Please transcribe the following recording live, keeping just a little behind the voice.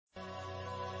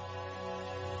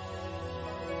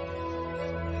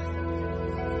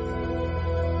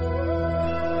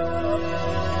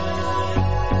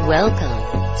Welcome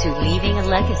to Leaving a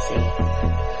Legacy,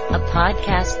 a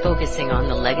podcast focusing on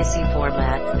the legacy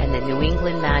format and the New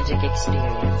England Magic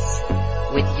experience,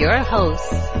 with your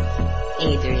hosts,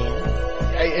 Adrian.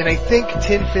 And I think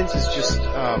Tin Fins is just,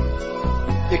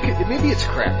 maybe it's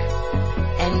crack.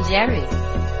 And Jerry.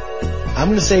 I'm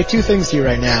going to say two things to you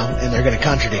right now, and they're going to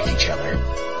contradict each other.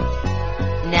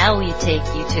 Now we take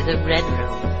you to the Red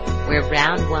Room, where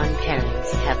round one pairings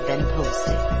have been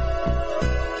posted.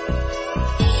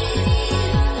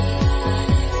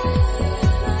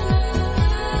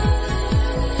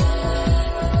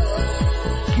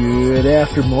 Good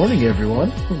after morning, everyone.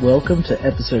 Welcome to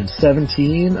episode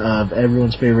 17 of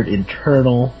everyone's favorite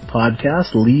internal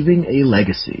podcast, Leaving a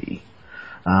Legacy.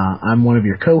 I'm one of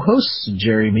your co-hosts,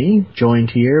 Jeremy, joined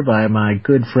here by my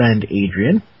good friend,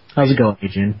 Adrian. How's it going,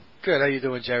 Adrian? Good. How you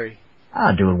doing, Jerry?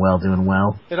 Doing well, doing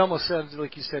well. It almost sounds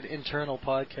like you said internal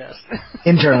podcast.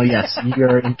 Internal, yes.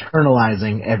 You're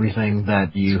internalizing everything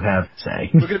that you have to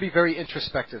say. We're going to be very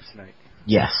introspective tonight.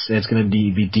 Yes, it's going to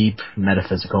be deep,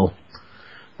 metaphysical.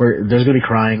 There's going to be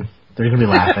crying. There's going to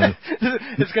be laughing.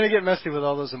 It's going to get messy with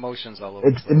all those emotions all over.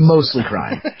 It's mostly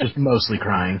crying. Just mostly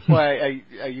crying. Why,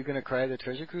 are you going to cry at the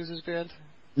Treasure Cruises band?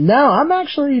 No, I'm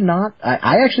actually not.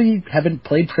 I actually haven't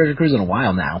played Treasure Cruise in a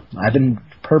while now. I've been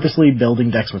purposely building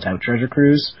decks without Treasure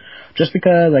Cruise just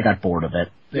because I got bored of it.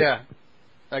 Yeah.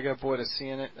 I got bored of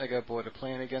seeing it. I got bored of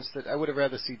playing against it. I would have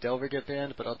rather see Delver get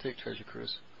banned, but I'll take Treasure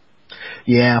Cruise.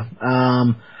 Yeah.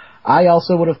 I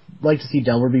also would have liked to see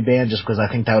Delver be banned just because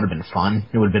I think that would have been fun.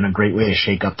 It would have been a great way to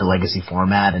shake up the Legacy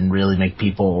format and really make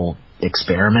people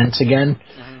experiment again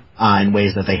in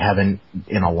ways that they haven't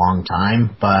in a long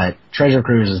time. But Treasure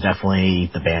Cruise is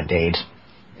definitely the Band-Aid.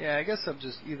 Yeah, I guess I'm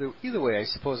just, either way, I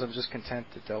suppose I'm just content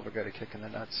that Delver got a kick in the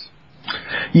nuts.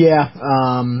 Yeah,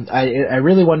 I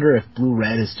really wonder if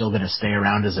Blue-Red is still going to stay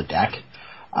around as a deck.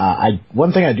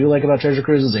 One thing I do like about Treasure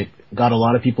Cruise is it got a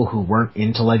lot of people who weren't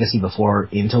into Legacy before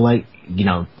into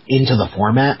the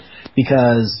format,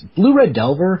 because Blue-Red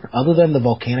Delver, other than the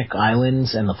Volcanic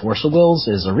Islands and the Force of Wills,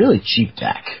 is a really cheap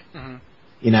deck.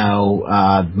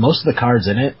 Most of the cards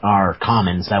in it are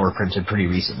commons that were printed pretty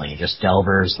recently, just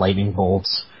Delvers, Lightning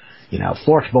Bolts.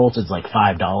 Forked Bolt is like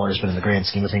 $5, but in the grand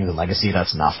scheme of things in Legacy,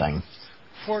 that's nothing.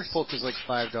 Forked Bolt is like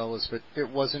 $5, but it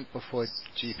wasn't before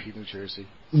GP New Jersey.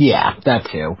 Yeah, that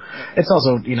too. It's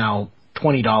also,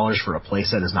 $20 for a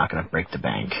playset is not going to break the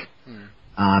bank.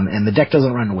 And the deck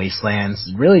doesn't run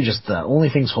Wastelands. Really just the only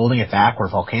things holding it back were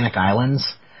Volcanic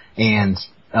Islands. And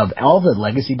of all the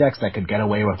Legacy decks that could get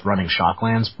away with running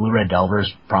Shocklands, Blue-Red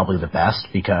Delver's probably the best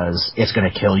because it's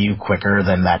going to kill you quicker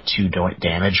than that 2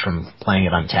 damage from playing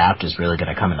it untapped is really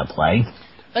going to come into play.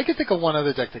 I can think of one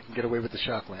other deck that can get away with the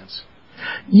Shocklands.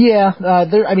 Yeah,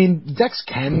 decks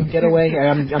can get away.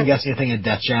 I'm guessing you're thinking of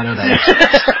Death Shadow.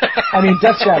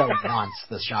 Death Shadow wants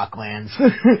the Shocklands.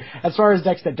 As far as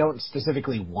decks that don't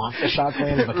specifically want the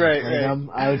Shocklands but can play them,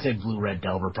 I would say Blue-Red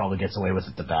Delver probably gets away with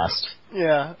it the best.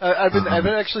 Yeah, I've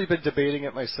actually been debating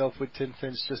it myself with Tin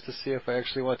Fins just to see if I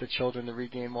actually want the children to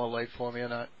regain more life for me or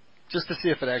not. Just to see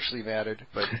if it actually mattered.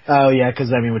 But oh yeah, because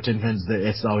with Tin Fins,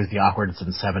 it's always the awkward. It's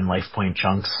in 7 life point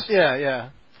chunks. Yeah,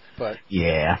 but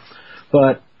yeah.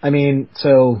 But,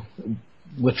 so,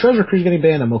 with Treasure Cruise getting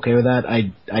banned, I'm okay with that.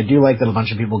 I do like that a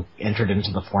bunch of people entered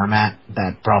into the format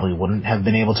that probably wouldn't have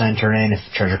been able to enter in if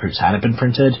Treasure Cruise hadn't been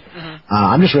printed.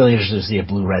 I'm just really interested to see if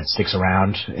Blue-Red sticks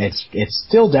around. It's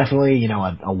still definitely,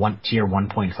 a tier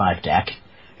 1.5 deck.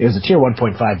 It was a tier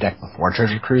 1.5 deck before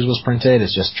Treasure Cruise was printed.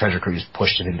 It's just Treasure Cruise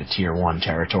pushed it into tier 1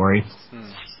 territory.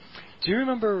 Do you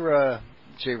remember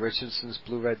Jay Richardson's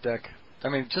Blue-Red deck?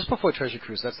 Just before Treasure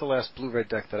Cruise, that's the last Blue-Red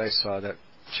deck that I saw that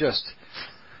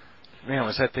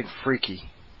was that thing freaky.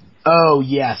 Oh,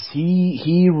 yes.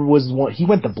 He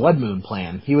went the Blood Moon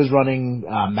plan. He was running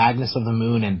Magnus of the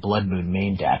Moon and Blood Moon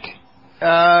main deck.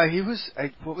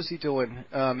 What was he doing?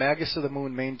 Magus of the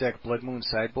Moon main deck, Blood Moon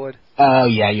sideboard? Oh,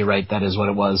 yeah, you're right. That is what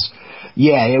it was.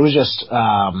 Yeah, it was just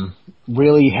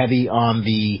really heavy on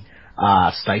the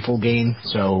Stifle game,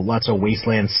 so lots of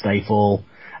Wasteland Stifle.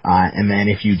 And then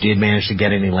if you did manage to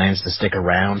get any lands to stick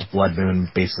around, Blood Moon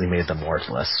basically made them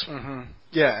worthless.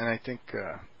 Yeah, and I think,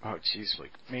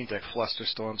 like main deck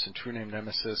Flusterstorms and True Name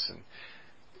Nemesis, and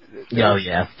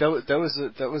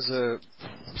that was a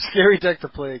scary deck to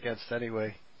play against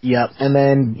anyway. Yep, and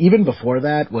then even before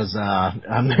that was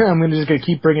I'm just gonna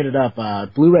keep bringing it up.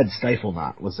 Blue-Red Stifle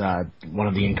Knot was one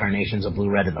of the incarnations of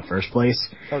Blue-Red in the first place.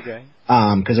 Okay.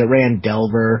 Because it ran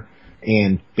Delver.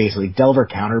 And basically Delver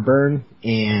Counterburn,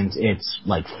 and its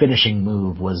finishing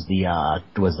move was the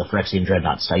Phyrexian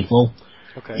Dreadnought Stifle.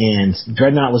 Okay. And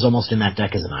Dreadnought was almost in that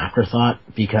deck as an afterthought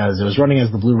because it was running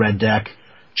as the blue-red deck.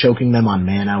 choking them on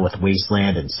mana with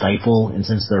Wasteland and Stifle, and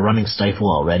since they're running Stifle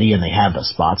already and they have the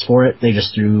spots for it, they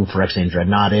just threw Phyrexian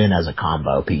Dreadnought in as a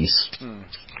combo piece.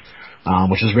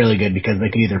 Which is really good because they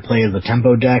could either play as a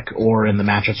tempo deck, or in the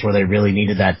matchups where they really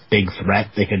needed that big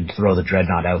threat, they could throw the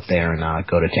Dreadnought out there and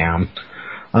go to town.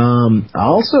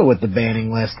 Also with the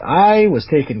banning list, I was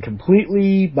taken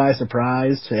completely by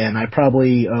surprise, and I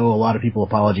probably owe a lot of people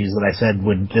apologies that I said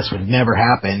this would never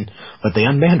happen, but they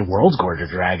unbanned Worldsgorger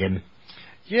Dragon.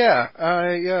 Yeah,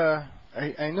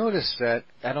 I noticed that.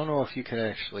 I don't know if you can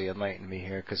actually enlighten me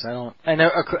here, because I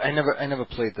never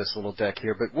played this little deck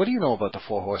here, but what do you know about the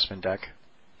Four Horsemen deck?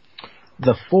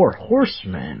 The Four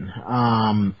Horsemen,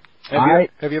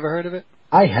 have you ever heard of it?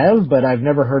 I have, but I've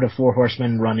never heard of Four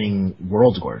Horsemen running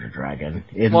Worldsgorger Dragon.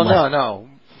 No.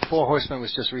 Four Horsemen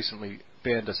was just recently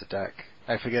banned as a deck.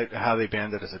 I forget how they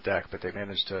banned it as a deck, but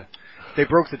they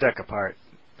broke the deck apart,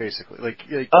 basically.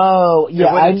 Oh,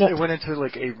 yeah, it went into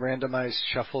like a randomized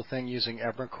shuffle thing using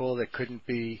Emrakul that couldn't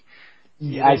be.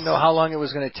 You didn't know how long it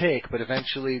was going to take, but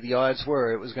eventually the odds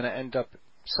were it was going to end up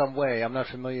some way. I'm not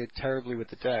familiar terribly with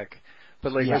the deck,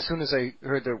 but as soon as I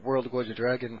heard that Worldsgorger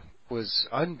Dragon was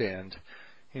unbanned,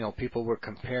 people were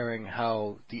comparing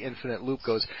how the infinite loop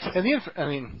goes, and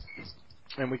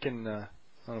and we can. I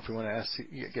don't know if we want to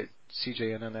get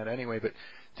CJ in on that anyway, but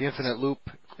the infinite loop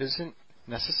isn't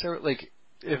necessarily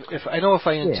if I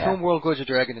entomb Worldsgorger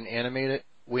Dragon and animate it,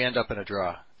 we end up in a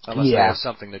draw unless they have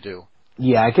something to do.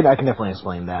 Yeah, I can definitely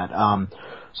explain that.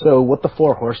 So what the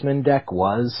Four Horsemen deck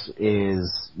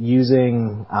is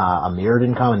using a mirrored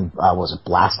income and was a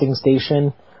blasting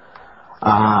station.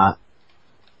 Okay.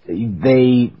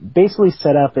 They basically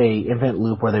set up a infinite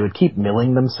loop where they would keep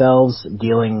milling themselves,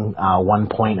 dealing 1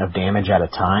 point of damage at a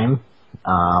time.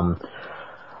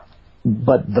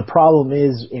 But the problem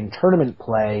is, in tournament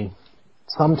play,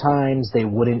 sometimes they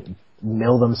wouldn't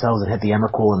mill themselves and hit the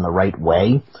Emrakul in the right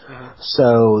way,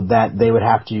 so that they would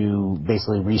have to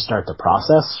basically restart the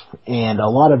process. And a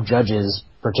lot of judges,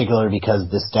 particularly because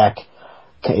this deck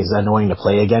is annoying to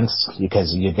play against,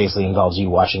 because it basically involves you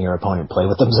watching your opponent play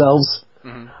with themselves,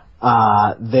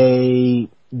 they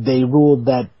ruled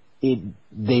that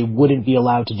they wouldn't be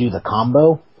allowed to do the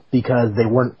combo because they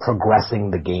weren't progressing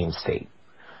the game state.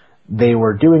 They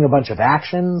were doing a bunch of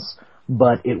actions,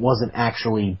 but it wasn't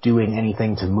actually doing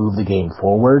anything to move the game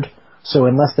forward. So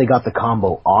unless they got the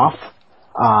combo off,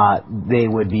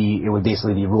 it would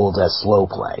basically be ruled as slow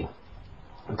play.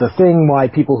 The thing why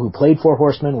people who played Four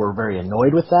Horsemen were very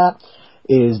annoyed with that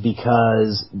is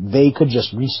because they could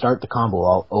just restart the combo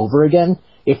all over again.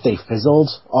 If they fizzled,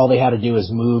 all they had to do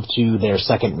is move to their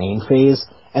second main phase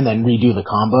and then redo the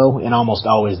combo, and almost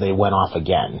always they went off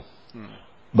again.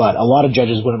 But a lot of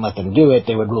judges wouldn't let them do it.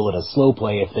 They would rule it as slow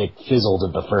play if they fizzled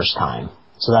it the first time.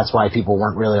 So that's why people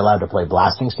weren't really allowed to play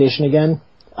Blasting Station again.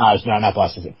 Not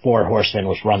Blasting Station, Four Horsemen,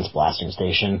 which runs Blasting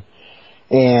Station.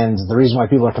 And the reason why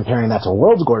people are comparing that to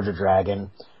Worldsgorger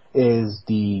Dragon is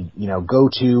the,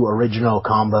 go-to original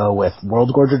combo with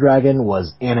Worldsgorger Dragon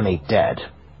was Animate Dead.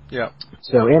 Yeah.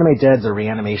 So Animate Dead's a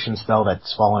reanimation spell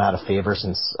that's fallen out of favor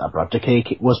since Abrupt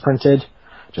Decay was printed,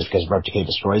 just because Abrupt Decay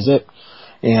destroys it.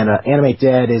 And Animate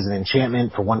Dead is an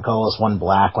enchantment for 1 colorless, 1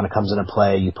 black. When it comes into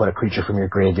play, you put a creature from your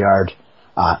graveyard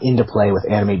into play with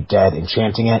Animate Dead,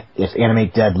 enchanting it. If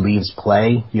Animate Dead leaves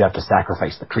play, you have to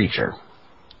sacrifice the creature.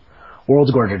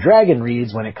 Worldsgorger Dragon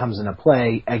reads, when it comes into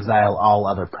play, exile all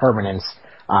other permanents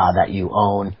that you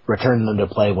own, return them to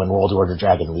play when Worldsgorger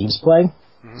Dragon leaves play.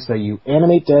 So you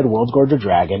Animate Dead Worldsgorger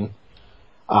Dragon.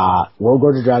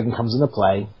 Worldsgorger Dragon comes into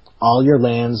play. All your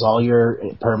lands, all your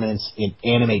permanents in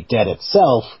Animate Dead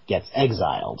itself gets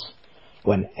exiled.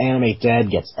 When Animate Dead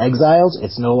gets exiled,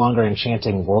 it's no longer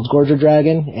enchanting Worldsgorger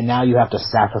Dragon, and now you have to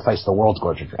sacrifice the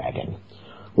Worldsgorger Dragon.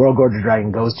 Worldsgorger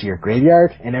Dragon goes to your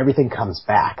graveyard, and everything comes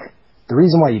back. The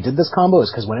reason why you did this combo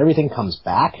is because when everything comes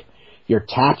back, your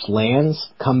tapped lands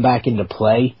come back into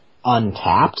play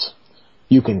untapped.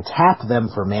 You can tap them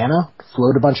for mana,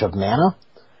 float a bunch of mana,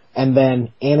 and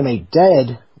then Animate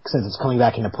Dead, since it's coming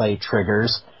back into play,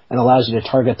 triggers and allows you to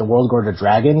target the Worldsgorger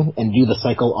Dragon and do the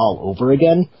cycle all over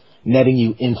again, netting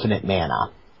you infinite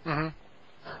mana.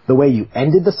 The way you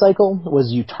ended the cycle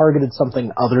was you targeted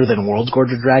something other than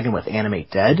Worldsgorger Dragon with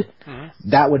Animate Dead.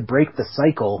 That would break the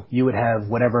cycle. You would have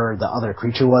whatever the other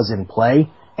creature was in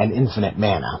play and infinite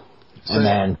mana. So and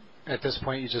then at this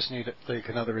point, you just need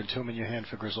another Entomb in your hand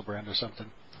for Grizzlebrand or something.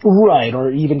 Right,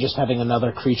 or even just having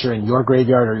another creature in your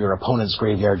graveyard or your opponent's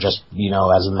graveyard, just,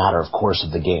 as a matter of course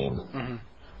of the game.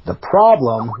 The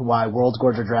problem why World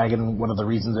Gorger Dragon, one of the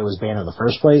reasons it was banned in the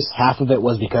first place, half of it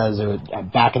was because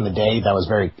back in the day that was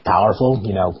very powerful.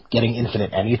 Getting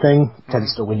infinite anything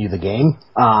tends to win you the game.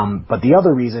 But the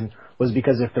other reason was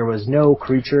because if there was no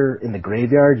creature in the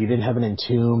graveyard, you didn't have an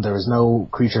entomb, there was no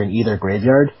creature in either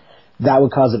graveyard, that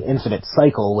would cause an infinite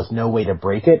cycle with no way to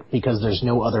break it because there's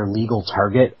no other legal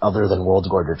target other than World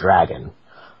Gorger Dragon.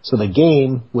 So the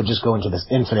game would just go into this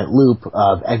infinite loop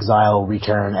of exile,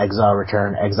 return, exile,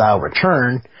 return, exile,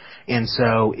 return, and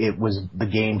so the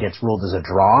game gets ruled as a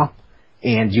draw,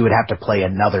 and you would have to play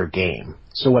another game.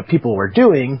 So what people were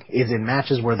doing is in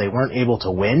matches where they weren't able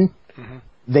to win,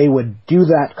 they would do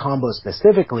that combo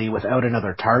specifically without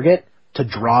another target to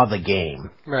draw the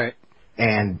game. Right.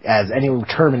 And as any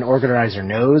tournament organizer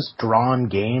knows, drawn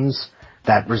games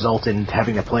that result in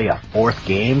having to play a fourth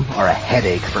game are a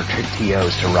headache for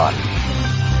TOs to run.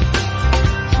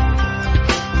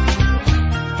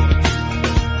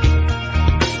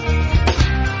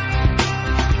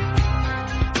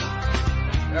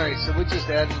 All right, so we're just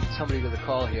adding somebody to the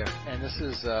call here, and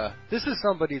this is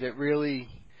somebody that really,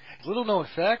 little known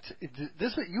fact,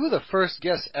 you were the first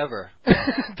guest ever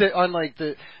on like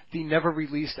the never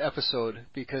released episode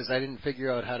because I didn't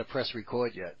figure out how to press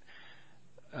record yet.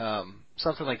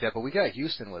 Something like that, but we got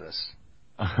Houston with us.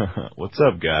 What's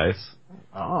up, guys?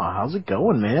 Oh, how's it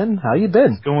going, man? How you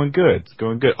been? It's going good. It's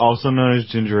going good. Also known as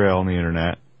Ginger Ale on the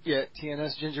internet. Yeah,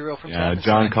 TNS Ginger Ale from Yeah,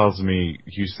 John calls me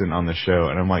Houston on the show,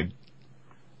 and I'm like,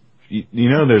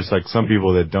 there's like some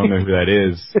people that don't know who that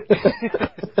is.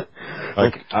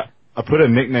 Like, I put a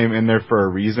nickname in there for a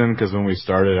reason because when we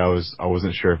started, I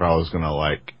wasn't sure if I was gonna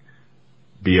like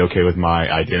be okay with my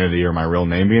identity or my real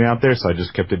name being out there, so I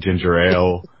just kept it Ginger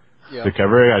Ale to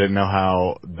cover it. I didn't know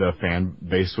how the fan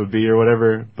base would be or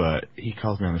whatever, but he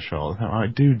calls me on the show all the time. I'm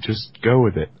like, dude, just go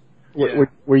with it. Yeah.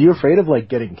 Were you afraid of like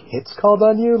getting hits called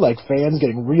on you, like fans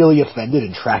getting really offended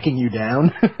and tracking you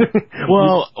down?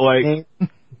 Well, like,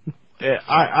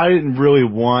 I didn't really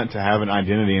want to have an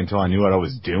identity until I knew what I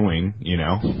was doing,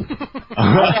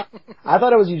 I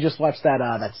thought it was you just watched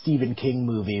that Stephen King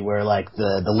movie where like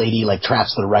the lady like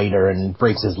traps the writer and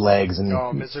breaks his legs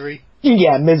and Misery.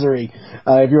 Yeah, Misery.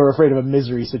 If you were afraid of a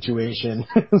Misery situation,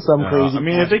 some crazy. I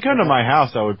mean, if they come to my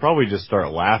house, I would probably just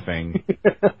start laughing.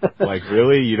 Like,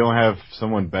 really? You don't have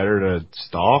someone better to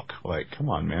stalk? Like, come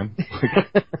on, man.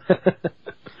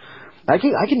 I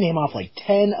can name off like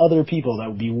 10 other people that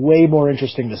would be way more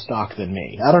interesting to stalk than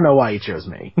me. I don't know why you chose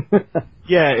me.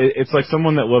 Yeah, it's like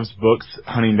someone that loves books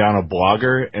hunting down a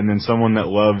blogger, and then someone that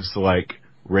loves like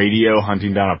radio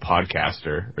hunting down a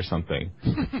podcaster or something.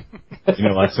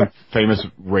 Like some famous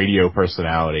radio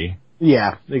personality.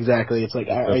 Yeah, exactly. It's like,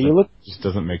 just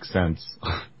doesn't make sense.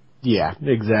 Yeah,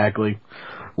 exactly.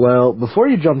 Well, before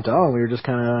you jumped on, we were just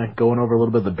kind of going over a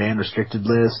little bit of the banned restricted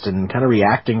list and kind of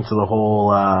reacting to the whole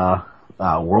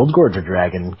World Gorger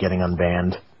Dragon getting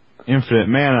unbanned. Infinite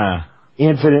mana.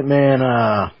 Infinite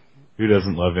mana. Who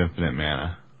doesn't love infinite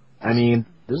mana? I mean,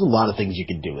 there's a lot of things you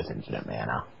can do with infinite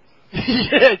mana.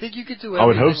 Yeah, I think you could do everything I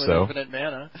would hope with so. infinite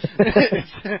mana.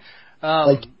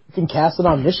 Like, you can cast it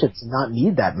on missions and not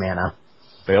need that mana.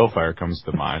 Balefire comes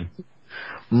to mind.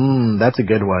 That's a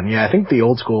good one. Yeah, I think the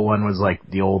old school one was like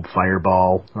the old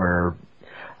Fireball, or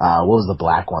what was the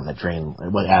black one that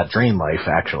Drain Life,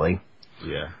 actually.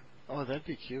 Yeah. Oh, that'd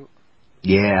be cute.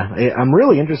 Yeah, I'm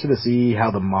really interested to see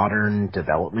how the modern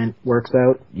development works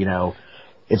out.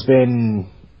 It's been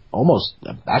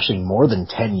actually more than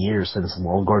 10 years since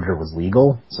World Gorger was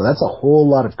legal, so that's a whole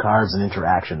lot of cards and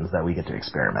interactions that we get to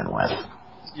experiment with.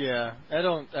 Yeah, I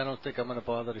don't think I'm gonna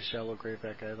bother to shallow grave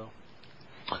that guy though.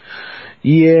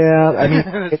 Yeah, I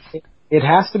mean, it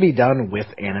has to be done with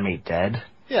Animate Dead.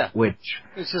 Yeah. Which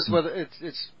it's just whether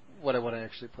it's what I want to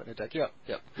actually put in a deck. Yep.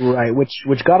 Right,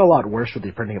 which got a lot worse with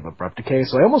the printing of Abrupt Decay.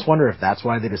 So I almost wonder if that's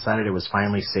why they decided it was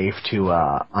finally safe to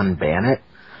unban it.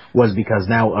 Was because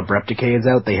now Abrupt Decay is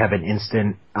out, they have an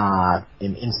instant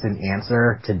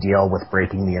answer to deal with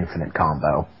breaking the infinite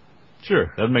combo.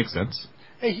 Sure, that makes sense.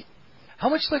 Hey, how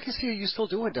much legacy are you still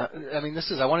doing? I mean,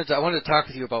 I wanted to talk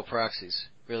with you about proxies,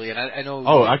 really, and I know.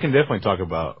 Oh, I can definitely talk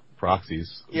about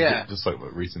proxies. Yeah. Just like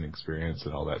recent experience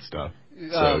and all that stuff.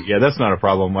 So yeah, that's not a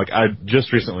problem. Like, I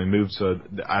just recently moved, so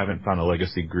I haven't found a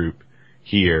legacy group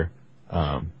here.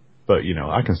 But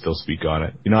I can still speak on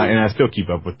it. And I still keep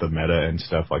up with the meta and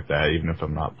stuff like that, even if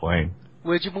I'm not playing.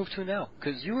 Where'd you move to now?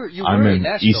 Because you were I'm in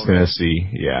Nashville, East right? Tennessee.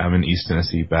 Yeah, I'm in East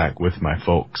Tennessee back with my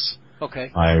folks. Okay.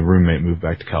 My roommate moved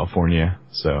back to California,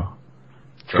 so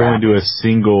going to a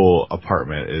single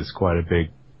apartment is quite a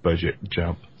big budget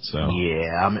jump. So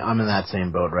yeah, I'm in that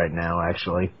same boat right now,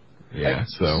 actually. Yeah.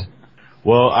 So,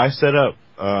 well, I set up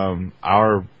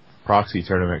our proxy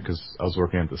tournament because I was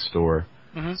working at the store.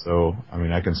 Mm-hmm. So, I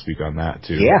mean, I can speak on that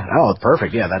too. Yeah. Oh,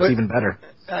 perfect. Yeah, that's even better.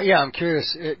 Yeah, I'm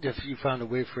curious if you found a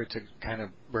way for it to kind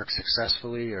of work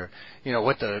successfully, or I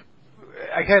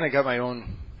kind of got my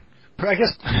own. I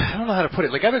guess I don't know how to put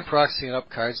it. Like I've been proxying up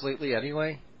cards lately,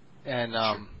 anyway, and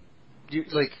I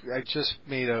just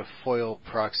made a foil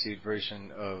proxied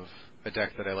version of a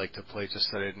deck that I like to play,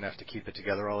 just so I didn't have to keep it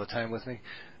together all the time with me.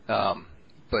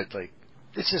 But like,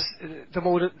 it's just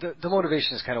the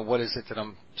motivation is kind of what is it that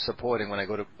I'm supporting when I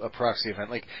go to a proxy event.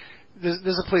 Like,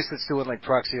 there's a place that's doing like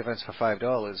proxy events for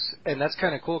 $5, and that's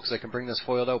kind of cool because I can bring this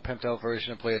foiled out, pimped out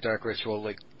version and play a dark ritual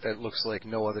like that looks like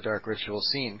no other dark ritual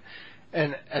seen,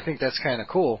 and I think that's kind of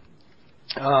cool.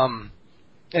 And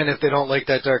if they don't like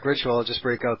that dark ritual, I'll just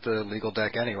break out the legal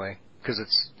deck anyway because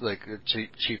it's like a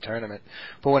cheap tournament.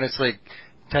 But when it's like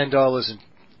 $10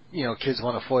 and kids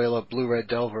want to foil up blue red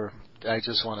Delver, I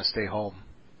just want to stay home.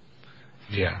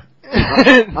 Yeah.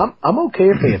 I'm okay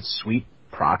if they have sweet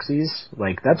proxies.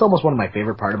 Like, that's almost one of my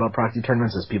favorite part about proxy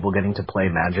tournaments is people getting to play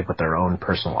Magic with their own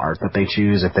personal art that they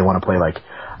choose. If they want to play, like,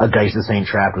 a Geist the Saint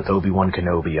Trapped with Obi-Wan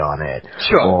Kenobi on it.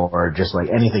 Sure. Or just, like,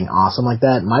 anything awesome like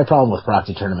that. My problem with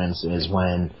proxy tournaments is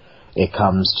when it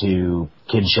comes to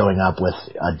kids showing up with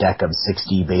a deck of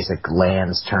 60 basic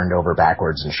lands turned over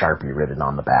backwards and Sharpie written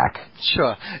on the back.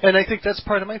 Sure. And I think that's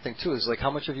part of my thing, too, is like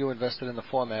how much have you invested in the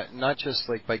format, not just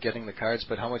like by getting the cards,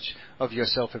 but how much of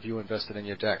yourself have you invested in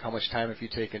your deck? How much time have you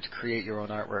taken to create your own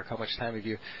artwork? How much time have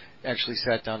you actually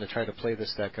sat down to try to play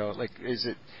this deck out? Like, is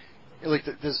it, like,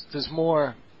 there's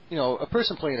more, a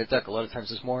person playing a deck a lot of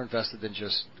times is more invested than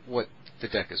just what the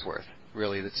deck is worth.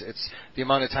 Really, it's the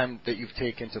amount of time that you've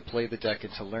taken to play the deck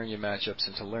and to learn your matchups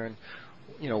and to learn,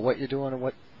 what you're doing and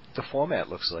what the format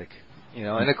looks like.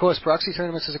 And of course, proxy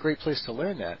tournaments is a great place to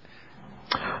learn that.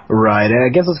 Right, and I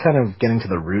guess it's kind of getting to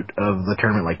the root of the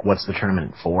tournament, like what's the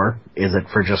tournament for? Is it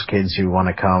for just kids who want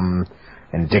to come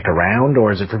and dick around,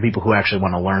 or is it for people who actually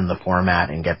want to learn the format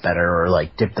and get better, or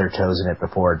like dip their toes in it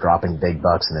before dropping big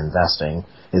bucks and investing?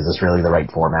 Is this really the right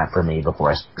format for me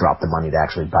before I drop the money to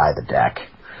actually buy the deck?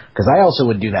 Because I also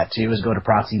would do that too, is go to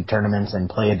proxy tournaments and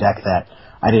play a deck that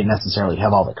I didn't necessarily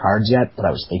have all the cards yet, but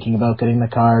I was thinking about getting the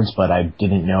cards, but I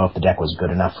didn't know if the deck was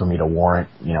good enough for me to warrant,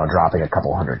 dropping a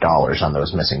couple $100 on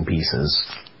those missing pieces.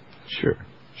 Sure.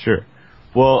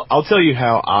 Well, I'll tell you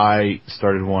how I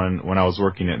started one when I was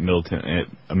working at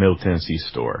a Middle Tennessee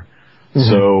store. Mm-hmm.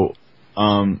 So,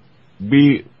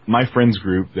 my friends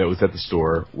group that was at the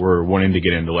store were wanting to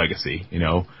get into Legacy.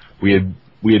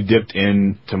 We had dipped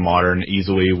into Modern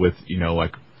easily with,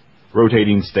 like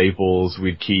rotating staples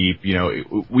we'd keep.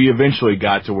 We eventually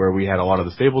got to where we had a lot of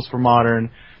the staples for Modern.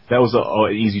 That was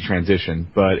an easy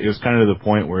transition, but it was kind of the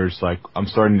point where it's like I'm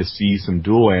starting to see some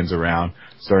dual lands around,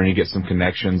 starting to get some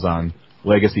connections on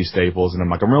Legacy staples, and I'm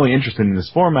like, I'm really interested in this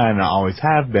format, and I always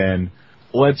have been.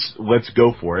 Let's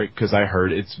go for it, because I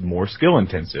heard it's more skill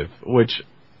intensive, which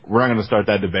we're not going to start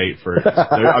that debate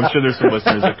I'm sure there's some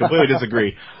listeners that completely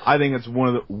disagree. I think it's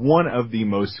one of the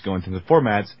most skill intensive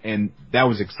formats, and that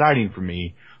was exciting for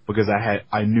me because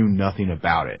I knew nothing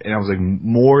about it. And I was like,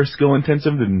 more skill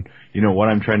intensive than, what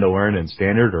I'm trying to learn in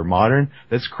Standard or Modern?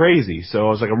 That's crazy. So I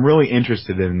was like, I'm really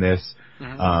interested in this,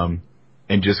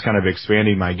 and just kind of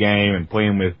expanding my game and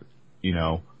playing with,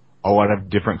 a lot of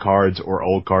different cards or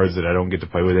old cards that I don't get to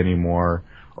play with anymore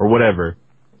or whatever.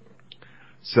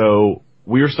 So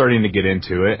we were starting to get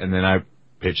into it, and then I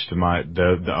pitched to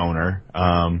the owner,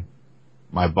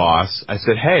 my boss. I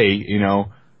said, hey,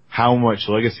 how much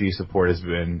Legacy support has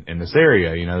been in this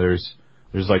area?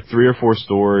 There's like 3 or 4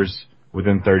 stores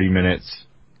within 30 minutes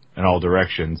in all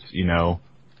directions.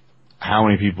 How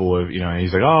many people have, and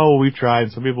he's like, oh, we've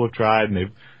tried. Some people have tried, and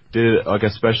they've did like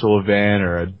a special event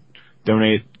or a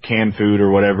donate canned food or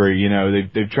whatever.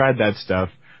 They've tried that stuff,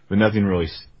 but nothing really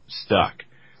stuck.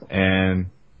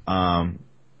 And I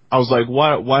was like,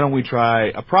 why don't we try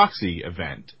a proxy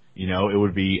event? It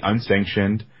would be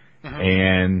unsanctioned,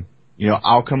 and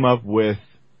I'll come up with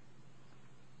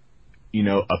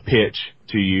a pitch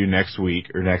to you next week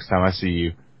or next time I see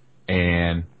you,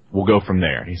 and we'll go from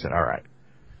there. And he said, all right,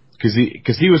 because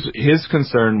his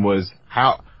concern was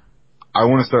how I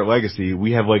want to start Legacy.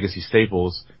 We have Legacy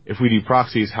staples. If we do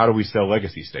proxies, how do we sell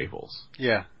Legacy staples?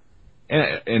 Yeah.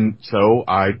 And so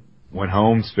I went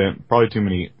home, spent probably too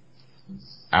many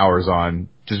hours on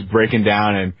just breaking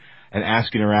down and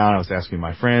asking around. I was asking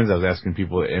my friends. I was asking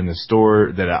people in the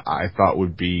store that I thought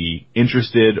would be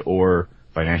interested or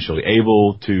financially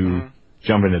able to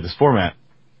jump into this format.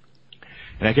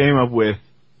 And I came up with,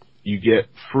 you get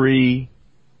free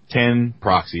 10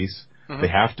 proxies. They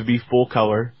have to be full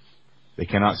color. They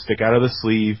cannot stick out of the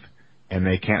sleeve. and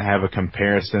they can't have a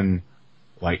comparison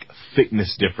like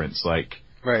thickness difference. Like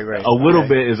right. a little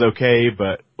bit is okay,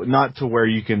 but not to where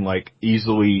you can like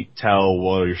easily tell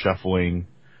while you're shuffling.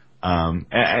 And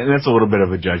that's a little bit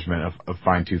of a judgment of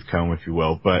fine tooth comb, if you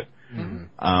will. But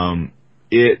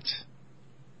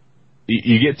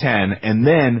you get 10, and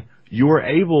then you are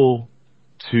able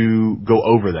to go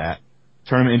over that.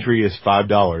 Tournament entry is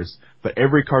 $5, but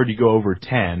every card you go over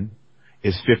 10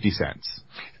 is 50 cents.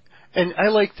 And I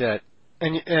like that.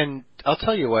 And I'll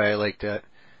tell you why I like that.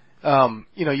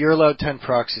 You're allowed 10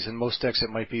 proxies. In most decks, it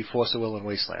might be Force of Will and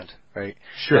Wasteland, right?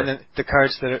 Sure. And then the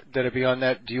cards that are beyond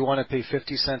that, do you want to pay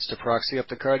 50 cents to proxy up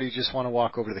the card, or you just want to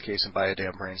walk over to the case and buy a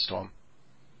damn Brainstorm?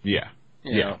 Yeah.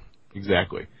 You know?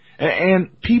 Exactly. And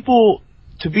people,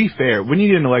 to be fair, when you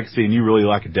get into Legacy and you really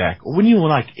like a deck, or when you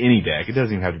like any deck, it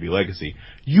doesn't even have to be Legacy,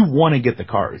 you want to get the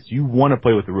cards. You want to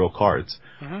play with the real cards.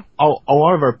 A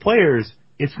lot of our players,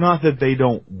 it's not that they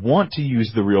don't want to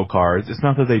use the real cards. It's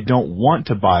not that they don't want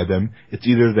to buy them. It's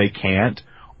either they can't,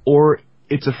 or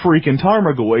it's a freaking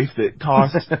Tarmogoyf that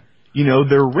costs,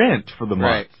 their rent for the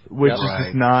month, which is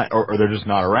just not, or they're just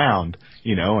not around,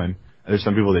 and there's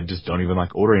some people that just don't even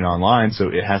like ordering online, so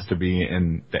it has to be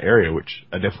in the area, which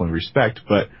I definitely respect,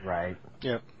 but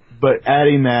but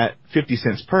adding that 50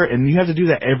 cents per, and you have to do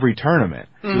that every tournament.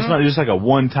 So it's not just like a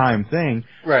one-time thing.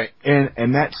 Right.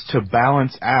 And that's to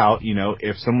balance out,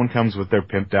 if someone comes with their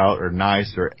pimped out or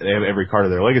nice, or they have every card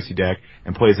of their Legacy deck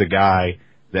and plays a guy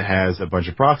that has a bunch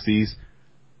of proxies,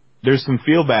 there's some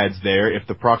feel bads there if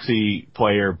the proxy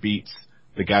player beats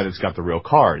the guy that's got the real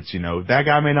cards. That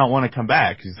guy may not want to come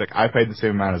back. He's like, I paid the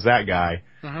same amount as that guy.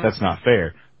 That's not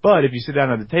fair. But if you sit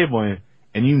down at the table and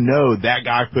that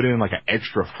guy put in like an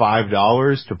extra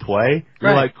 $5 to play,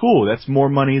 you're like, cool, that's more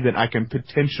money than I can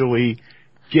potentially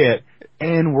get,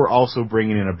 and we're also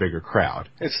bringing in a bigger crowd.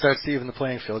 It starts to even the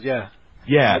playing field,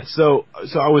 Yeah, so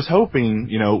I was hoping,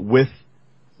 with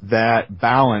that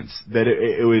balance, that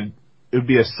it would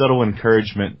be a subtle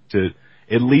encouragement to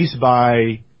at least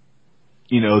buy,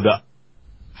 the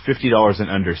 $50 and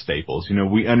under staples.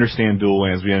 We understand dual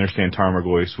lands, we understand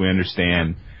Tarmogoyfs, we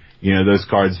understand, those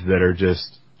cards that are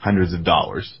just hundreds of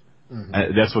dollars.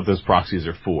 That's what those proxies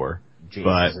are for.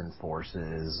 Jaces and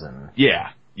Forces and... Yeah.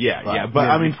 But,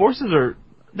 I mean, Forces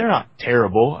they're not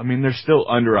terrible. I mean, they're still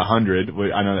under 100.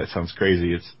 I know that sounds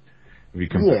crazy. It's, when you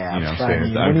kind of look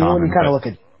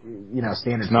at,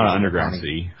 standard... It's not an underground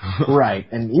sea. Right,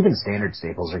 and even standard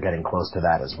staples are getting close to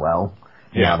that as well.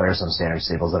 There are some standard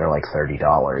staples that are like $30,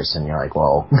 and you're like,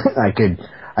 well, I could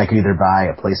either buy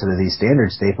a playset of these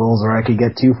standard staples, or I could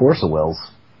get 2 Force of Wills.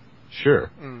 Sure.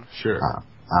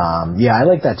 I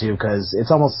like that too, because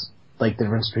it's almost like the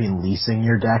difference between leasing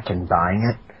your deck and buying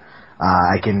it.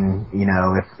 I can,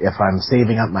 if I'm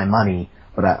saving up my money,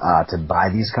 but to buy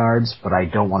these cards, but I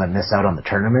don't want to miss out on the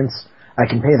tournaments, I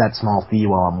can pay that small fee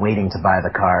while I'm waiting to buy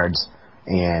the cards.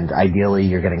 And ideally,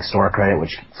 you're getting store credit,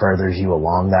 which furthers you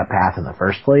along that path in the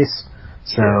first place.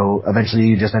 So eventually,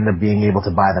 you just end up being able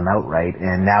to buy them outright,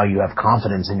 and now you have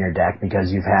confidence in your deck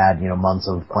because you've had months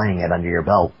of playing it under your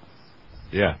belt.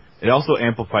 Yeah, it also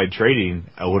amplified trading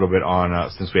a little bit on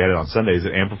since we had it on Sundays.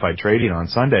 It amplified trading on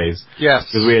Sundays. Yes,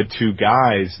 because we had 2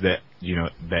 guys that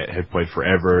that had played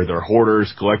forever. They're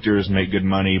hoarders, collectors, make good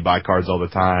money, buy cards all the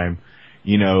time.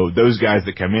 Those guys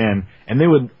that come in, and they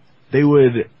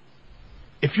would.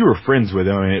 If you were friends with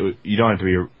them, you don't have to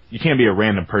be. You can't be a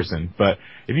random person. But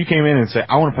if you came in and say,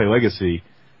 "I want to play Legacy,"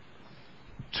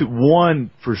 to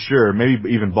one for sure, maybe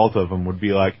even both of them would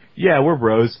be like, "Yeah, we're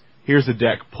bros. Here's a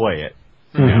deck. Play it."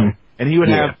 And he would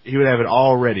have it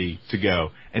all ready to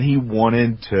go. And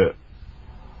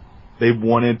they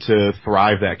wanted to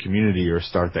thrive that community or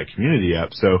start that community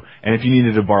up. So, and if you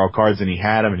needed to borrow cards and he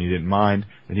had them and he didn't mind,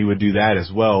 then he would do that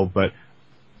as well. But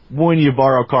when you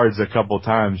borrow cards a couple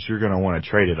times, you're going to want to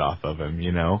trade it off of him,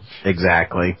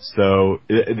 Exactly. So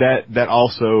that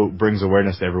also brings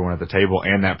awareness to everyone at the table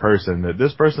and that person that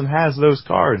this person has those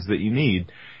cards that you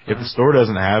need. If the store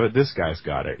doesn't have it, this guy's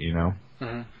got it,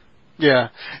 Yeah,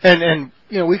 and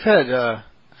we've had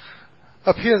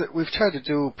up here we've tried to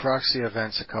do proxy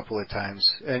events a couple of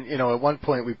times, and at one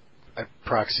point I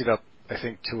proxied up I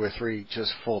think 2 or 3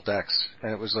 just full decks,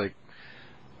 and it was like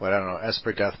I don't know,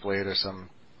 Esper Deathblade or some.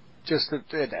 Just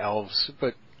in elves,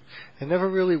 but it never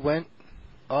really went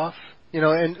off,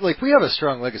 and like we have a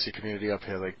strong Legacy community up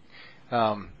here,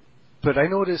 but I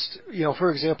noticed,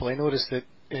 for example, that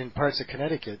in parts of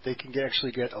Connecticut, they can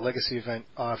actually get a Legacy event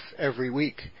off every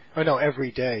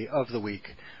day of the week,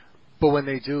 but when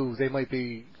they do, they might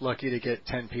be lucky to get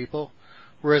 10 people,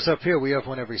 whereas up here we have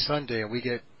one every Sunday, and we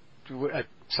get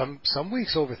some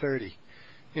weeks over 30,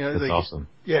 You know, That's awesome.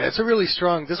 Yeah, there's a really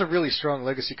strong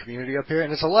Legacy community up here,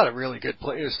 and it's a lot of really good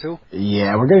players too.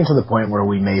 Yeah, we're getting to the point where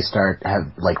we may start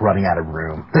running out of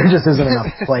room. There just isn't enough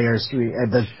players.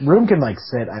 The room can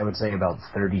sit, I would say, about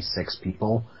 36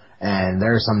 people, and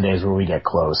there are some days where we get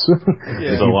close.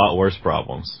 There's a lot worse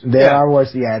problems. There are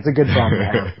worse. Yeah, it's a good problem to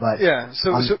have. But yeah,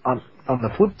 on the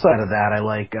flip side of that, I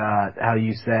like how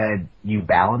you said you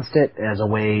balanced it as a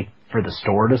way for the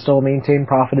store to still maintain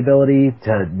profitability,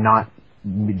 to not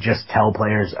just tell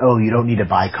players, oh, you don't need to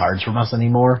buy cards from us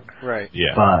anymore. Right.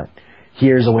 Yeah. But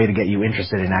here's a way to get you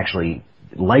interested in actually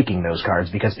liking those cards,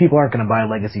 because people aren't going to buy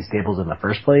Legacy staples in the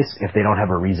first place if they don't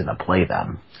have a reason to play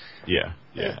them. Yeah,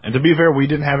 yeah. And to be fair, we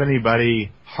didn't have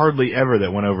anybody hardly ever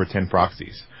that went over 10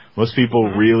 proxies. Most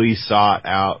people really sought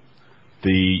out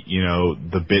the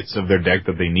bits of their deck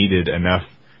that they needed enough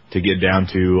to get down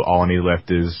to all I need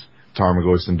left is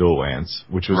Tarmogoyfs and Dual Lands,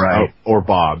 which was or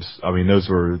Bobs. I mean, those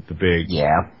were the big,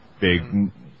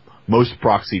 most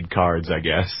proxied cards, I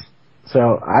guess. So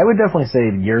I would definitely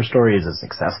say your story is a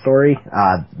success story.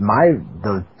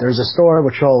 There's a store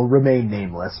which will remain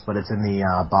nameless, but it's in the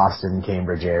Boston,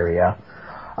 Cambridge area.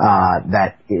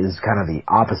 That is kind of the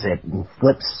opposite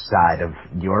flip side of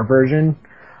your version.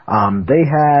 They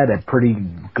had a pretty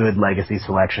good Legacy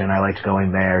selection. I liked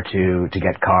going there to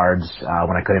get cards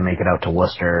when I couldn't make it out to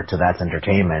Worcester to That's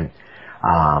Entertainment.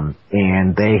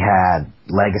 And they had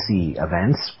Legacy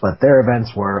events, but their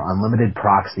events were unlimited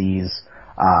proxies.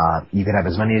 You could have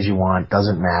as many as you want,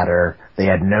 doesn't matter. They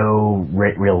had no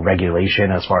real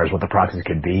regulation as far as what the proxies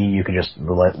could be. You could just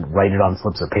write it on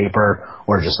slips of paper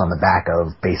or just on the back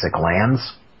of basic lands.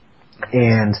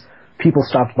 And people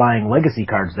stopped buying Legacy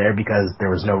cards there because there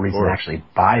was no reason to actually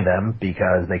buy them,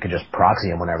 because they could just proxy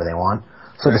them whenever they want.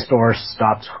 So the store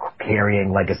stopped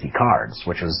carrying Legacy cards,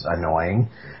 which was annoying.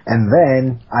 And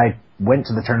then I went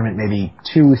to the tournament maybe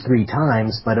 2-3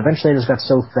 times, but eventually I just got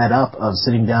so fed up of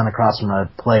sitting down across from a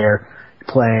player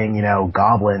playing,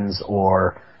 goblins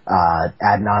or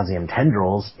ad nauseum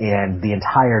tendrils, and the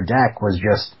entire deck was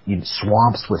just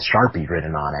swamps with Sharpie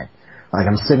written on it. Like,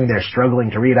 I'm sitting there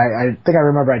struggling to read. I think I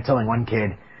remember telling one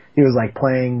kid, he was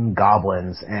playing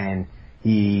goblins, and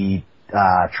he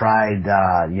tried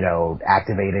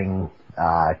activating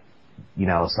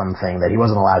something that he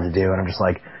wasn't allowed to do, and I'm just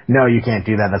like, no, you can't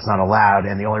do that, that's not allowed,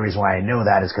 and the only reason why I know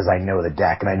that is because I know the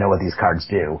deck, and I know what these cards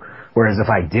do. Whereas if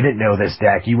I didn't know this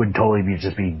deck, you would totally be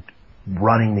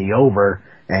running me over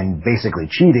and basically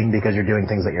cheating because you're doing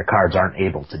things that your cards aren't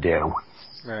able to do.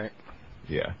 Right.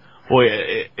 Yeah. Well,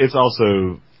 it's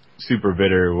also super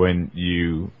bitter when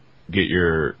you get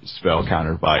your spell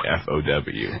countered by FOW,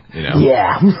 Yeah.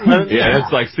 Yeah,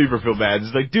 that's super feel bad.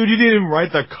 It's like, dude, you didn't even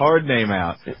write the card name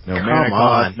out. No mana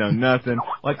cost, no nothing.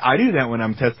 I do that when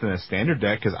I'm testing a standard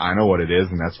deck because I know what it is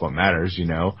and that's what matters,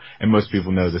 And most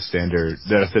people know the standard,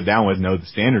 that I sit down with know the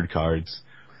standard cards.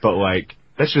 But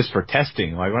that's just for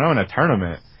testing. When I'm in a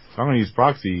tournament, if I'm going to use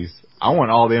proxies, I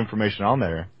want all the information on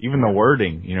there. Even the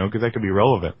wording, because that could be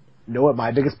relevant. You know what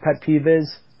my biggest pet peeve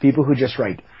is? People who just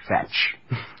write fetch.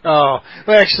 Oh,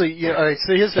 well, actually, yeah. All right.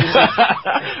 So here's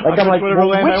I'm like, whatever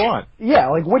land I want. Yeah,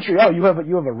 which? Oh, you have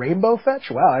a rainbow fetch?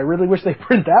 Wow, I really wish they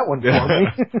print that one for me.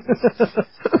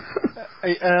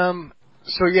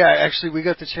 So yeah, actually, we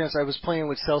got the chance. I was playing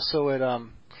with Celso at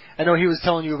I know he was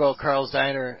telling you about Carl's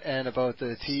Diner and about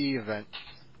the TE event.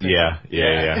 Yeah.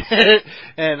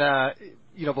 And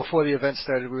before the event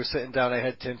started, we were sitting down. I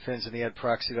had 10 fins, and he had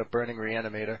proxied up Burning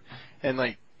Reanimator, and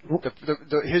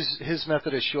his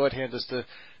method of shorthand is to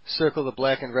circle the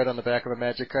black and red on the back of a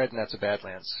Magic card, and that's a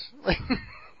Badlands.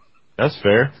 That's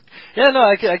fair. Yeah, no,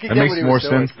 I can get what he was doing. That makes more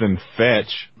sense than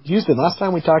fetch. Houston, last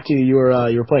time we talked to you, you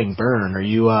were playing Burn. Are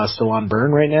you still on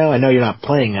Burn right now? I know you're not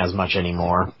playing as much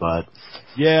anymore, but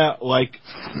yeah,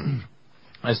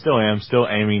 I still am. Still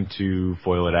aiming to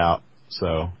foil it out.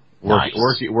 So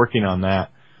working on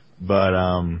that. But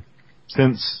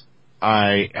since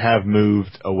I have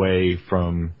moved away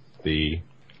from the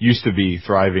used to be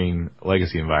thriving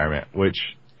Legacy environment,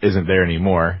 which isn't there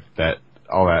anymore,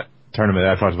 all that tournament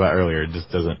that I talked about earlier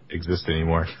just doesn't exist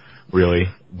anymore, really.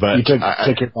 But you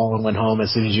took your ball and went home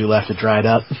as soon as you left it dried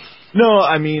up. No,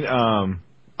 I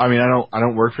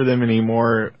don't work for them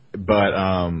anymore. But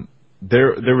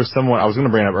there was someone I was going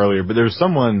to bring up earlier, but there was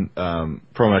someone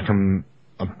from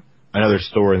another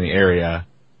store in the area,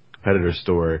 competitor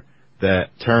store, that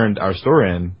turned our store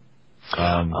in.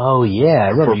 Oh yeah, I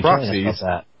remember you telling us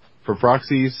about that. For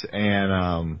proxies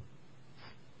and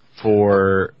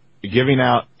for giving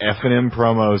out F&M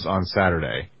promos on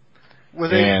Saturday.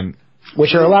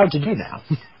 Which are allowed to do now.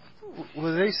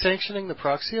 Were they sanctioning the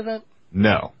proxy event?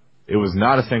 No, it was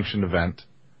not a sanctioned event.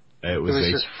 It was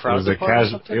just it frowned was a upon or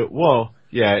something? well,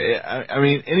 yeah. I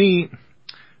mean,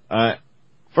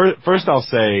 first I'll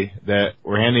say that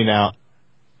we're handing out.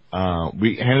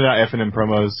 We handed out F&M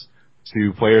promos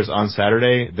to players on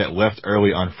Saturday that left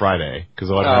early on Friday because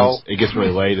a lot of times it gets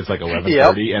really late. It's like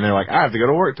 11:30, and they're like, "I have to go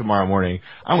to work tomorrow morning.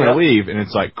 I'm going to leave," and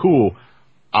it's like, "Cool,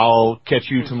 I'll catch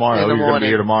you tomorrow. You're going to be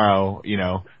here tomorrow." You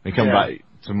know, they come by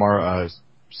tomorrow,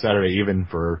 Saturday even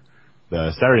for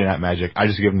the Saturday Night Magic. I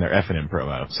just give them their F&M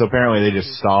promo. So apparently they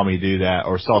just saw me do that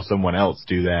or saw someone else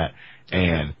do that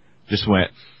and just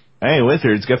went, "Hey,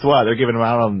 Wizards, guess what? They're giving them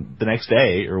out on the next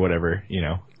day or whatever." You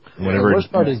know. The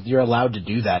worst part is you're allowed to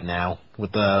do that now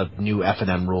with the new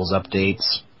F&M rules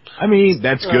updates. I mean,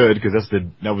 that's good because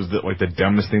that was the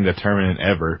dumbest thing the tournament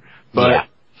ever. But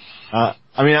I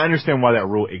mean, I understand why that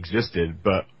rule existed,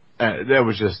 but that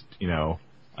was just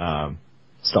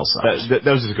still sucks. That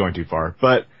was just going too far.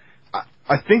 But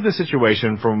I think the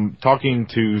situation, from talking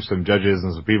to some judges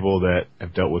and some people that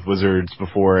have dealt with Wizards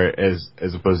before, as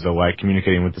opposed to like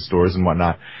communicating with the stores and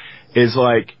whatnot, is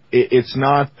like it's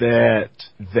not that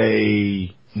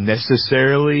they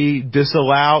necessarily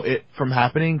disallow it from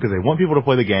happening because they want people to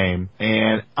play the game,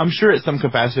 and I'm sure at some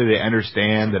capacity they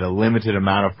understand that a limited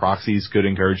amount of proxies could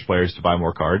encourage players to buy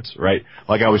more cards, right?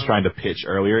 Like I was trying to pitch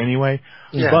earlier anyway.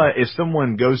 Yeah. But if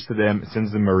someone goes to them,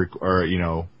 sends them a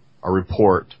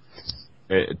report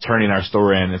turning our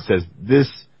store in and says this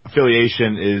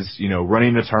affiliation is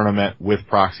running a tournament with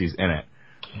proxies in it,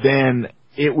 then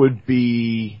it would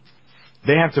be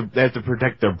they have to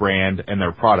protect their brand and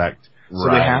their product. So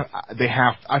they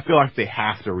have I feel like they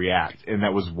have to react, and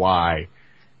that was why,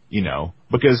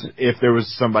 because if there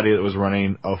was somebody that was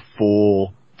running a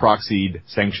full proxied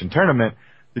sanctioned tournament,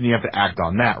 then you have to act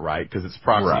on that, right? Because it's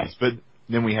proxies. Right. But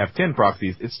then we have 10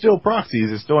 proxies. It's still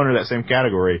proxies. It's still under that same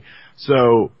category.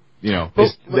 So,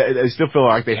 they still feel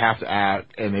like they have to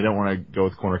act, and they don't want to go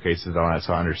with corner cases on it,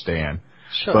 so I understand.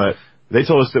 Sure. But they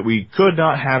told us that we could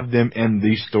not have them in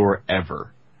the store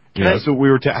ever. So we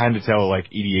were having to tell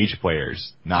like EDH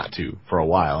players not to for a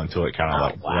while until it kind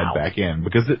of bled back in,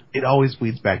 because it always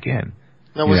bleeds back in.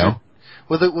 No,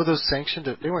 were those sanctioned?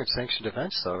 They weren't sanctioned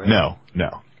events though, right? No.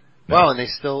 Wow, and they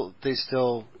still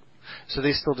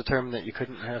determined that you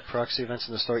couldn't have proxy events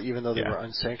in the store even though they were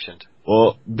unsanctioned.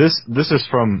 Well, this is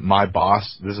from my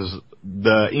boss. This is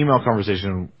the email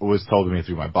conversation was told to me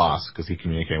through my boss because he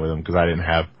communicated with him because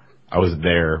I wasn't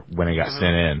there when it got sent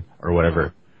in or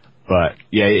whatever. But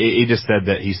yeah, he just said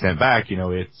that he sent back,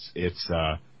 it's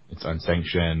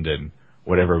unsanctioned and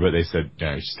whatever, but they said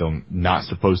you're still not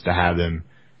supposed to have them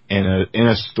in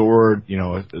a store,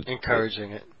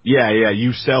 encouraging it. Yeah,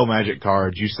 you sell Magic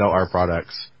cards, you sell our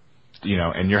products,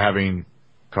 and you're having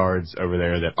cards over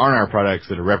there that aren't our products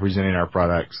that are representing our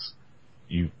products.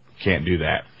 You can't do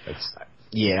that.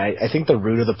 I think the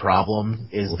root of the problem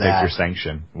is that take your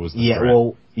sanction was the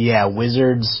threat.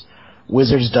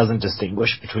 Wizards doesn't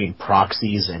distinguish between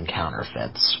proxies and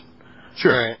counterfeits.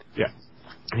 Sure. Right. Yeah.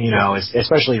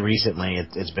 Especially recently,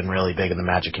 it's been really big in the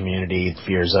Magic community.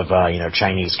 Fears of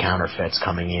Chinese counterfeits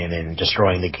coming in and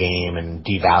destroying the game and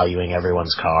devaluing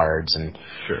everyone's cards. And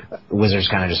Wizards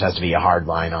kind of just has to be a hard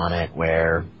line on it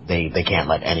where they can't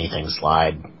let anything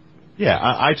slide. Yeah,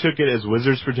 I took it as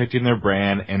Wizards protecting their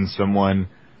brand and someone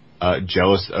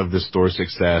jealous of the store's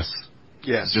success.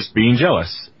 Yes. Just being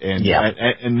jealous. And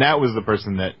that was the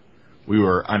person that we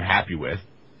were unhappy with.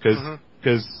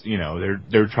 Because,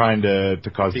 they're trying to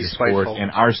cause discord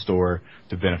in our store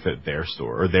to benefit their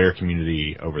store or their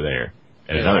community over there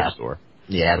at another store.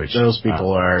 Yeah, those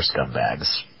people are scumbags.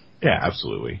 Yeah,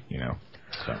 absolutely,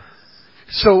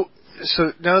 So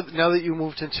now that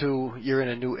you're in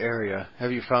a new area,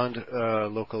 have you found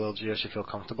local LGS you feel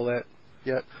comfortable at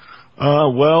yet?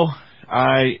 Well,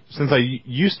 since I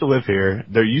used to live here,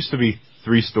 there used to be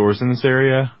 3 stores in this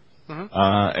area.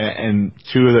 And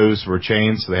 2 of those were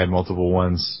chains, so they had multiple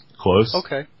ones close.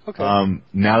 Okay.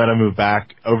 Now that I moved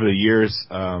back, over the years,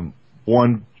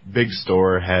 one big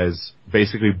store has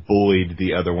basically bullied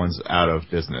the other ones out of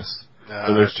business.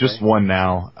 So there's just one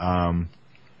now,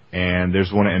 and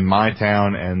there's one in my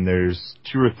town, and there's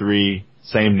 2 or 3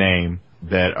 same name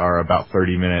that are about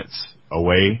 30 minutes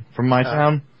away from my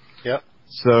town. Yep.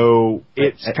 So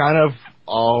it's kind of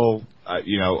all...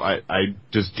 I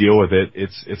just deal with it.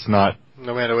 It's not...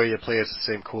 No matter where you play, it's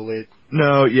the same Kool-Aid?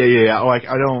 No, yeah. Like,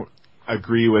 I don't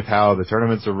agree with how the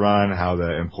tournaments are run, how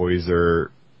the employees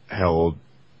are held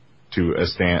to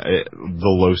the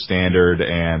low standard,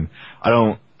 and I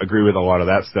don't agree with a lot of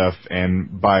that stuff.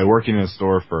 And by working in a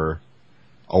store for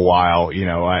a while,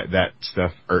 that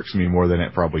stuff irks me more than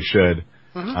it probably should.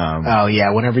 Oh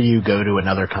yeah, whenever you go to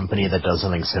another company that does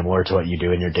something similar to what you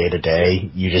do in your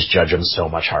day-to-day, you just judge them so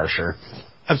much harsher.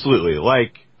 Absolutely.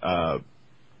 Like,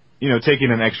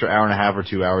 taking an extra hour and a half or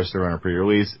 2 hours to run a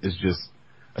pre-release is just,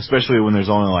 especially when there's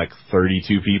only like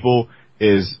 32 people,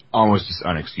 is almost just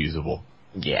unexcusable.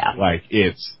 Yeah. Like,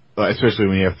 especially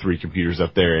when you have 3 computers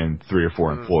up there and 3 or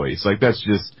 4 employees. Like, that's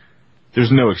just,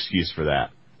 there's no excuse for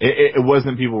that. It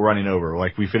wasn't people running over.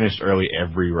 Like, we finished early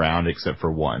every round except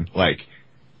for one. Like,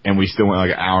 and we still went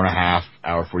like an hour and a half,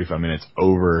 hour 45 minutes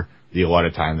over the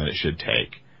allotted time that it should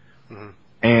take.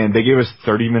 And they gave us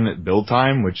 30-minute build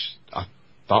time, which I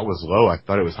thought was low. I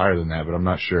thought it was higher than that, but I'm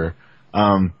not sure.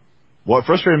 What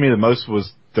frustrated me the most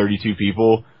was 32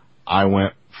 people.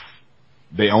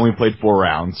 They only played 4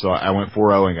 rounds, so I went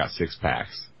 4-0 and got 6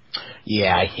 packs.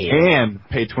 Yeah, I hate it. And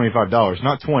paid $25,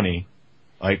 not 20.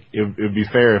 Like, it would be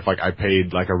fair if, like, I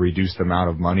paid, like, a reduced amount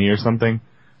of money or something,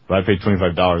 but I paid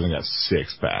 $25 and got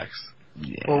 6 packs.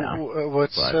 Yeah. Well,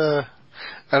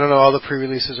 I don't know, all the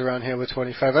pre-releases around here with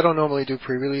 25. I don't normally do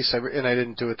pre-release, and I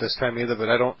didn't do it this time either, but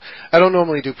I don't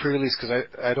normally do pre-release because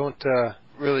I don't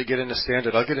really get into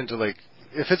standard. I'll get into, like,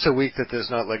 if it's a week that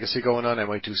there's not Legacy going on, I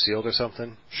might do sealed or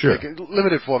something. Sure. Like,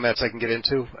 limited formats I can get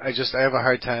into. I have a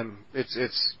hard time.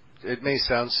 It may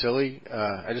sound silly.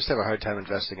 I just have a hard time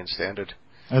investing in standard.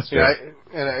 That's fair.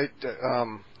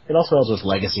 It also helps with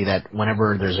Legacy that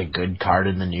whenever there's a good card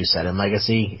in the new set in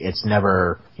Legacy, it's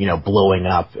never, blowing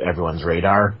up everyone's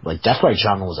radar. Like, Deathrite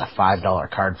Shaman was a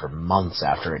 $5 card for months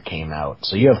after it came out,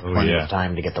 so you have plenty of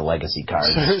time to get the Legacy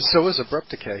cards. So was Abrupt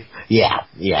Decay. Yeah.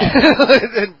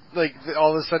 And, like,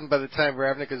 all of a sudden, by the time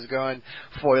Ravnica's gone,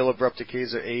 foil Abrupt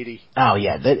Decays are 80. Oh,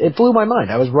 yeah, it blew my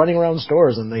mind. I was running around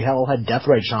stores, and they all had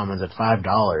Deathrite Shamans at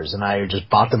 $5, and I just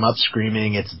bought them up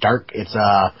screaming, it's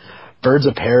Birds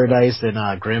of Paradise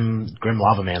and Grim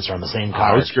Lavamancer on the same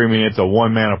card. I was screaming, it's a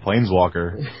 1-mana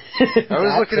Planeswalker. I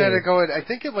was looking at it going, I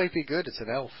think it might be good. It's an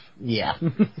elf. Yeah.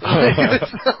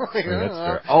 That's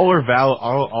fair. All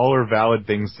are valid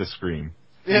things to scream.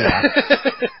 Yeah.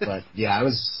 But yeah, I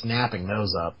was snapping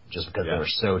those up just because they were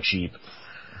so cheap.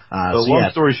 Long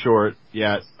story short,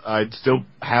 I'd still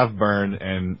have Burn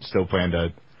and still plan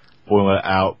to boil it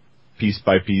out piece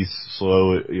by piece,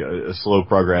 slow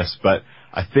progress, but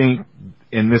I think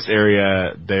in this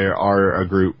area there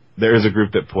is a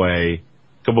group that play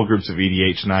a couple groups of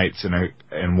EDH nights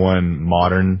and one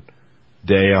modern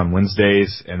day on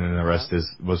Wednesdays, and then the rest is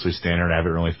mostly standard. I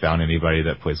haven't really found anybody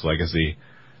that plays Legacy,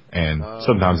 and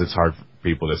sometimes it's hard for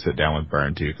people to sit down with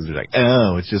Burn too, because they're like,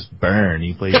 oh, it's just Burn.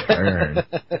 He plays Burn.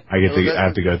 I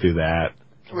have to go through that.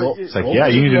 Well, it's like,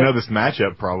 you need to know this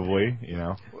matchup probably,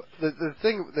 The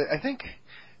thing that I think,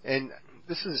 and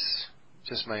this is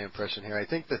just my impression here, I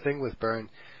think the thing with Burn,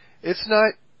 it's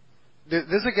not.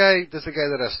 There's a guy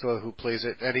that I saw who plays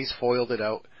it, and he's foiled it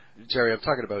out. Jerry, I'm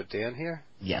talking about Dan here.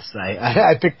 Yes,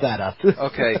 I picked that up.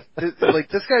 Okay, like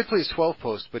this guy plays 12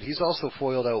 post, but he's also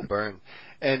foiled out Burn,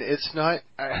 and it's not.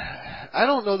 I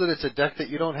don't know that it's a deck that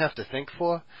you don't have to think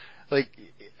for. Like,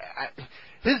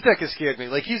 his deck has scared me.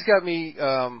 Like, he's got me.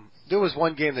 There was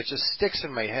one game that just sticks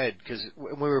in my head because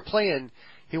when we were playing,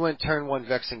 he went turn 1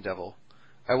 Vexing Devil.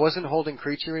 I wasn't holding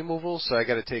creature removal, so I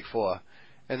got to take 4.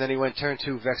 And then he went turn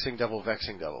 2 Vexing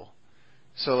Devil.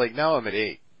 So, like, now I'm at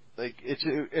 8. Like,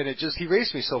 he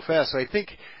raced me so fast. So I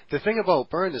think the thing about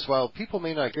Burn is, while people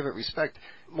may not give it respect,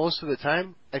 most of the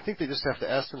time, I think they just have to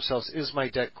ask themselves, is my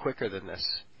deck quicker than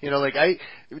this?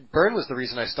 Burn was the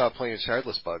reason I stopped playing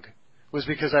Shardless Bug, was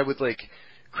because I would, like,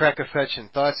 crack a fetch in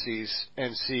Thoughtseize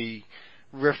and see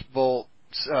Rift Bolt,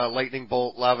 Lightning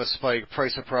Bolt, Lava Spike,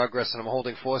 Price of Progress, and I'm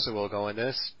holding Force of Will going,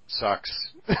 this sucks.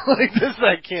 Like this,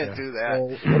 I can't do that.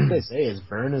 Well, what they say is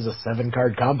Burn is a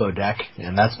 7-card combo deck,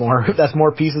 and that's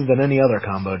more pieces than any other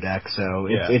combo deck, so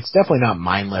it's definitely not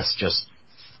mindless, just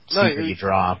see what you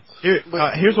draw.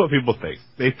 Here's what people think.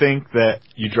 They think that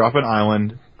you drop an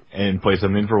island and play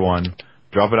something for 1,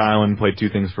 drop an island, play 2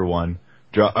 things for 1,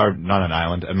 not an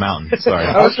island, a mountain. Sorry.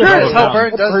 I was curious how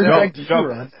Burn does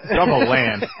that. Drop a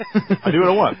land. I do what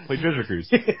I want. Play Treasure Cruise.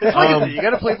 You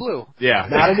gotta play blue. Yeah.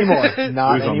 Not anymore.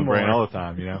 Not Blue's anymore. on the brain all the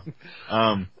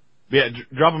time,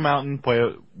 drop a mountain, play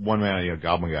a 1-mana,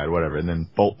 Goblin Guide, whatever, and then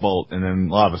Bolt, and then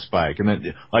Lava Spike. And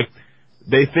then,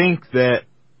 they think that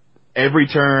every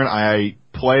turn I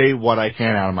play what I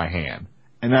can out of my hand.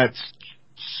 And that's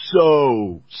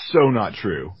so not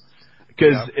true.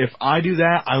 Because if I do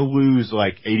that, I lose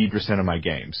like 80% of my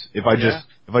games. If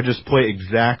I just play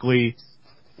exactly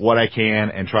what I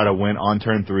can and try to win on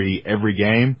turn 3 every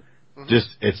game,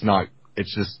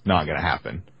 it's just not gonna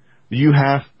happen. You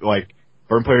have,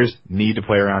 Burn players need to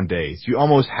play around days. You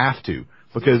almost have to.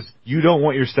 because you don't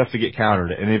want your stuff to get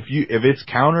countered. And if it's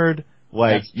countered,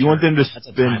 like, you want them to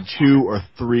spend 2 or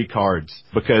 3 cards,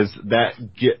 because that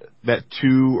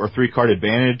 2 or 3 card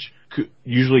advantage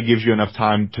usually gives you enough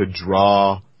time to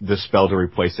draw the spell to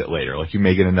replace it later. Like, you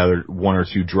may get another 1 or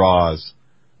 2 draws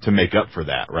to make up for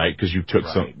that, right? Because you took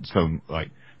some,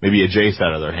 like, maybe a Jace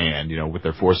out of their hand, you know, with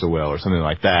their Force of Will or something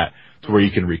like that, to where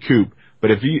you can recoup.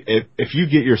 But if you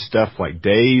get your stuff, like,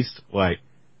 dazed, like,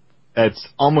 that's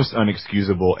almost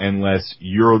unexcusable unless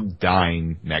you're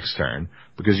dying next turn,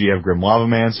 because you have Grim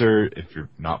Lavamancer. If you're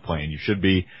not playing, you should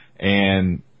be,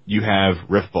 and you have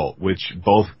Rift Bolt, which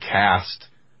both cast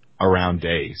around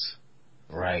days.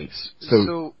 Right.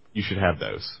 So you should have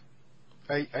those.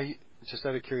 Are you, just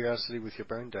out of curiosity, with your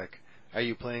burn deck, are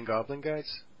you playing Goblin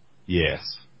Guides? Yes.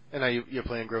 And you're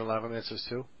playing Grim Lavamancers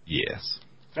too? Yes.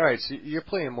 All right, so you're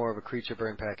playing more of a creature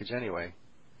burn package anyway.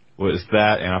 Well, it's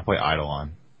that, and I play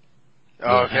Eidolon.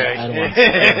 Okay. I don't want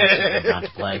not to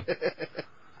play.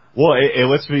 Well, it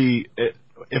lets me.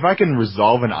 If I can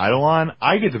resolve an Eidolon,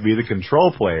 I get to be the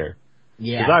control player.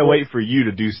 Yeah. Because I wait for you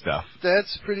to do stuff.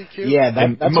 That's pretty cute. Yeah,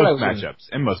 that's in what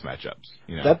most matchups.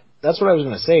 You know. That's what I was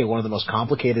going to say. One of the most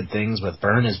complicated things with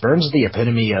Burn is Burn's the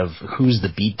epitome of who's the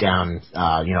beatdown,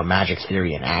 Magic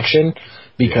theory in action,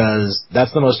 because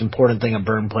that's the most important thing a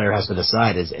Burn player has to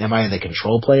decide is, am I the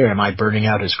control player? Am I burning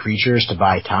out his creatures to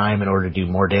buy time in order to do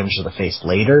more damage to the face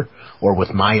later, or with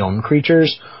my own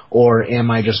creatures? Or am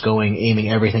I just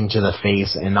aiming everything to the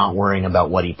face and not worrying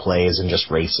about what he plays and just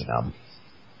racing them?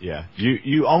 Yeah.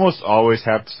 You almost always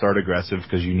have to start aggressive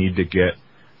because you need to get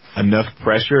enough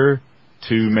pressure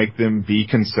to make them be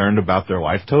concerned about their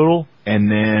life total. And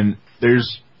then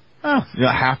there's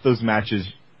half those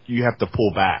matches you have to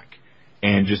pull back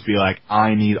and just be like,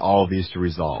 I need all of these to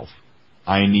resolve.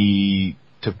 I need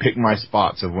to pick my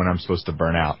spots of when I'm supposed to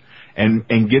burn out.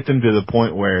 And get them to the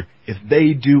point where if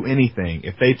they do anything,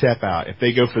 if they tap out, if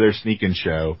they go for their sneak and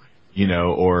show,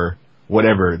 or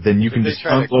whatever, then you can just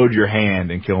unload your hand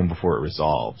and kill them before it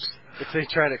resolves. If they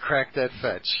try to crack that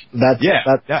fetch.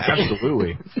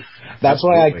 Absolutely. That's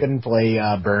why I couldn't play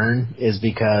Burn, is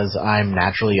because I'm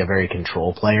naturally a very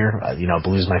control player.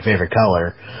 Blue's my favorite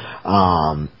color.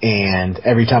 And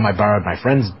every time I borrowed my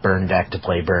friend's Burn deck to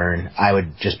play Burn, I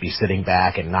would just be sitting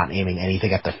back and not aiming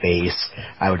anything at the face.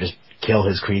 I would just kill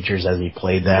his creatures as he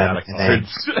played them. And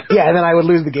then I would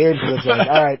lose the game because it's like,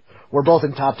 all right, we're both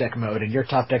in top deck mode, and your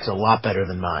top deck's a lot better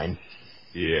than mine.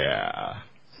 Yeah.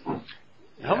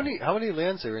 How many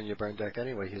lands are in your burn deck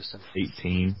anyway, Houston?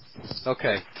 18.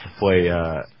 Okay.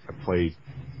 I play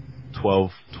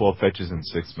 12 fetches and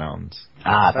 6 mountains.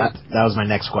 That was my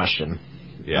next question.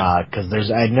 Yeah.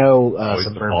 Because I know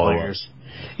some burn players.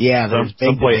 Yeah,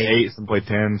 some play 8, some play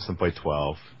 10, some play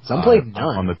 12. Some play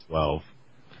none. On the 12.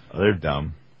 Oh, they're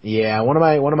dumb. Yeah, one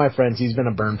of my friends, he's been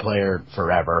a burn player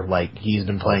forever. Like, he's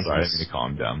been playing. Sorry, I didn't mean to call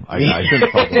him dumb. I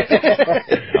shouldn't call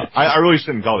him. I really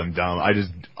shouldn't call him dumb.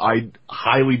 I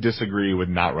highly disagree with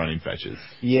not running fetches.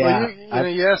 Yeah. Well,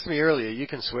 you asked me earlier. You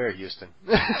can swear, Houston.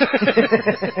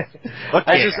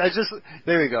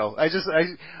 There we go.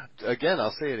 Again,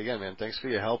 I'll say it again, man. Thanks for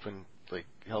your help and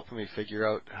helping me figure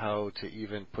out how to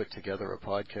even put together a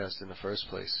podcast in the first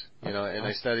place. And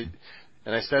I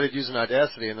started using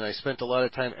Audacity, and then I spent a lot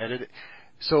of time editing.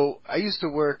 So I used to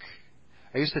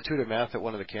tutor math at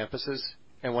one of the campuses,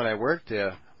 and when I worked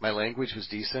there, my language was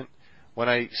decent. When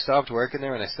I stopped working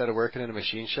there and I started working in a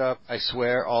machine shop, I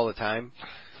swear all the time.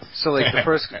 So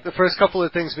the first couple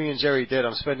of things me and Jerry did,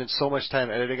 I'm spending so much time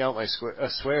editing out my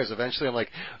swears. Eventually, I'm like,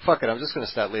 fuck it, I'm just going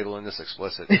to start labeling this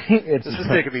explicit. This is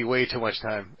taking me way too much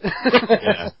time.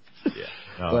 Yeah.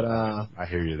 No, But I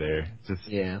hear you there.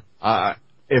 Yeah.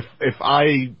 If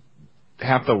I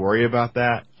have to worry about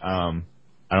that, I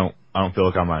don't feel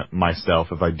like I'm myself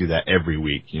if I do that every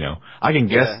week. I can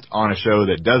guest on a show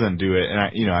that doesn't do it, and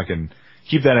I can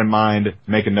keep that in mind,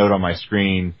 make a note on my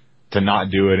screen to not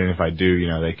do it, and if I do,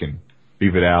 they can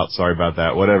beep it out. Sorry about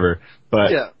that, whatever.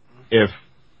 But if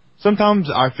sometimes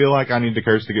I feel like I need to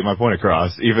curse to get my point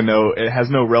across, even though it has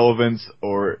no relevance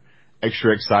or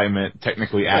extra excitement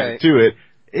technically added to it,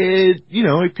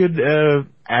 it could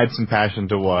add some passion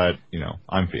to what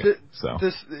I'm feeling.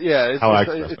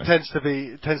 It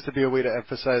tends to be a way to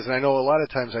emphasize. And I know a lot of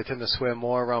times I tend to swear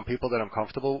more around people that I'm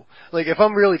comfortable. Like if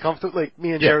I'm really comfortable, like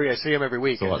me and Jerry, I see him every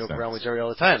week. I joke around with Jerry all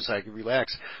the time, so I can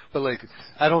relax. But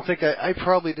I don't think I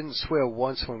probably didn't swear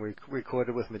once when we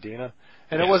recorded with Medina,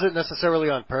 and it wasn't necessarily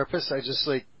on purpose. I just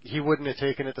he wouldn't have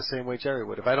taken it the same way Jerry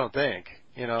would have. I don't think.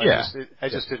 You know, Yeah. I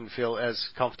just didn't feel as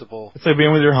comfortable. It's like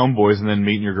being with your homeboys and then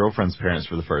meeting your girlfriend's parents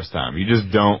for the first time. You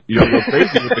don't go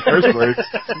crazy with the curse words.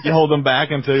 You hold them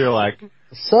back until you're like,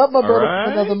 Sup, my all brother,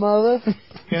 right. another mother?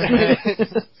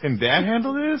 Can Dad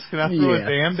handle this? Can I throw a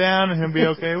dam down and him be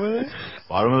okay with it?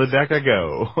 Bottom of the deck I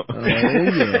go. Oh,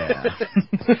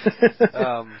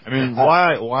 yeah. I mean,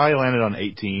 why I landed on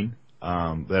 18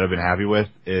 that I've been happy with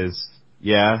is,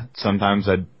 yeah, sometimes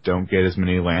I don't get as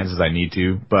many lands as I need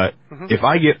to, but if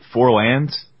I get 4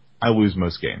 lands, I lose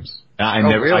most games.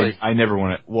 Really? I never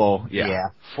want to. Well, yeah.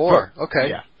 4. Okay.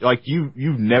 Yeah. Like you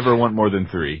never want more than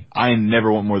 3. I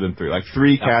never want more than 3. Like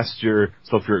 3 cast your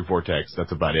Sulfuric Vortex.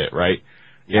 That's about it, right?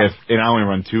 Yeah. And I only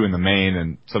run 2 in the main,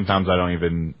 and sometimes I don't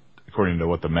even, according to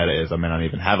what the meta is, I may not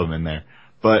even have them in there.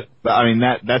 But I mean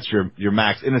that's your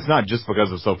max, and it's not just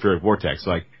because of Sulfuric Vortex.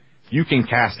 Like you can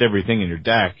cast everything in your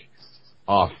deck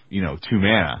off, 2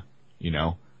 mana,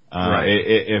 Right.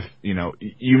 If, you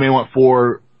may want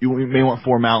 4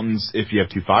 mountains if you have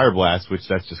 2 Fire Blasts, which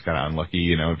that's just kind of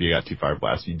unlucky, if you got 2 Fire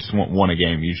Blasts. You just want 1 a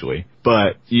game usually.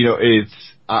 But,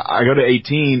 I go to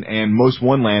 18 and most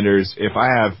 1-landers, if I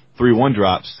have 3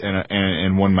 1-drops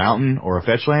and 1 mountain or a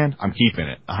fetch land, I'm keeping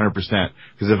it 100%.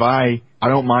 Because if I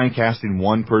don't mind casting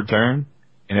 1 per turn,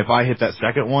 and if I hit that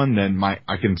second one, then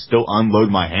I can still unload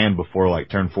my hand before like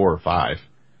turn 4 or 5,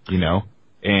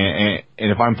 And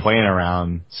if I'm playing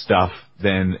around stuff,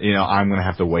 then, I'm going to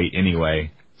have to wait anyway.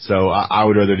 So I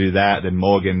would rather do that than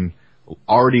mulligan,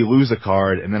 already lose a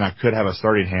card, and then I could have a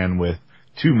starting hand with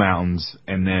 2 mountains,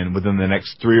 and then within the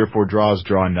next 3 or 4 draws,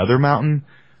 draw another mountain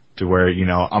to where,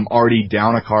 I'm already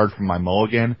down a card from my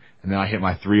mulligan, and then I hit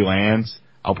my 3 lands.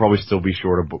 I'll probably still be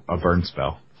short a burn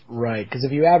spell. Right, because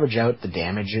if you average out the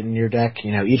damage in your deck,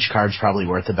 each card's probably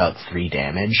worth about 3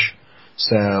 damage.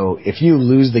 So if you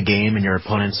lose the game and your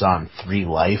opponent's on 3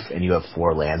 life and you have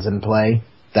 4 lands in play,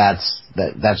 that's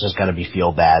just got to be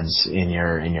feel bads in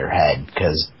your head,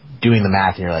 because doing the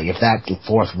math, you're like, if that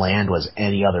 4th land was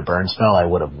any other burn spell, I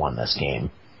would have won this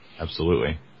game.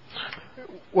 Absolutely.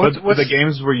 But the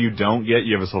games where you have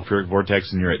a Sulfuric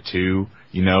Vortex and you're at 2,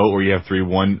 or you have 3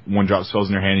 one-drop spells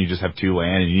in your hand and you just have 2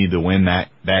 land and you need to win that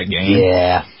game.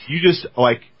 Yeah. You just,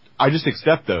 I just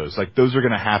accept those. Like, those are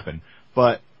going to happen.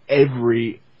 But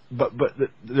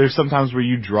there's sometimes where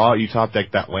you top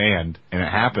deck that land and it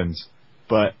happens.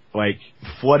 But,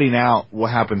 flooding out will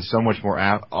happen so much more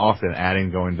often,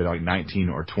 going to, 19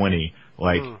 or 20.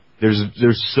 There's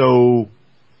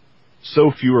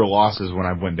so fewer losses when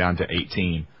I went down to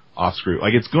 18 off screw.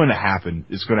 It's going to happen.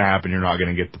 It's going to happen. You're not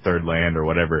going to get the 3rd land or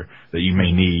whatever that you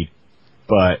may need.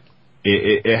 But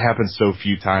it happens so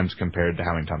few times compared to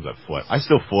how many times I've flood. I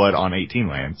still flood on 18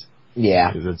 lands.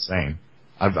 Yeah. It's insane.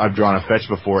 I've drawn a fetch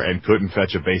before and couldn't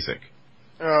fetch a basic.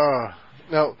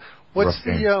 Now, what's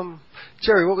the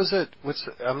Jerry? What was it?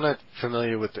 I'm not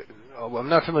familiar with all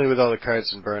the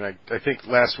cards in Burn. I think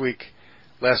last week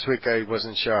I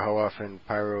wasn't sure how often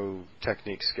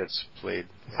Pyrotechnics gets played,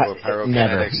 or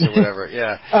Pyrokinetics or whatever.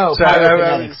 Yeah. Oh, so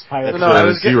Pyrokinetics.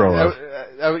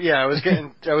 I was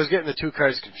getting the 2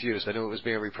 cards confused. I knew it was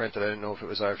being reprinted. I didn't know if it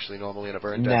was actually normally in a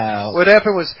Burn deck. No. What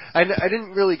happened was I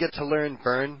didn't really get to learn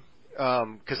Burn.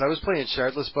 Because I was playing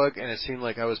Shardless Bug, and it seemed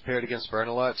like I was paired against Burn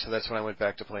a lot, so that's when I went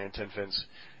back to playing 10 Fins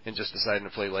and just decided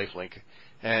to play Lifelink.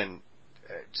 And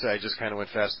so I just kind of went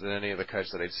faster than any of the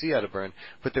cards that I'd see out of Burn.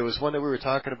 But there was one that we were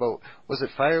talking about. Was it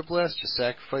Fire Blast? Just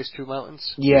sacrifice 2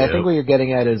 mountains? Yeah, I think what you're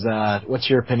getting at is, what's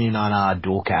your opinion on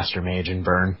Dual Caster Mage in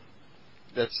Burn?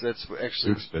 That's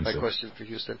actually my question for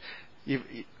Houston.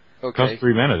 Okay. Costs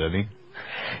 3 mana, doesn't he?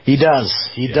 He does.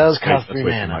 He does cost 3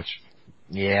 mana. Too much.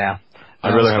 Yeah.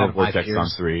 I'd rather have a Vortex on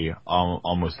 3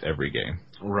 almost every game.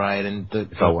 Right, and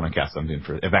if I want to cast something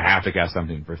if I have to cast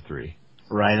something for 3.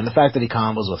 Right, and the fact that he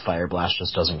combos with Fire Blast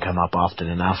just doesn't come up often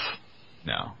enough.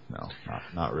 No,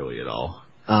 not really at all.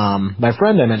 My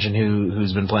friend I mentioned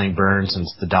who's been playing Burn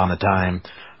since the dawn of time,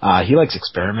 he likes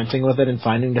experimenting with it and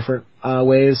finding different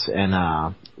ways, and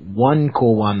one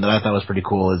cool one that I thought was pretty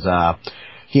cool is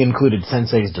he included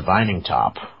Sensei's Divining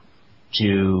Top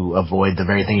to avoid the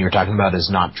very thing you were talking about, is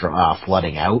not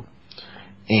flooding out.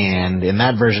 And in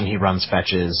that version, he runs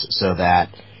fetches so that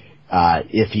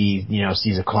if he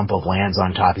sees a clump of lands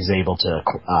on top, he's able to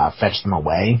fetch them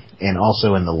away. And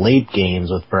also in the late games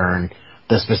with Burn,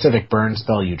 the specific Burn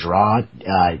spell you draw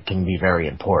can be very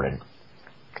important.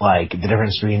 Like, the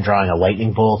difference between drawing a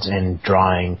Lightning Bolt and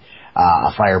drawing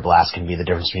a Fire Blast can be the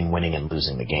difference between winning and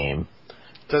losing the game.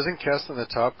 Doesn't casting the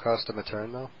top cost him a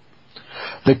turn, though?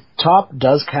 The top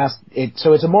does cast it,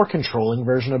 so it's a more controlling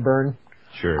version of Burn.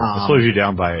 Sure. It slows you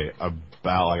down by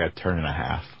about a turn and a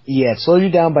half. Yeah, it slows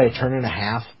you down by a turn and a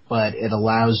half, but it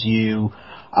allows you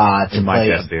To In my play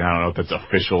testing, I don't know if that's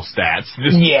official stats.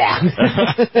 yeah.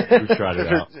 We tried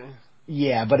it out.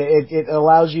 Yeah, but it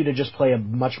allows you to just play a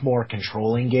much more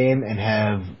controlling game and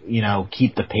have,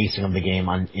 keep the pacing of the game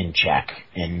in check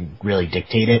and really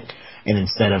dictate it. And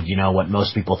instead of, what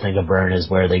most people think of Burn is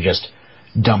where they just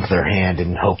dump their hand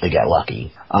and hope they get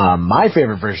lucky. My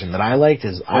favorite version that I liked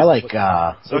is, What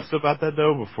sucks about that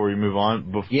though, before you move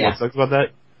on, what sucks about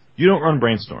that, you don't run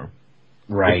Brainstorm.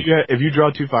 Right. If you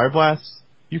draw 2 Fire Blasts,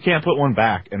 you can't put one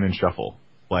back and then shuffle.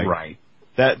 Right.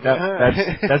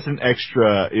 That's an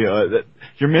extra,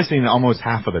 you're missing almost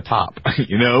half of the top,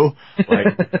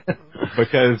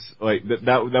 because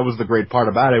that was the great part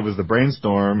about it was the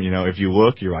Brainstorm, if you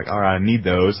look, you're like, all right, I need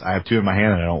those. I have 2 in my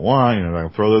hand and I don't want, I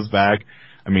can throw those back.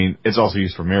 I mean, it's also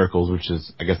used for Miracles, which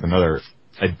is, I guess, another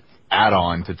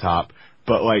add-on to top.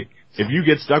 But if you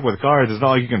get stuck with cards, it's not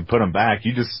like you can put them back.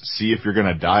 You just see if you're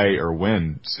gonna die or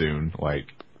win soon, and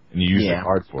you use the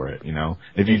card for it,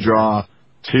 If you draw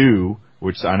 2,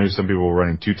 which I knew some people were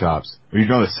running 2 tops. When you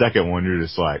draw the second one, you're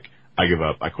just like, I give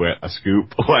up, I quit, I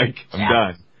scoop, I'm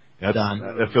done. Done.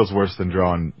 That feels worse than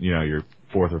drawing, your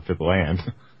 4th or 5th land.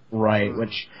 Right,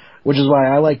 which is why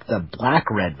I like the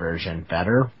black-red version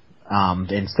better.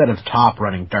 Instead of top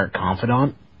running Dark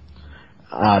Confidant,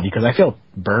 because I feel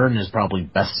Burn is probably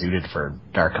best suited for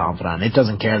Dark Confidant. It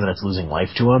doesn't care that it's losing life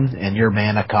to him, and your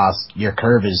mana cost, your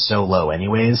curve is so low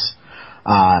anyways.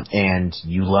 And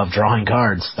you love drawing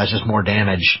cards. That's just more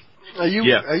damage. Are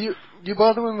you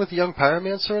bothering with Young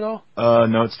Pyromancer at all?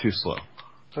 No, it's too slow.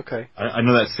 Okay. I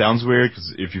know that sounds weird,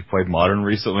 because if you've played Modern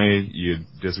recently, you'd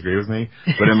disagree with me.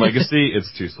 But in Legacy,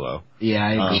 it's too slow. Yeah,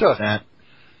 I agree with that.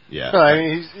 Yeah. No, I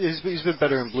mean, he's been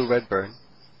better in Blue-Red Burn.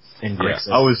 And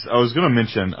I was going to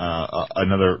mention I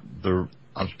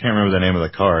can't remember the name of the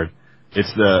card.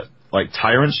 It's the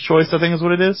Tyrant's Choice, I think is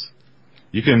what it is.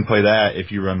 You can play that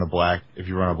if you run a black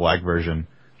version,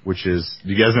 which is,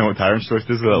 do you guys know what Tyrant's Choice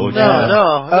is?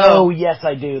 No. Oh, yes,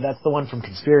 I do. That's the one from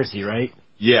Conspiracy, right?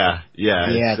 Yeah.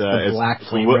 It's the black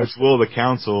flame rift. It's Will of the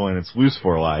Council, and it's lose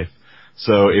for life.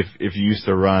 So if you used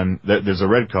to run, there's a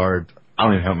red card. I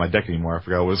don't even have it in my deck anymore. I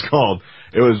forgot what it's called.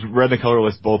 It was red and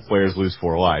colorless. Both players lose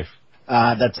 4 life.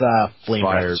 That's Flame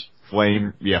Rift.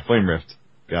 Flame Rift.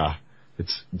 Yeah,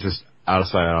 it's just out of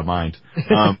sight, out of mind.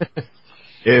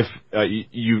 If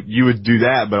you would do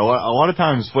that, but a lot of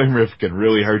times Flame Rift can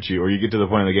really hurt you, or you get to the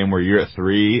point of the game where you're at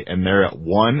 3 and they're at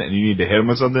 1, and you need to hit them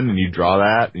with something, and you draw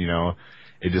that.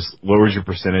 It just lowers your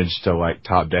percentage to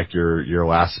top deck your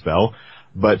last spell.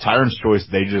 But Tyrant's Choice,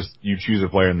 you choose a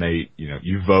player and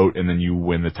you vote and then you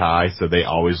win the tie, so they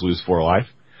always lose 4 life.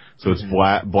 So it's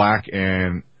black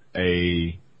and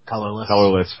a colorless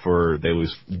they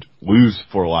lose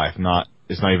 4 life,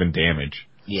 it's not even damage.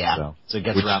 Yeah. So it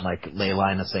gets around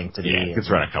Leyline of Sanctity. Yeah, it gets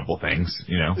around a couple things,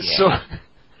 Yeah. So,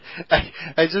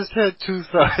 I just had 2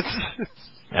 thoughts.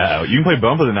 You can play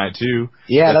Bump of the Night too.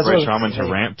 Yeah, that's Deathrite Shaman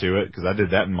to ramp to it, because I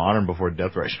did that in Modern before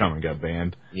Deathrite Shaman got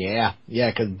banned. Yeah,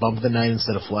 because Bump of the Night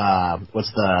instead of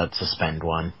what's the suspend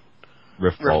one?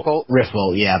 Rift Bolt. Rift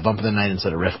Bolt, yeah, Bump of the Night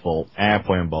instead of Rift Bolt.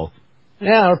 Playing both.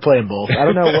 Yeah, we're playing both. I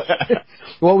don't know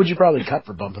what would you probably cut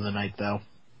for Bump of the Night though?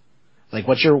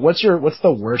 What's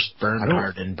the worst burn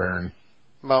card in Burn?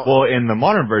 Well, in the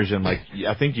Modern version,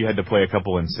 I think you had to play a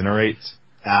couple Incinerates.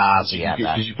 So yeah,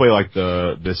 did you play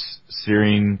this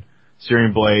Searing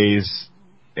Blaze,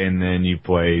 and then you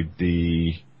played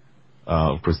the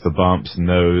of course the bumps, and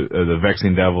the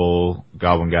Vexing Devil,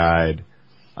 Goblin Guide.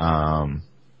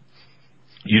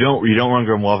 You don't run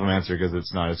Grim Lavamancer because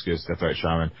it's not as good as Deathrite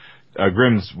Shaman.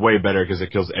 Grim's way better because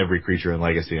it kills every creature in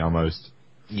Legacy almost.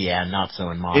 Yeah, not so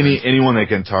in Modern. Anyone that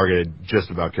can target it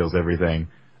just about kills everything,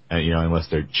 unless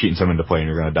they're cheating something to play and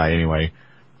you're going to die anyway.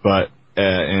 But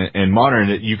in Modern,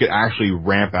 you could actually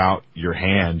ramp out your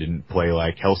hand and play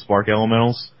Hellspark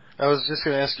Elementals. I was just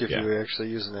going to ask you if you were actually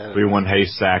using that. 3/1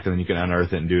 haste sack, and then you can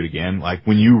unearth it and do it again.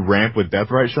 When you ramp with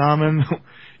Deathrite Shaman,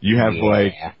 you have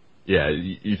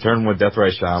you turn with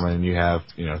Deathrite Shaman and you have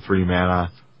 3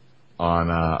 mana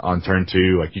on turn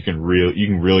 2. You can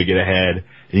really get ahead.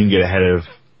 You can get ahead of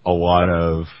a lot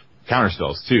of counter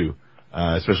spells too,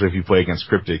 especially if you play against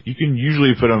Cryptic. You can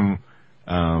usually put them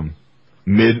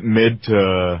mid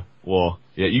to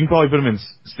you can probably put them in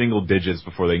single digits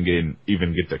before they can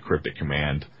even get the Cryptic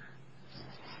command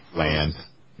land.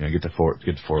 Get to 4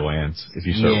 lands if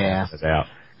you start that out,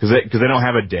 because they don't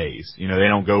have a daze. They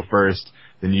don't go first,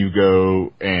 then you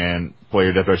go and play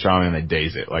your Deathrite Shaman and they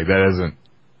daze it.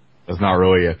 That's not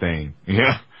really a thing.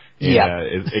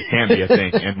 It can't be a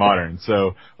thing in Modern.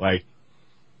 So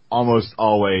almost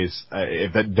always,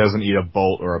 if that doesn't eat a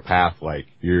bolt or a path,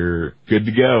 you're good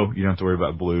to go. You don't have to worry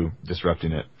about blue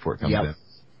disrupting it before it comes in.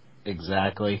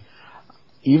 Exactly.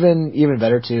 Even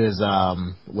better too is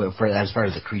as far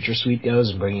as the creature suite goes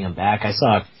and bringing them back. I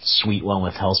saw a sweet one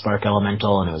with Hellspark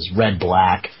Elemental, and it was red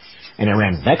black, and it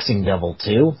ran Vexing Devil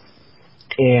too.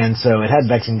 And so it had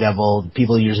Vexing Devil.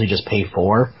 People usually just pay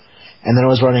 4, and then it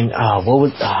was running.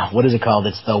 What is it called?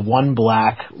 It's the 1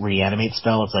 black reanimate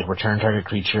spell. It's like return target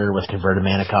creature with converted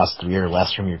mana cost 3 or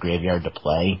less from your graveyard to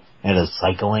play, and it is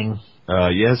cycling.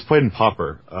 Yeah, it's played in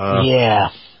Pauper. Yeah,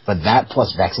 but that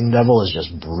plus Vexing Devil is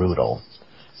just brutal.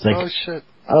 It's like, oh shit!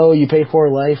 Oh, you pay 4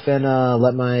 life and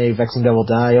let my Vexing Devil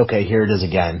die? Okay, here it is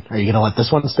again. Are you going to let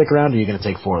this one stick around, or are you going to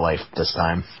take 4 life this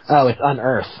time? Oh, it's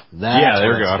Unearth. Yeah, there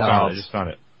we go. I just found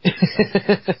it.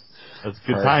 That's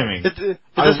good timing.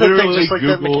 I literally like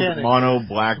Googled mono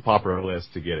black Pauper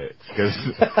list to get it. Because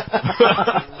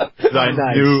I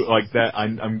knew, like, that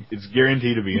it's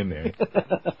guaranteed to be in there.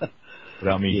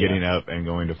 Without me getting up and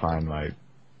going to find my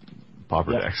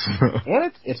Pauper decks.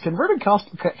 And it's converted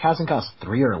casting cost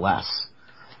 3 or less.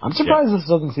 I'm surprised this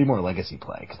doesn't see more Legacy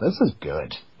play, because this is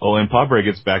good. Oh, and Pauper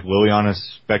gets back Liliana,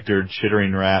 Spectre,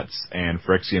 Chittering Rats, and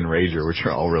Phyrexian Rager, which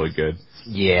are all really good.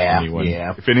 Yeah,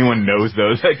 If anyone knows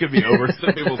those, that could be over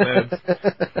some people's heads.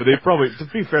 But they probably, to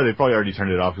be fair, they probably already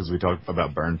turned it off because we talked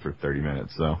about Burn for 30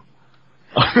 minutes, so.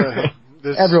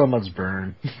 Everyone loves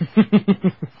Burn.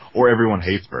 Or everyone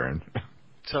hates Burn.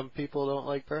 Some people don't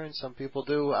like Burn, some people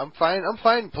do. I'm fine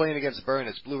playing against Burn.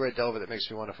 It's Blue-Red Delver that makes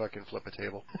me want to fucking flip a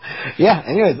table. Yeah,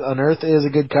 anyways, Unearth is a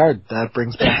good card. That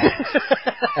brings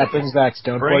back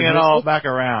Stone. Bring it all back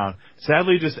around.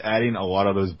 Sadly, just adding a lot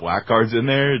of those black cards in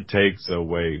there takes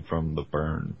away from the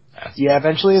Burn aspect. Yeah,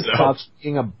 eventually it stops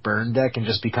being a Burn deck and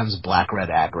just becomes black-red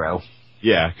aggro.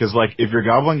 Yeah, because, like, if your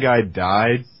Goblin guy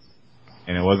died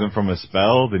and it wasn't from a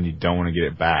spell, then you don't want to get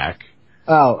it back.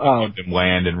 You let them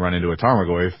land and run into a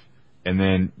Tarmogoyf, and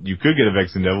then you could get a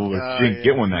Vexing Devil, but if you didn't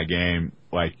get one that game,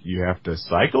 like, you have to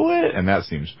cycle it, and that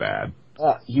seems bad.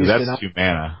 That's 2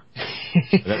 mana.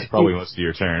 That's probably most of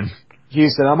your turn.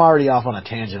 Houston, I'm already off on a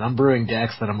tangent. I'm brewing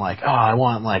decks that I'm like, I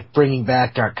want, like, bringing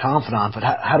back Dark Confidant, but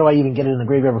how do I even get it in the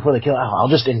graveyard before they kill it? I'll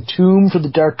just entomb for the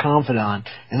Dark Confidant,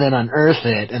 and then unearth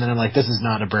it, and then I'm like, this is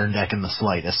not a burn deck in the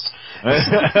slightest.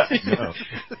 No.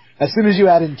 As soon as you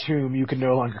add entomb, you can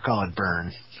no longer call it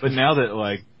burn. But now that,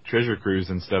 like, Treasure Cruise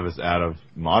and stuff is out of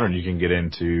Modern, you can get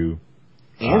into...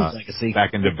 Legacy.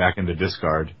 Back into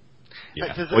discard.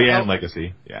 Yeah. And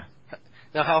Legacy, yeah.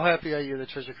 Now, how happy are you that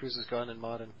Treasure Cruise is gone in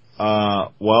Modern?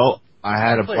 Well, I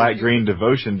had a black-green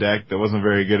devotion deck that wasn't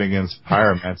very good against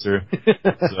Pyromancer.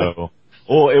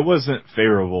 It wasn't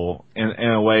favorable in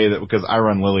a way that, because I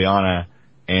run Liliana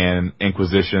and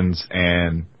Inquisitions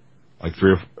and like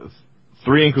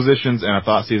three Inquisitions and a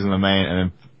Thoughtseize in the main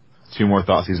and then 2 more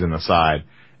Thoughtseize in the side.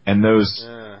 And those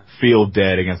feel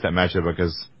dead against that matchup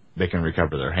because they can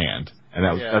recover their hand.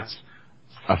 And that's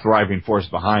a thriving force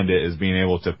behind it, is being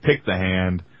able to pick the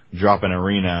hand, drop an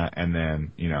arena, and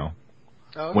then,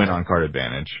 win on card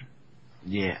advantage.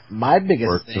 Yeah, my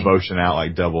biggest thing... devotion out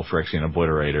like double Phyrexian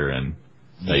Obliterator, and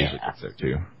that usually gets there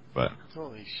too. But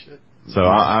holy shit! So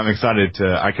I'm excited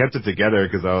I kept it together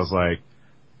because I was like,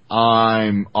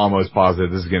 I'm almost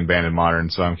positive this is getting banned in Modern,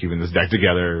 so I'm keeping this deck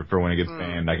together for when it gets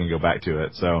banned. I can go back to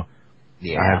it. So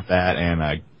I have that and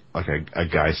a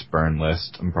Geist burn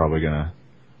list. I'm probably gonna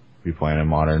be playing in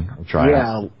Modern. I'm trying.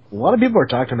 Yeah, a lot of people are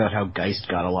talking about how Geist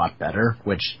got a lot better,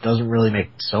 which doesn't really make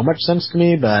so much sense to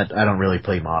me, but I don't really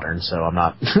play Modern, so I'm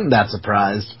not that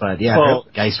surprised. But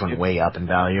Geist went way up in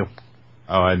value.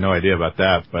 Oh, I had no idea about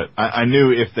that, but I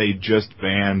knew if they just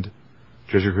banned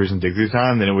Treasure Cruise and Dig Through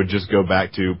Time, then it would just go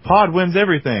back to Pod wins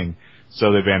everything.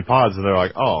 So they banned Pods, and they're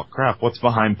like, oh crap, what's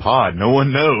behind Pod? No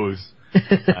one knows.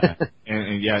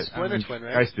 and Geist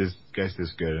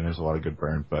is good, and there's a lot of good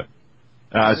burn, but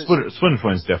Split and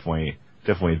Twin's definitely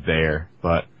there,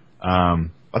 but I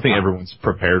think everyone's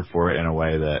prepared for it in a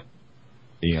way that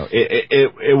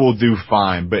it will do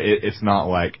fine, but it's not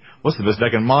like, what's the best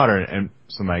deck in Modern, and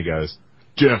somebody goes,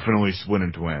 definitely Split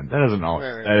and Twin. That doesn't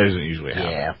usually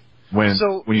happen. Yeah. When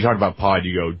you talk about Pod,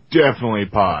 you go, definitely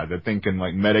Pod. They're thinking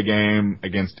like metagame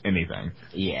against anything.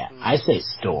 Yeah, I say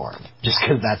Storm, just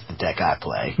because that's the deck I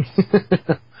play.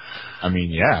 I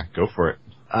mean, yeah, go for it.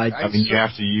 You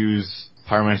have to use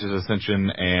Pyromancer's Ascension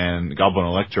and Goblin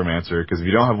Electromancer, because if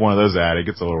you don't have one of those it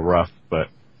gets a little rough, but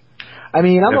I'm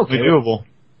okay. Doable.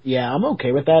 I'm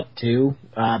okay with that too,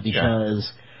 because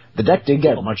the deck did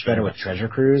get much better with Treasure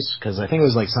Cruise, because I think it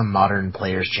was like some Modern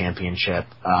Players Championship.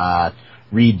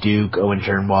 Reed Duke, Owen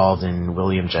Turnwald, and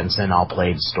William Jensen all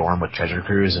played Storm with Treasure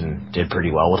Cruise and did pretty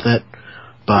well with it.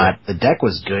 But the deck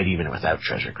was good even without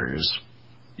Treasure Cruise.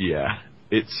 Yeah.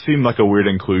 It seemed like a weird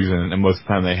inclusion, and most of the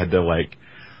time they had to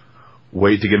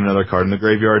wait to get another card in the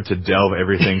graveyard to delve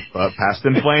everything past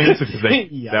in flames because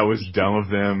that was dumb of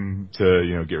them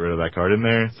to get rid of that card in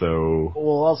there. So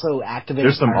we'll also activate.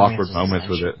 There's some awkward moments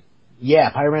with it.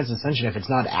 Yeah, Pyromancer's Ascension. If it's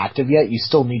not active yet, you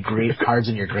still need great cards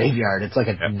in your graveyard. It's like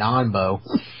a non-bow.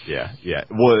 Yeah.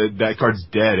 Well, that card's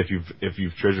dead if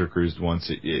you've treasure cruised once.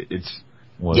 It's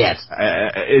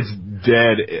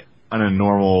dead on a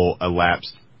normal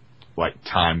elapsed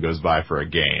time goes by for a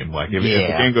game. Like if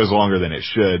the game goes longer than it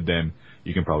should, then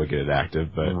you can probably get it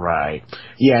active. But right.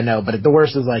 Yeah, no. But the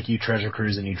worst is you treasure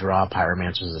cruise and you draw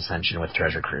Pyromancer's Ascension with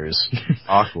treasure cruise.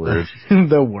 Awkward.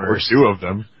 The worst. Or two of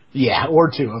them. Yeah, or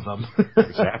two of them.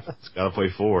 It's got to play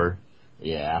 4.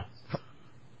 Yeah.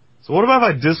 So what about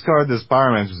if I discard this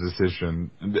Pyromancer's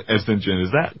Ascension? Is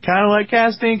that kind of like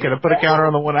casting? Can I put a counter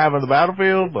on the one I have on the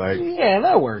battlefield? Yeah,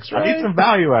 that works, right? I need some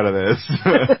value out of this.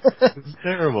 It's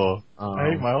terrible.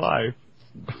 I hate my life.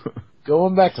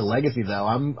 Going back to Legacy, though,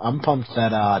 I'm pumped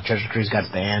that Treasure Cruise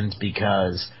got banned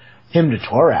because Hymn to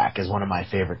Torak is one of my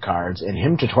favorite cards, and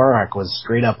Hymn to Torak was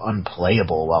straight up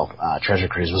unplayable while Treasure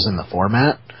Cruise was in the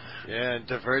format. Yeah, and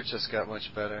Divert just got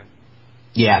much better.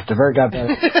 Yeah, Divert got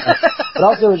better. But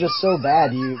also it was just so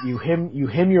bad. You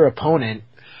hymn your opponent,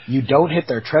 you don't hit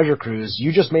their Treasure Cruise,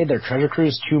 you just made their Treasure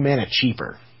Cruise 2 mana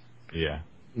cheaper. Yeah.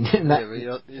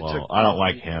 Well, I don't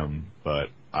like him, but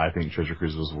I think Treasure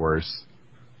Cruise was worse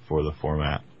for the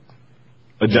format.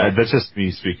 That's just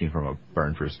me speaking from a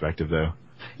burn perspective, though.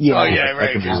 Yeah. Oh, yeah, right.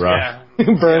 That can be rough. Yeah.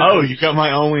 Oh, you got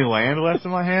my only land left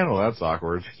in my hand? Well, that's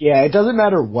awkward. Yeah, it doesn't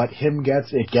matter what him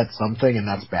gets, it gets something, and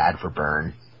that's bad for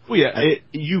burn. Well, yeah,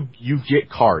 you get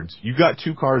cards. You got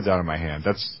 2 cards out of my hand.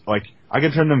 That's, I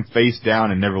can turn them face down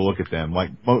and never look at them.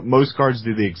 Most cards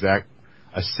do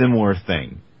a similar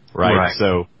thing, right?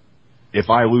 So, if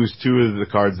I lose 2 of the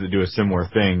cards that do a similar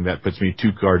thing, that puts me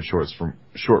 2 cards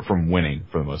short from winning,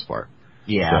 for the most part.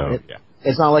 Yeah. So,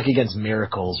 it's not like against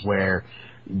Miracles, where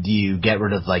you get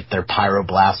rid of their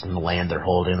Pyroblast from the land they're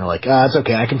holding. They're like, it's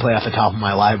okay, I can play off the top of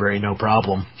my library, no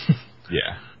problem.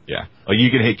 Yeah. You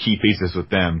can hit key pieces with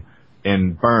them,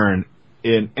 and burn,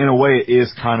 in a way, it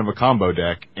is kind of a combo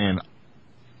deck, and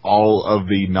all of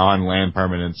the non-land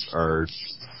permanents are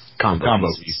combo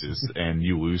pieces, and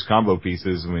you lose combo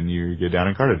pieces when you get down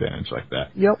in card advantage like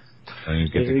that. Yep. And you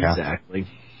get to exactly.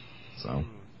 So.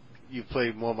 You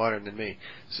play more modern than me.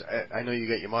 So I know you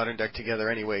got your modern deck together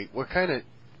anyway. What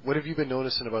have you been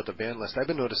noticing about the ban list? I've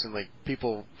been noticing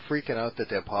people freaking out that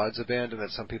their pods are banned and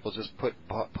that some people just put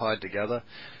pod together.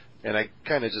 And I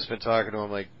kind of just been talking to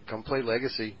them come play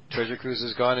Legacy. Treasure Cruise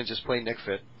is gone and just play Nick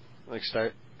Fit.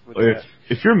 Start with that.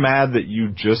 If you're mad that you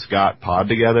just got pod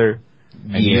together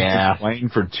and you've been playing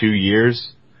for 2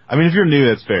 years, I mean, if you're new,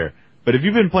 that's fair. But if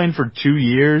you've been playing for 2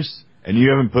 years and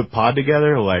you haven't put pod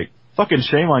together, fucking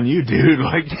shame on you, dude.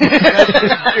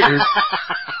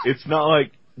 It's not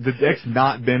like the deck's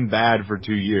not been bad for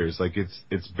 2 years.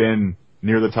 It's been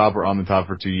near the top or on the top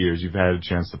for 2 years. You've had a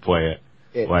chance to play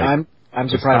it. I'm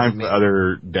surprised. It's time for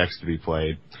other decks to be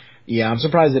played. Yeah, I'm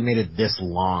surprised it made it this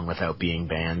long without being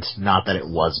banned. Not that it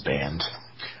was banned.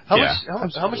 How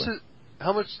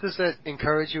much does that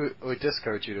encourage you or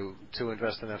discourage you to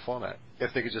invest in that format?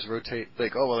 If they could just rotate, I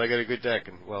got a good deck,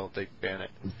 and they ban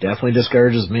it. Definitely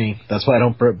discourages me. That's why I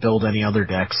don't build any other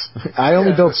decks. I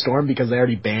only built Storm because they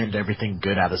already banned everything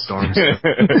good out of Storm.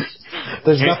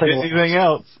 There's nothing anything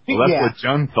else. Well, that's what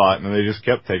Jun thought, and they just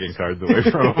kept taking cards away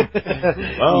from him.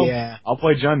 Well, I'll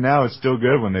play Jun now. It's still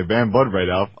good when they ban Blood Red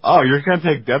Elf. Oh, you're gonna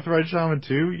take Death Ride Shaman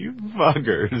too? You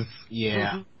buggers.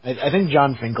 Yeah. I think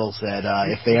John Finkel said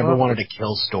if they ever wanted to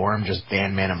kill Storm, just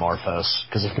ban Manamorphose.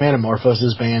 Because if Manamorphose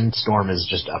is banned, Storm is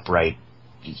just upright,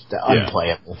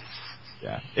 unplayable.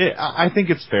 Yeah, I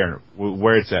think it's fair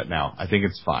where it's at now. I think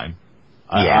it's fine.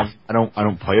 I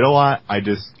don't play it a lot.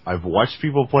 I've watched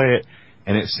people play it,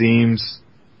 and it seems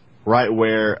right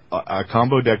where a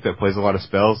combo deck that plays a lot of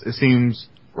spells. It seems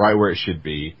right where it should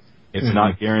be. It's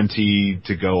not guaranteed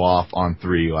to go off on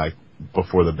 3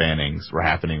 before the bannings were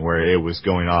happening, where it was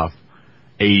going off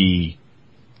 85%,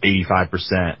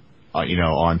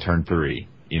 on turn 3.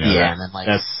 And then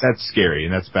that's scary,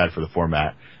 and that's bad for the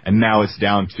format. And now it's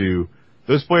down to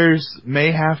those players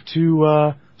may have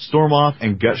to storm off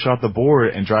and gut shot the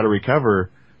board and try to recover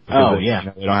because they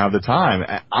don't have the time.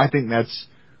 I think that's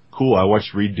cool. I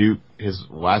watched Reed Duke, his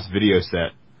last video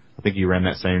set. I think he ran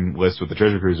that same list with the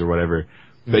Treasure Cruise or whatever.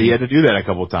 But he had to do that a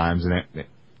couple of times, and it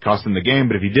cost him the game.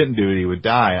 But if he didn't do it, he would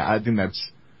die. I think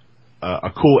that's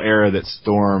a cool era that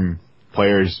Storm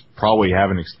players probably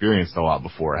haven't experienced a lot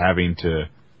before, having to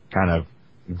kind of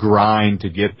grind to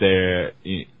get their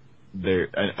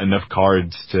enough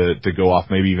cards to go off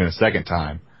maybe even a second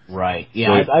time. Right.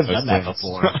 Yeah, So I've done that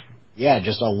before. Yeah,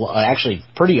 actually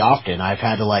pretty often I've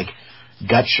had to like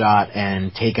gut shot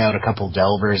and take out a couple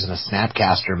Delvers and a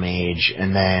Snapcaster Mage,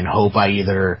 and then hope I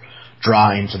either draw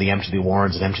into the Empty the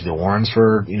Warrens and Empty the Warrens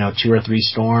for 2 or 3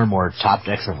 Storm, or top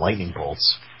deck some Lightning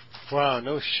Bolts. Wow,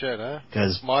 no shit, huh?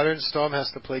 'Cause Modern Storm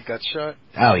has to play Gut Shot?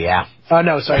 Oh, yeah. Oh,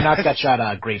 no, sorry, not Gut Shot,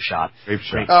 Grape Shot. Grape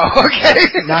Shot. Oh, okay.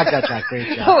 Not Gut Shot,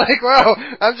 Grape Shot. I'm like, wow,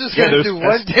 I'm just going to do 1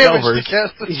 damage Delvers. to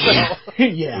cast the spell.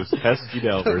 Yeah. Those pesky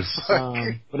Delvers.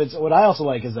 But what I also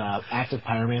like is Active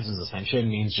Pyromancer's Ascension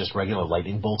means just regular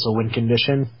Lightning Bolts will win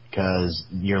condition, because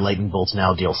your Lightning Bolts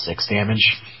now deal 6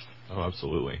 damage. Oh,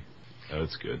 absolutely. Oh,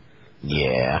 that's good.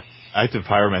 Yeah. Active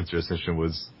Pyromancer Ascension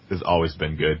has always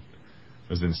been good. It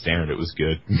was in Standard, it was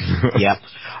good. Yep.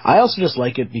 I also just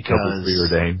like it because... Double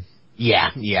preordain.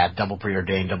 Yeah, double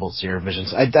preordained, double Serum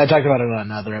Visions. I talked about it on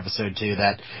another episode, too,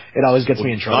 that it always gets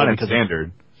me in trouble. Not in because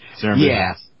Standard. Serum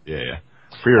yeah. Visions. Yeah.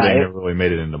 Preordain never really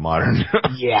made it into Modern.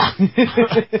 Yeah.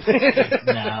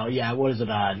 No, yeah, what is it?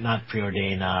 Not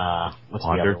preordain, what's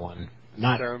Ponder? the other one?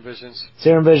 Not Serum Visions.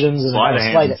 Serum Visions and Sleight of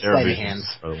Hand and Serum Sleight of Visions Hands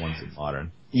are the ones in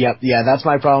Modern. Yep, yeah, that's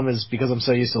my problem is because I'm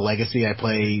so used to Legacy, I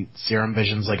play Serum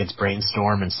Visions like it's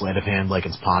Brainstorm and Sleight of Hand like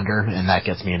it's Ponder, and that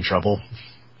gets me in trouble.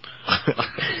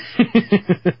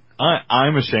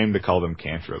 I'm ashamed to call them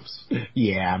cantrips.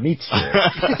 Yeah, me too.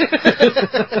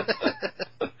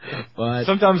 But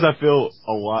sometimes I feel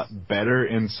a lot better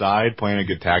inside playing a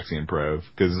Gitaxian Prove,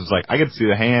 because it's like, I get to see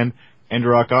the hand and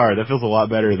draw a card. That feels a lot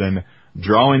better than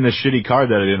drawing the shitty card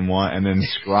that I didn't want and then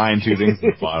scrying 2 things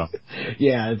at the bottom.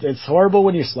 Yeah, it's horrible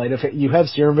when you have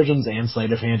Serum Visions and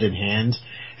Sleight of Hand in hand,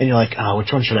 and you're like, oh,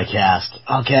 which one should I cast?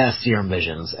 I'll cast Serum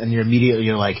Visions. And you're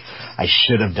like, I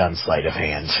should have done Sleight of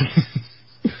Hand.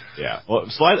 Yeah. Well,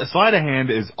 Sleight of Hand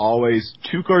is always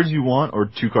 2 cards you want or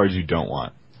 2 cards you don't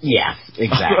want. Yeah,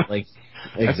 exactly.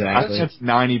 Exactly. That's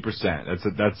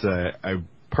 90%. That's a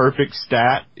perfect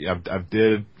stat. I've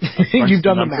did. You've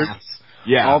done the maths.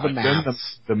 Yeah, all the I've maths. done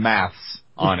the maths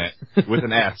on it with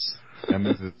an S. That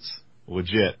means it's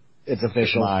legit. It's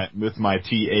official. With my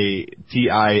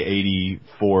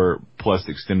TI-84 plus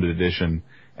extended edition,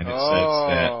 and it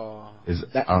says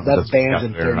that that bans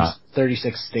in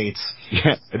 36 states.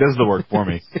 Yeah, it does the work for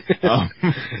me.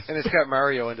 And it's got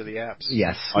Mario into the apps.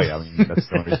 Yes. Oh yeah, I mean, that's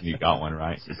the only reason you got one,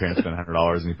 right? Your parents spent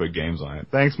 $100 and you put games on it.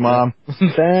 Thanks, Mom.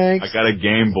 Thanks. I got a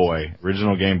Game Boy,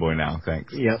 original Game Boy now.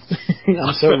 Thanks. Yep.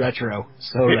 I'm so retro.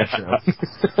 So retro.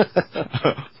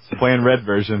 Playing Red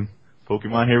version.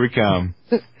 Pokemon, here we come.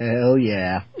 Hell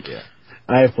yeah. Yeah.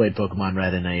 I have played Pokemon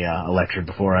Red in a lecture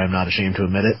before. I'm not ashamed to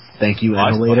admit it. Thank you,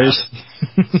 emulators.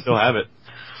 Still have it.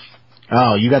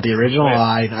 Oh, you got the original?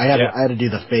 I had to do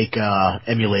the fake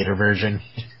emulator version.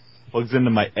 Plugs into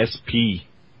my SP.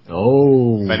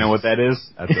 Oh. I know what that is?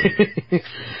 That's it.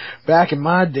 Back in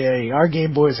my day, our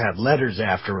Game Boys had letters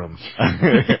after them.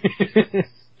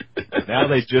 Now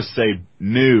they just say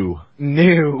new.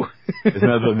 New. Isn't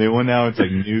that the new one now? It's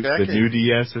like new, the new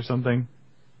DS or something?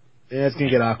 Yeah, it's gonna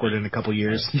get awkward in a couple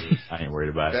years. I ain't worried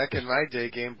about it. Back in my day,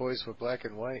 Game Boys were black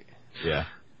and white. Yeah.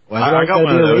 Well, I got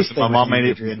one of those. My mom made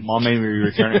me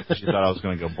return it because she thought I was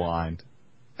going to go blind.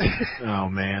 Oh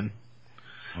man.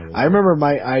 I remember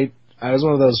I was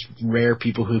one of those rare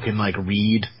people who can like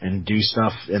read and do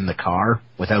stuff in the car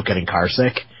without getting car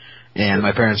sick. And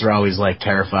my parents were always like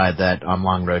terrified that on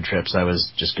long road trips I was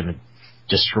just going to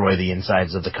destroy the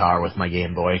insides of the car with my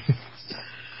Game Boy.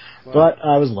 Well, but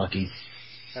I was lucky.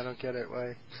 I don't get it.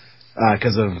 Why?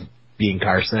 Because of being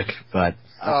car sick, but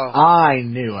I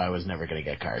knew I was never going to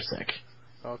get car sick.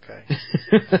 Okay.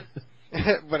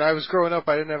 When I was growing up,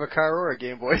 I didn't have a car or a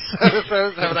Game Boy, so I was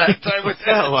having a hard time with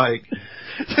that. Like,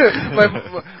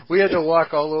 we had to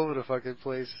walk all over the fucking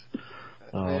place.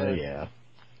 Oh, yeah.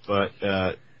 But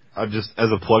I'm just,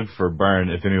 as a plug for Burn,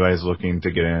 if anybody's looking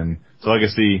to get in, so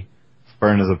Legacy,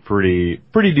 Burn is a pretty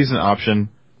decent option.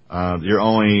 Your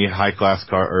only high class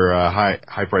card or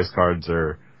high price cards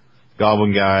are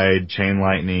Goblin Guide, Chain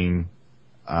Lightning,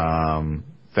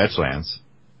 Fetch Lands.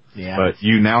 Yeah. But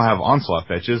you now have Onslaught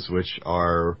fetches, which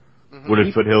are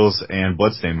Wooded Foothills and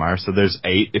Bloodstained Mire. So there's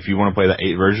 8. If you want to play the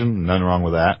 8 version, nothing wrong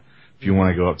with that. If you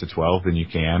want to go up to 12, then you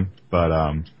can. But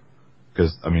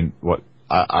because I mean,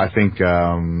 I think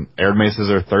Arid Mesas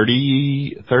are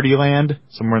 30 land,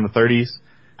 somewhere in the 30s,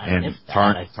 and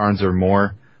Tarns are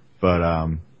more. But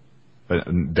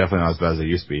definitely not as bad as they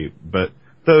used to be. But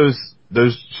those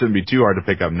shouldn't be too hard to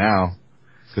pick up now,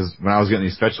 because when I was getting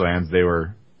these fetch lands,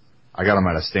 I got them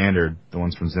at a standard, the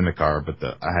ones from Zendikar, but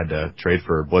I had to trade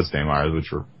for Bloodstained Mires,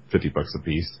 which were $50 a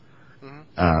piece.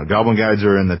 Goblin Guides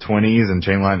are in the 20s, and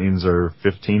Chain Lightnings are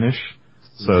 15-ish.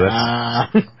 So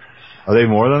that's, are they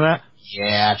more than that?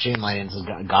 Yeah, Chain Lightning's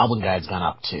Goblin Guide's gone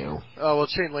up too. Oh, well,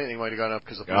 Chain Lightning might have gone up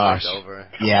because of Blue Red Delver.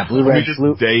 Yeah, Blue Let Red. me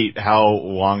just date how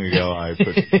long ago I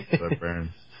put the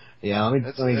burn. Yeah, let me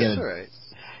get it. All right.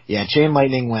 Yeah, Chain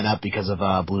Lightning went up because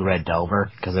of Blue Red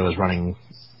Delver because it was running.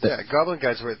 Yeah, Goblin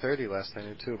Guides were at 30 last I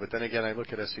knew too, but then again, I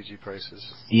look at SCG prices.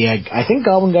 Yeah, I think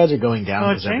Goblin Guides are going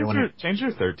down because everyone. Change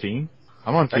your 13.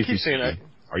 I'm on TCG. I keep seeing it.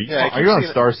 Are you on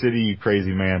Star City, you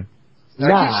crazy man? Nah.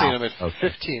 I keep seeing them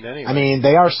at 15 anyway. I mean,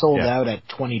 they are sold out at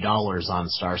 $20 on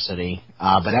Star City,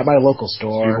 but at my local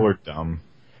store. People are dumb.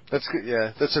 That's good.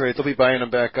 Yeah, that's all right. They'll be buying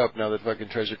them back up now that fucking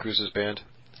Treasure Cruise is banned.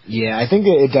 Yeah, I think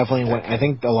it definitely went. I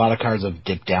think a lot of cards have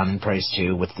dipped down in price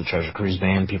too with the Treasure Cruise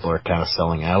ban. People are kind of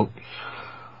selling out.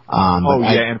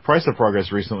 And Price of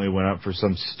Progress recently went up for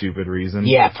some stupid reason.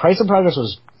 Yeah, Price of Progress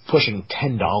was pushing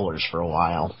 $10 for a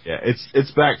while. Yeah,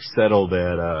 it's back settled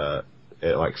at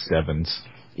like sevens.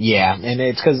 Yeah, and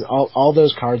it's because all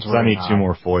those cards were. I need 2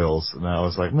 more foils, and I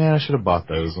was like, man, I should have bought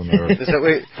those when they were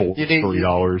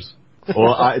 $3.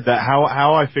 Well,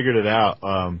 how I figured it out.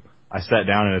 I sat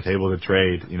down at a table to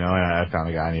trade, and I found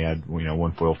a guy and he had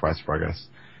 1 foil Price of Progress,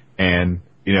 and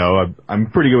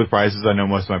I'm pretty good with prices. I know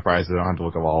most of my prices. I don't have to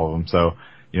look up all of them. So,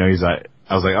 he's like,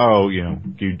 I was like, oh,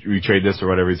 do you trade this or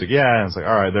whatever? He's like, yeah. And I was like,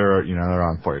 all right, they're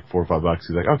on for $4 or $5.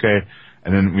 He's like, okay.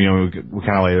 And then, we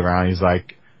kind of laid around. He's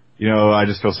like, I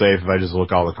just feel safe if I just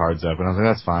look all the cards up. And I was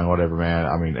like, that's fine, whatever, man.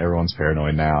 I mean, everyone's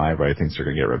paranoid now. Everybody thinks they're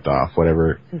going to get ripped off.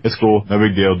 Whatever. It's cool. No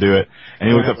big deal. Do it. And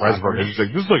he looked up Price of Progress. He's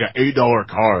like, this is like an $8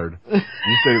 card. And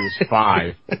he said it was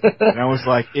 $5. And I was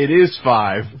like, it is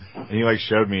 $5. And he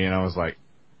showed me and I was like,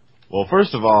 well,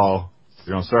 first of all,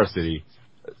 you're on Star City.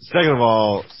 Second of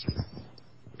all,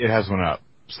 it has went up.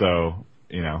 So,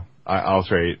 I'll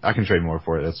trade. I can trade more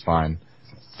for it. That's fine.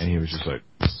 And he was just like,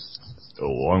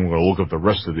 oh, I'm going to look up the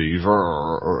rest of these.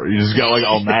 Or he just got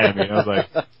all mad at me. I was like,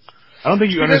 I don't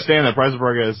think you understand that Price of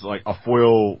Progress, a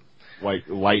foil,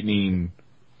 lightning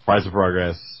Price of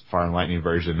Progress Fire and Lightning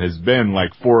version has been $4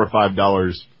 or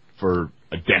 $5 for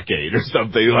a decade or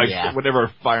something. Whenever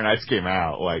Fire and Ice came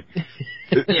out,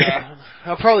 yeah,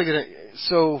 I'm probably gonna.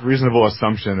 So reasonable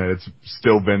assumption that it's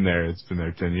still been there. It's been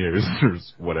there 10 years or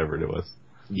whatever it was.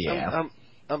 Yeah,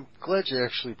 I'm glad you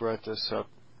actually brought this up,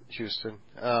 Houston.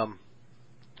 I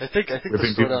think the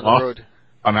Ripping store down the off road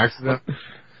on accident.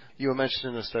 You were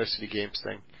mentioning the Star City Games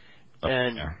thing,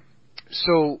 and yeah.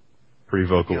 so pretty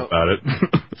vocal about it.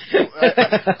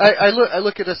 I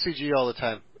look at SCG all the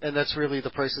time, and that's really the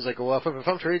prices I go off of. If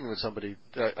I'm trading with somebody,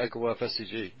 I go off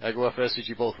SCG. I go off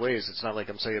SCG both ways. It's not like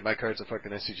I'm saying my cards are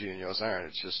fucking SCG and yours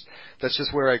aren't. That's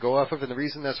just where I go off of, and the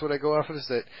reason that's what I go off of is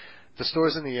that the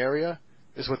stores in the area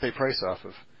is what they price off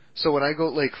of. So when I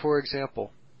go, for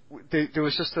example, there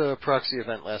was just a proxy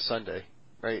event last Sunday,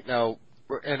 right? Now,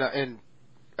 and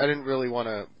I didn't really want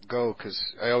to go because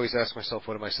I always ask myself,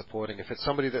 what am I supporting? If it's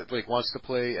somebody that wants to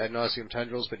play Ad Nauseam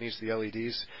Tendrils but needs the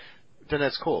LEDs, then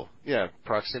that's cool. Yeah,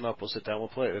 proxy them up, we'll sit down, we'll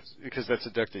play. Because that's a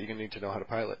deck that you're going to need to know how to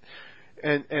pilot.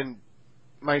 And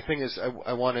my thing is,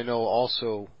 I want to know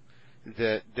also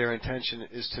that their intention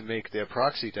is to make their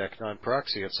proxy deck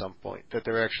non-proxy at some point, that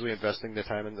they're actually investing the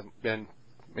time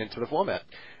into the format.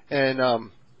 And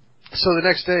so the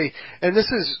next day, and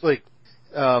this is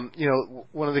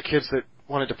one of the kids that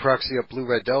wanted to proxy up Blue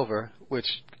Red Delver,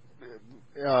 which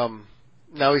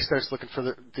now he starts looking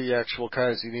for the actual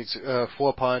cards. He needs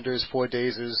 4 Ponders, 4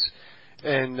 Dazes,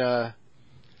 and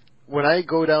when I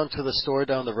go down to the store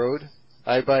down the road,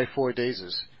 I buy 4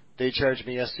 Dazes. They charge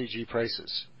me SCG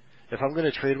prices. If I'm going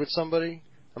to trade with somebody,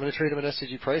 I'm going to trade them at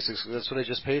SCG prices. That's what I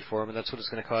just paid for them, and that's what it's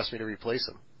going to cost me to replace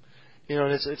them.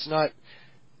 And it's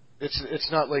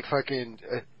not like fucking.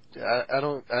 I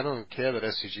don't care that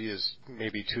SCG is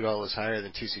maybe $2 higher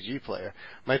than TCG player.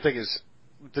 My thing is,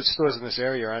 the stores in this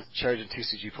area aren't charging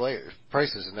TCG player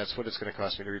prices, and that's what it's going to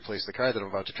cost me to replace the card that I'm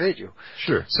about to trade you.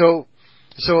 Sure. So,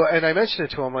 and I mentioned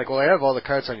it to him, well, I have all the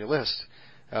cards on your list.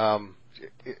 And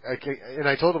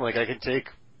I told him, I can take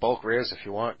bulk rares if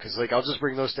you want, because I'll just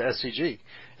bring those to SCG,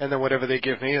 and then whatever they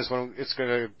give me is when it's going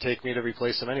to take me to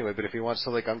replace them anyway. But if he wants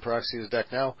to unproxy his deck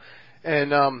now,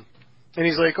 and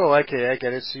he's like, oh, okay, I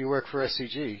get it. So you work for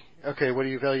SCG. Okay, what do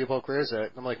you value bulk rares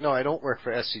at? I'm like, no, I don't work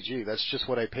for SCG. That's just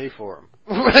what I pay for them.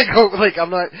 When I go, I'm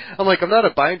not a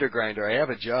binder grinder. I have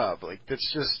a job.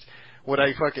 That's just what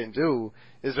I fucking do.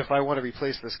 Is if I want to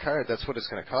replace this card, that's what it's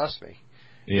going to cost me.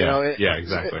 Yeah, yeah,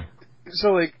 exactly.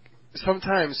 So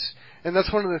sometimes, and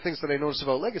that's one of the things that I notice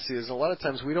about Legacy is a lot of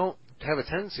times we don't have a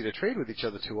tendency to trade with each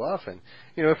other too often.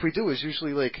 If we do, it's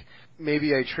usually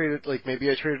maybe I traded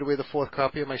away the 4th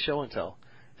copy of my show and tell,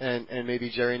 and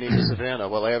maybe Jerry needs a Savannah.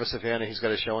 Well, I have a Savannah, he's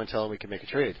got a show and tell, and we can make a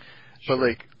trade. Sure.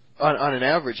 But on an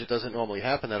average, it doesn't normally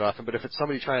happen that often. But if it's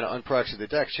somebody trying to unproxy the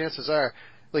deck, chances are,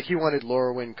 like, he wanted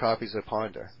lower win copies of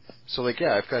Ponder. So, like,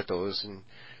 yeah, I've got those, and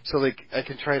so, like, I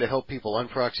can try to help people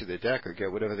unproxy the deck or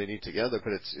get whatever they need together.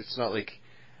 But it's not like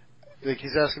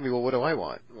he's asking me, well, what do I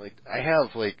want? Like, I have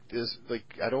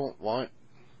I don't want.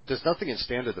 There's nothing in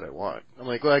standard that I want. I'm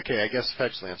like, well, okay, I guess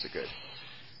fetch lands are good.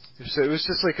 So it was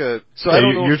just like a. So yeah, I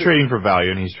don't know. You're trading for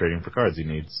value, and he's trading for cards he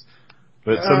needs.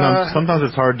 But sometimes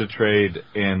it's hard to trade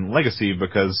in Legacy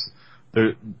because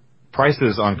the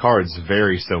prices on cards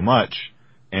vary so much,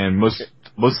 and most of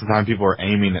the time people are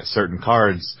aiming at certain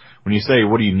cards. When you say,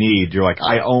 "What do you need?" You're like,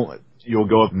 You'll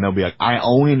go up and they'll be like, "I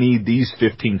only need these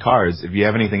 15 cards. If you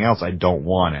have anything else, I don't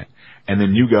want it." And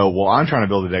then you go, "Well, I'm trying to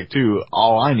build a deck too.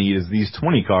 All I need is these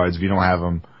 20 cards. If you don't have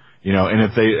them, you know." And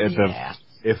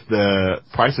if the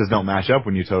prices don't match up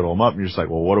when you total them up, you're just like,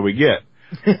 "Well, what do we get?"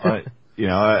 You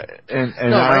know, and I'm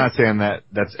not saying that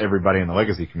that's everybody in the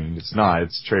Legacy community. It's not.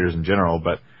 It's traders in general.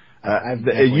 But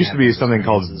it used to be something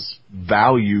called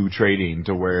value trading,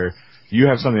 to where you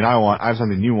have something I want, I have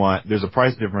something you want. There's a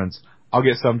price difference. I'll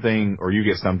get something, or you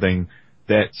get something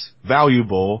that's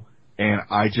valuable, and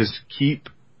I just keep.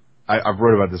 I've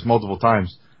wrote about this multiple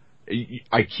times.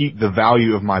 I keep the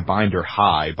value of my binder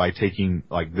high by taking,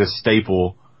 like, this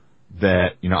staple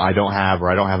that, you know, I don't have, or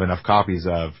I don't have enough copies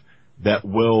of, that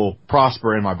will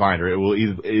prosper in my binder. It will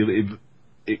either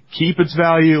keep its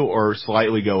value or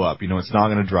slightly go up. You know, it's not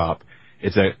going to drop.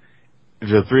 If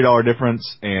there's a $3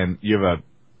 difference and you have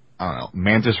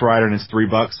Mantis Rider and it's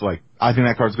 $3, like, I think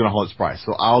that card's going to hold its price.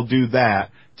 So I'll do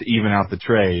that to even out the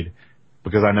trade,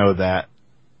 because I know that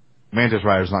Mantis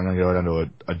Rider's not going to go down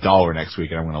to $1 next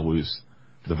week and I'm going to lose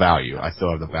the value. I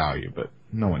still have the value, but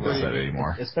no one does that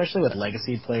anymore. Especially with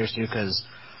Legacy players too, because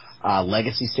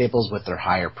Legacy staples with their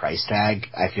higher price tag,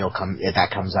 I feel that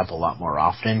comes up a lot more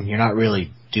often. You're not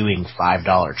really doing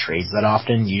 $5 trades that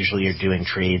often. Usually you're doing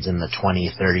trades in the $20,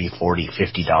 $30, $40,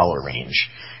 $50 range.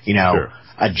 You know, sure.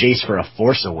 A Jace for a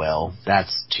Force of Will,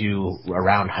 that's two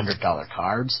around $100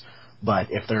 cards, but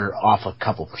if they're off a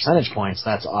couple percentage points,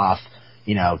 that's off,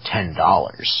 you know, $10.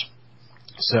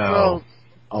 So...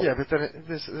 Well, yeah, but then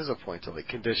there's a point to, like,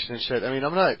 condition and shit. I mean,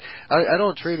 I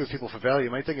don't trade with people for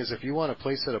value. My thing is, if you want to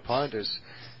place it of Ponders,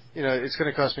 you know, it's going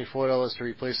to cost me $4 to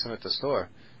replace them at the store.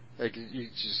 Like, you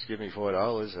just give me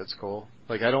 $4, that's cool.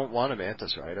 Like, I don't want a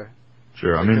Mantis Rider.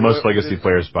 Sure, like, I mean, most Legacy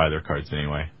players buy their cards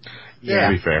anyway. Yeah.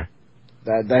 To be fair.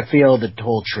 I feel the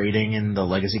whole trading in the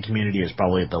Legacy community is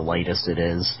probably the lightest it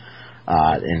is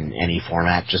in any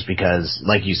format, just because,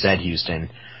 like you said, Houston,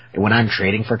 when I'm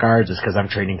trading for cards, it's because I'm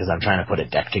trading because I'm trying to put a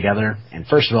deck together. And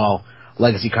first of all,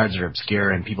 Legacy cards are obscure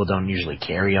and people don't usually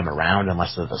carry them around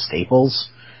unless they're the staples.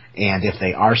 And if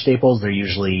they are staples, they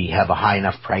usually have a high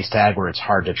enough price tag where it's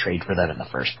hard to trade for them in the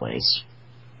first place.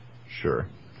 Sure.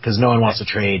 Because no one wants to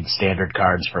trade standard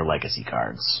cards for Legacy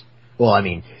cards. Well, I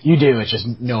mean, you do, it's just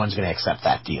no one's going to accept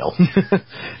that deal.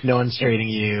 No one's trading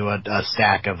you a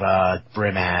stack of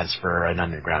Brimaz for an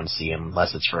Underground Sea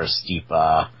unless it's for a steep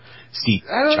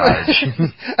charge.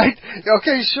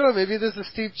 Okay, sure, maybe there's a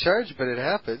steep charge, but it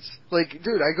happens. Like,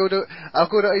 dude, I'll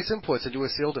go to Ice Imports and do a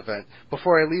sealed event.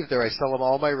 Before I leave there, I sell them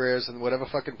all my rares and whatever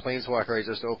fucking Planeswalker I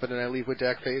just opened, and I leave with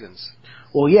Dak Fadens.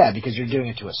 Well, yeah, because you're doing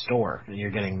it to a store, and you're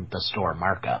getting the store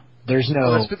markup. There's no...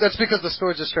 Well, that's because the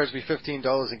store just charged me $15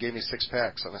 and gave me 6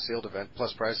 packs on a sealed event,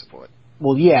 plus prize support.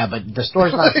 Well, yeah, but the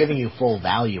store's not giving you full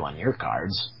value on your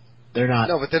cards. They're not...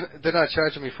 No, but they're not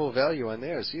charging me full value on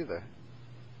theirs, either.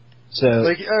 So...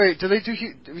 Like, alright, do they do...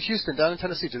 Houston, down in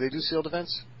Tennessee, do they do sealed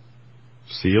events?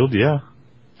 Sealed, yeah.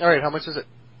 Alright, how much is it?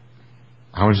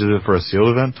 How much is it for a sealed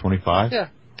event? 25? Yeah.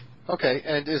 Okay,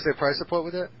 and is there prize support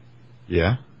with it?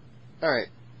 Yeah. Alright.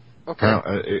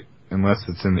 Okay. Unless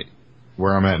it's in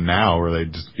where I'm at now, where they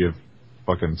just give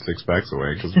fucking 6 packs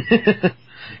away, because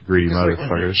greedy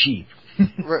motherfuckers. Cheap.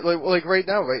 like right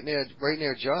now, right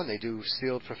near John, they do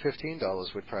sealed for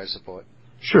 $15 with prize support.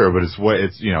 Sure, but it's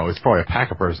probably a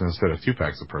pack a person instead of 2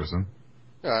 packs a person.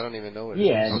 No, I don't even know what it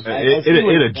is.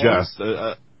 It adjusts.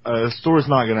 A store's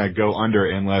not going to go under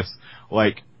unless,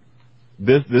 like,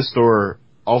 this store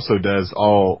also does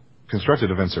all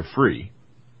constructed events are free.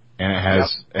 And it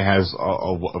has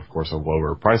of course a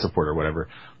lower price support or whatever.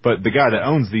 But the guy that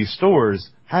owns these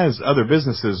stores has other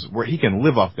businesses where he can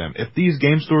live off them. If these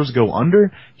game stores go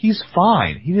under, he's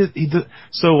fine.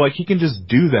 So like he can just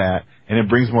do that, and it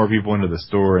brings more people into the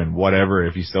store and whatever.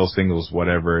 If he sells singles,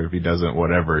 whatever. If he doesn't,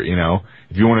 whatever. You know,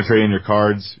 if you want to trade in your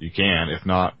cards, you can. If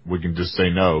not, we can just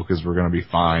say no because we're going to be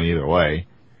fine either way.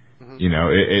 Mm-hmm. You know,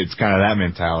 it's kind of that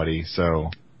mentality. So.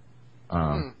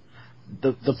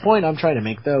 The point I'm trying to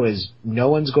make, though, is no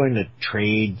one's going to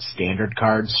trade standard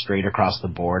cards straight across the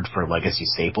board for legacy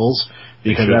staples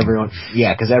because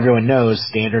everyone knows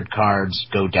standard cards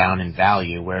go down in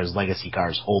value, whereas legacy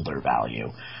cards hold their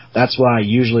value. That's why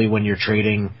usually when you're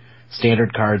trading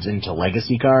standard cards into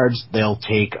legacy cards, they'll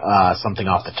take something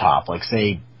off the top. Like,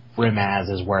 say, Brimaz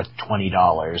is worth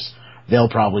 $20. They'll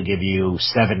probably give you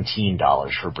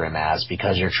 $17 for Brimaz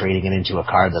because you're trading it into a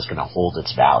card that's going to hold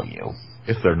its value.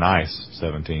 If they're nice,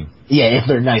 17. Yeah, if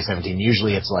they're nice, 17.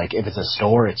 Usually it's like, if it's a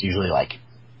store, it's usually like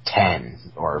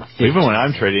 10 or 15. Even when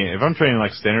I'm trading, if I'm trading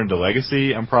like standard to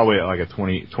legacy, I'm probably at like a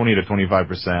 20 to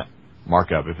 25%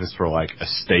 markup if it's for like a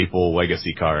staple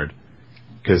legacy card.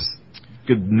 Because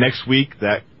next week,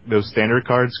 those standard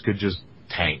cards could just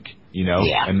tank, you know?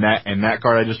 Yeah. And that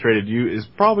card I just traded you is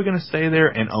probably going to stay there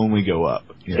and only go up.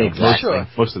 You know? Exactly.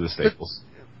 Most of the staples.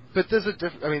 But there's a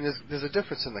there's a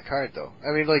difference in the card, though.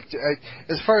 I mean, like,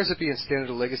 as far as it being standard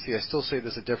or legacy, I still say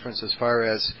there's a difference as far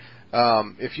as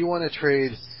if you want to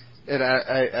trade, and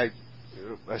I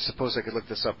suppose I could look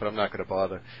this up, but I'm not going to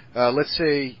bother. Let's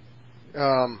say,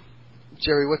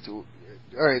 Jerry, all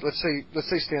right, let's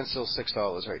say standstill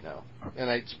 $6 right now, and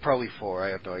it's probably $4.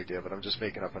 I have no idea, but I'm just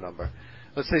making up a number.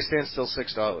 Let's say standstill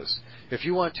 $6. If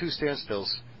you want 2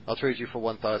 standstills, I'll trade you for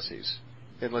 1 Thoughtseize,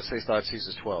 and let's say Thoughtseize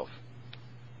is 12.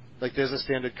 Like, there's a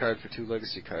standard card for 2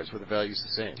 legacy cards where the value's the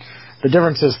same. The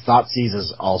difference is Thoughtseize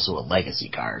is also a legacy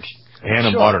card. And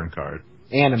a modern card.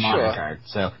 And a modern card,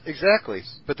 so... Exactly,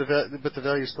 but the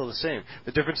value's still the same.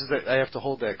 The difference is that I have to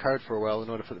hold that card for a while in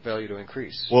order for the value to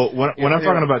increase. Well, when I'm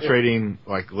talking about trading,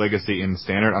 like, legacy in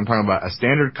standard, I'm talking about a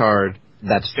standard card.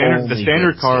 That's the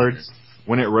standard card,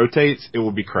 when it rotates, it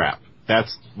will be crap.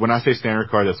 When I say standard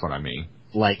card, that's what I mean.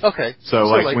 Like, okay. So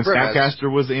like when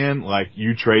Snapcaster was in, like,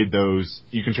 you can trade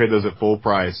those at full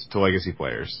price to legacy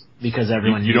players. Because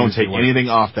everyone you don't take anything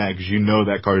off that because you know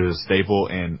that card is a staple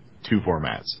in 2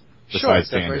 formats. Besides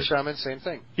standard. Shaman, same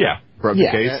thing. Yeah.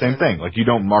 Case, same thing. Like, you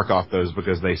don't mark off those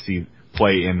because they see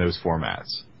play in those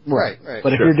formats. Right.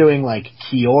 But if you're doing, like,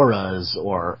 Kioras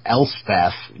or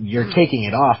Elspeth, you're taking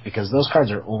it off because those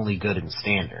cards are only good in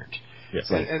standard. Yeah,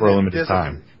 for a limited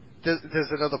time. There's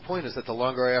another point, is that the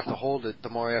longer I have to hold it, the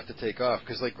more I have to take off.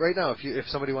 Because, like, right now, if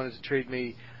somebody wanted to trade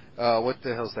me, what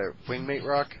the hell's that, Wingmate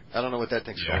Rock? I don't know what that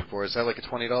thing's going for. Is that like a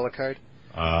 $20 card?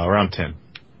 Around 10.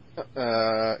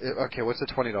 Okay, what's the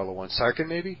 $20 one? Sarkin,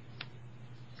 maybe?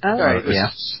 Right,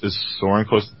 Is Soren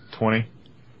close to 20?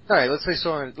 Alright, let's say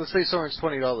Soren's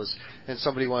 $20, and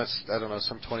somebody wants, I don't know,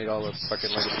 some $20 fucking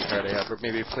legacy card I have, or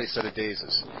maybe a play set of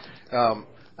Daisies.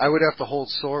 I would have to hold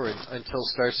Soren until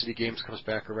Star City Games comes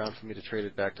back around for me to trade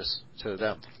it back to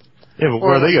them. Yeah, but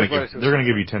where are they going to give? They're going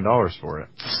to give you $10 for it.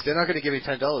 They're not going to give me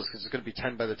 $10 because it's going to be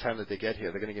 10 by the time that they get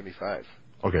here. They're going to give me 5.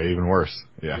 Okay, even worse.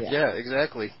 Yeah. Yeah,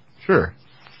 exactly. Sure.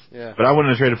 Yeah. But I wouldn't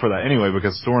have traded for that anyway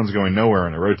because Soren's going nowhere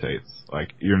and it rotates.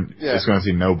 Like, it's going to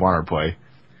see no Bonner play.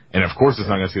 And of course it's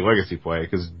not going to see Legacy play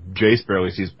because Jace barely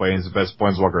sees play and he's the best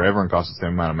Planeswalker ever and costs the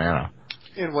same amount of mana.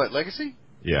 In what, Legacy?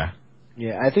 Yeah.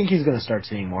 Yeah, I think he's going to start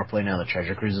seeing more play now that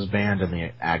Treasure Cruise is banned and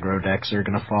the aggro decks are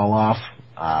going to fall off.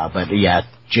 But yeah,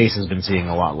 Jace has been seeing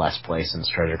a lot less play since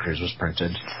Treasure Cruise was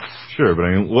printed. Sure, but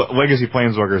I mean, Legacy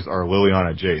Planeswalkers are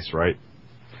Liliana Jace, right?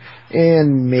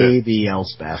 And maybe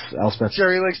Elspeth.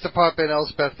 Jerry likes to pop in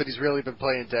Elspeth, but he's really been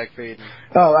playing Dak Faden.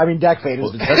 Oh, I mean, Dak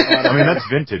Faden's been seeing a lot of... I mean, that's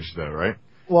vintage, though, right?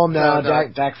 Well, no.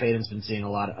 Dak Faden's been seeing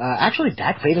a lot of... actually,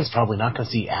 Dak Faden's probably not going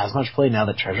to see as much play now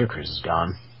that Treasure Cruise is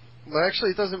gone. Well,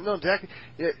 actually, it doesn't... No, Dak...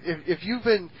 If you've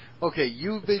been... Okay,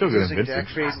 you've been using Dak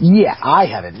Faden... Yeah, I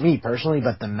haven't, me personally,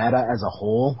 but the meta as a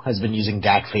whole has been using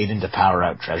Dak Faden to power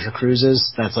out Treasure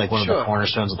Cruises. That's like one of the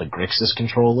cornerstones of the Grixis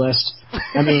control list.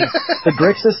 I mean, the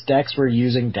Grixis decks were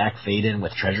using Dak Faden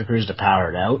with Treasure Cruise to power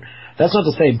it out. That's not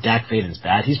to say Dak Faden's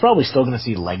bad. He's probably still going to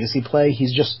see Legacy play. He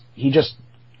just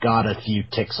got a few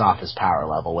ticks off his power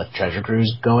level with Treasure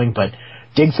Cruise going, but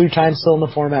Dig Through Time's still in the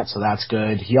format, so that's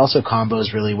good. He also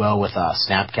combos really well with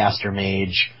Snapcaster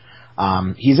Mage.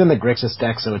 He's in the Grixis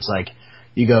deck, so it's like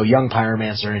you go Young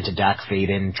Pyromancer into Dak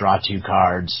Faden, draw 2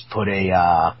 cards, put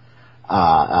a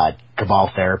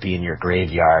Cabal Therapy in your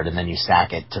graveyard, and then you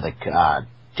sack it to the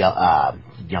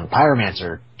Young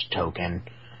Pyromancer token,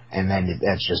 and then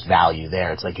that's just value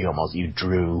there. It's like you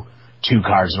drew 2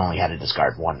 cards and only had to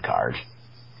discard 1 card.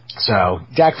 So,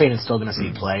 Dak Faden's still going to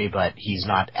see play, but he's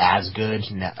not as good.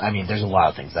 I mean, there's a lot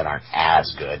of things that aren't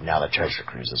as good now that Treasure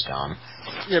Cruise is gone.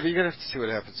 Yeah, but you're going to have to see what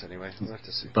happens anyway. We'll have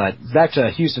to see. But back to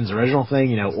Houston's original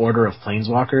thing, Order of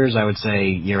Planeswalkers, I would say,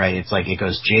 you're right, it's like it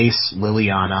goes Jace,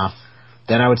 Liliana,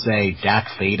 Then I would say Dak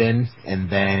Faden, and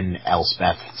then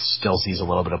Elspeth still sees a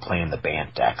little bit of play in the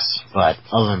Bant decks. But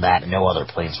other than that, no other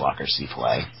Planeswalkers see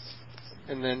play.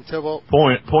 And then Tybalt.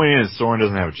 Point is, Sorin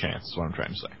doesn't have a chance, is what I'm trying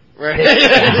to say. Right.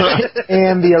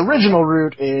 And the original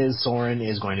route is Sorin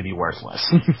is going to be worthless.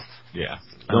 Yeah.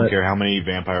 I don't care how many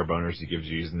vampire boners he gives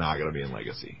you, he's not going to be in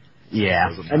Legacy. Yeah.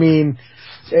 I mean,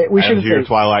 we should do your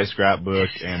Twilight scrapbook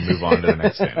and move on to the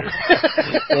next standard.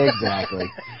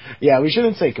 Exactly. Yeah, we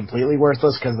shouldn't say completely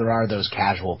worthless because there are those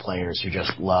casual players who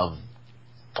just love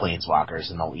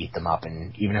Planeswalkers and they'll eat them up,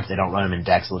 and even if they don't run them in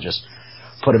decks, they'll just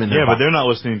put them in their Yeah, but they're not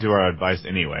listening to our advice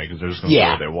anyway because they're just going to do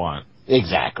what they want.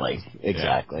 Exactly.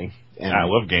 Yeah. And I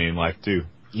love gaining life too.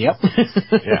 Yep.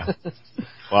 Yeah.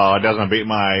 Well, it doesn't beat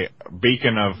my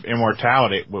Beacon of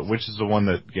Immortality. Which is the one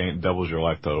that doubles your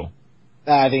life total?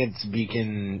 I think it's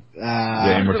Beacon.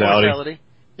 Immortality.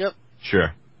 Yep.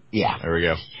 Sure. Yeah. There we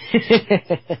go.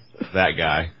 That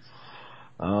guy.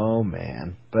 Oh,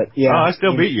 man. But, yeah. Oh, I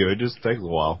still beat you. It just takes a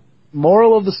while.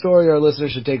 Moral of the story our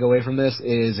listeners should take away from this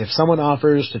is if someone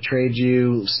offers to trade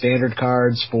you standard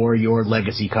cards for your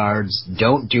legacy cards,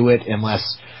 don't do it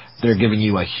unless they're giving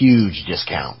you a huge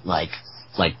discount. Like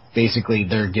basically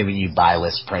they're giving you buy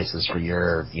list prices for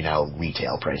your,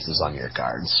 retail prices on your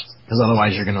cards. Because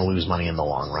otherwise you're going to lose money in the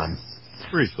long run.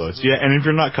 Pretty close. Yeah, and if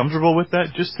you're not comfortable with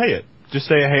that, just say it. Just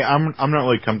say, hey, I'm not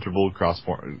really comfortable with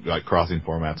crossing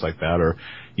formats like that,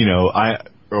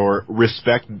 or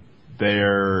respect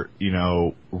their,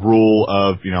 rule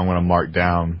of, I'm going to mark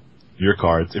down your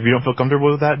cards. If you don't feel comfortable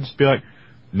with that, just be like,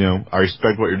 I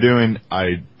respect what you're doing.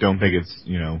 I don't think it's,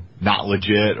 not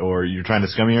legit or you're trying to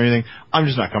scum me or anything. I'm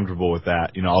just not comfortable with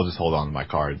that. I'll just hold on to my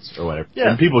cards or whatever. Yeah.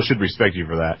 And people should respect you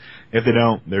for that. If they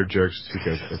don't, they're jerks. Who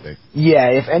cares what they think? Yeah,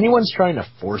 if anyone's trying to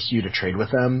force you to trade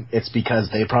with them, it's because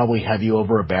they probably have you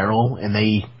over a barrel and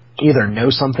they either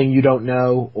know something you don't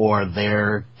know or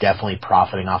they're definitely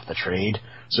profiting off the trade.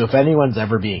 So if anyone's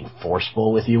ever being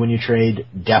forceful with you when you trade,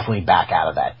 definitely back out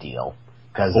of that deal.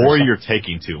 Or you're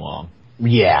taking too long.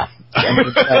 Yeah.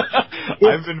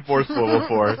 I've been forceful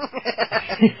before.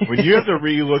 When you have to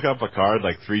re-look up a card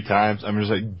like 3 times, I'm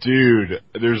just like, dude,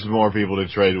 there's more people to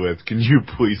trade with. Can you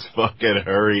please fucking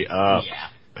hurry up? Yeah.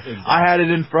 Exactly. I had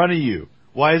it in front of you.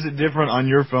 Why is it different on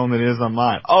your phone than it is on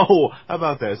mine? Oh, how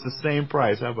about that? It's the same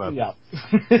price. How about that?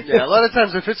 Yeah, a lot of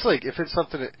times if it's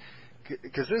something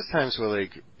because there's times where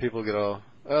people get all,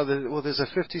 there's a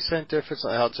 50-cent difference.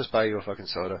 I'll just buy you a fucking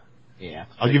soda. Yeah.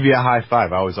 I'll give you a high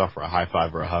five. I always offer a high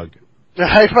five or a hug. A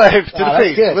high five to the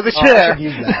face with a chair. I should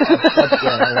use that. That's good.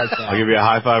 I like that. I'll give you a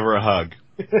high five or a hug.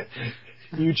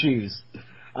 You choose.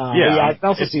 I can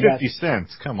also see 50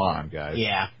 cents. Come on, guys.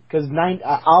 Yeah, because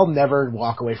I'll never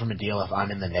walk away from a deal if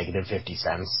I'm in the negative 50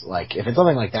 cents. Like, if it's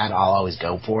something like that, I'll always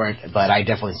go for it. But I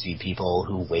definitely see people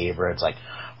who waver. It's like,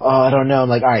 oh, I don't know. I'm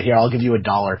like, all right, here, I'll give you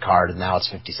 $1 card, and now it's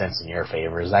 50 cents in your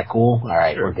favor. Is that cool? All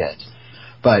right, Sure. We're good.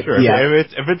 But sure. yeah, if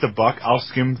it's $1, I'll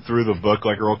skim through the book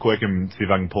real quick and see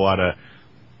if I can pull out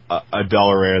a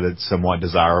dollar rare that's somewhat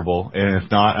desirable. And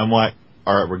if not, I'm like,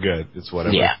 all right, we're good. It's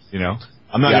whatever. Yeah.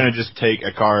 I'm not going to just take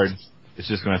a card. It's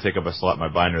just going to take up a slot in my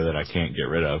binder that I can't get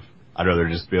rid of. I'd rather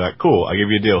just be like, cool, I'll give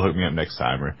you a deal, hook me up next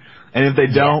time. And if they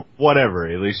don't, whatever.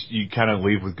 At least you kind of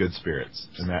leave with good spirits.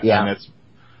 And that's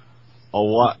a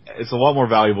lot. It's a lot more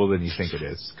valuable than you think it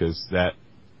is because that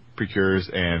procures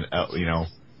and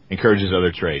encourages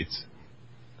other trades,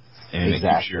 and it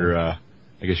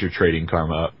keeps your trading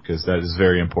karma up because that is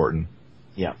very important.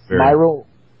 Yeah, my rule.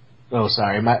 Oh,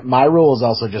 sorry. My rule is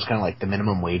also just kind of like the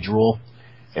minimum wage rule.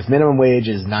 If minimum wage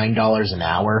is $9 an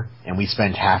hour and we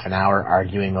spend half an hour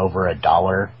arguing over a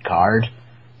 $1 card,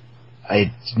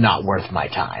 it's not worth my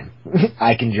time.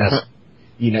 I can just,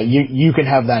 you can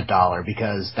have that $1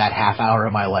 because that half hour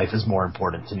of my life is more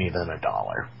important to me than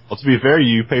 $1. Well, to be fair,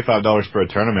 you pay $5 for a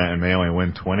tournament and may only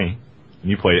win 20,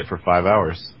 and you played it for 5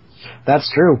 hours.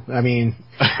 That's true. I mean,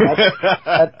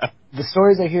 the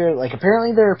stories I hear,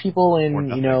 apparently there are people in,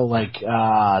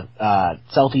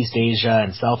 Southeast Asia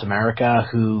and South America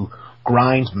who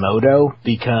grind Modo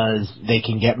because they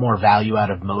can get more value out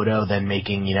of Modo than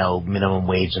making, minimum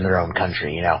wage in their own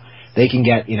country, They can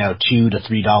get, $2 to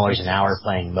 $3 an hour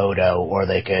playing Modo, or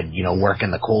they could, work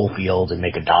in the coal field and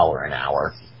make $1 an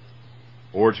hour.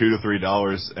 Or $2 to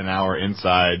 $3 an hour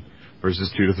inside versus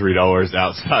 $2 to $3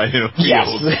 outside in a field. Yes,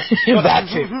 that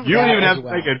too. You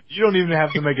don't even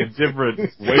have to make a different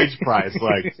wage price,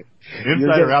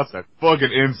 inside or outside.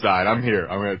 Fucking inside. I'm here.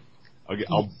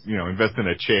 I'll invest in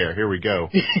a chair. Here we go.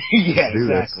 Yeah,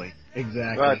 exactly.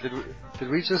 Exactly. God, did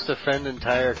we just offend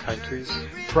entire countries?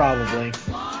 Probably.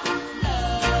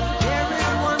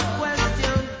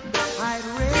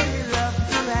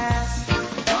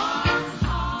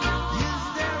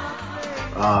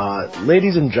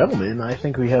 Ladies and gentlemen, I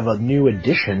think we have a new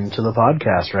addition to the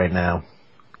podcast right now.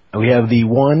 We have the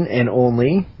one and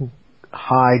only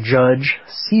High Judge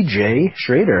CJ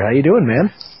Schrader. How you doing,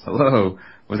 man? Hello.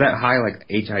 Was that high like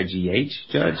H-I-G-H,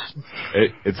 Judge?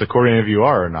 It's according if you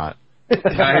are or not.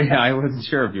 I wasn't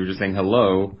sure if you were just saying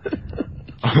hello.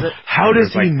 How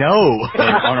does he know?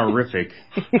 Like honorific.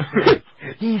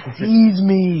 He sees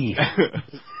me.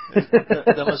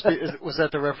 That must be. Was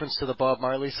that the reference to the Bob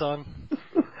Marley song?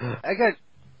 I got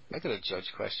a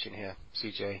judge question here,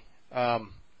 CJ.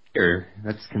 Here,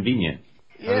 that's convenient.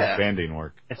 How does banding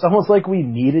work? It's almost like we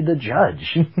needed a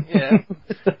judge. Yeah.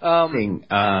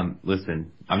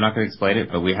 Listen, I'm not going to explain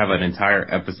it, but we have an entire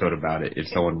episode about it if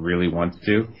someone really wants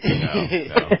to. No.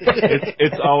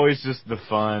 It's always just the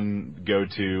fun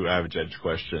go-to I have a judge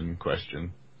question.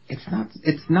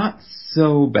 It's not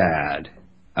so bad.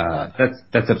 That's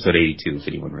episode 82 if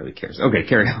anyone really cares. Okay,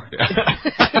 carry on.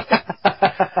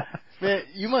 Man,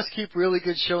 you must keep really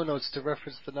good show notes to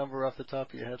reference the number off the top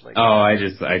of your head. Like I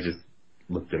just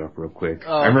looked it up real quick.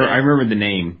 Oh, I remember the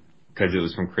name because it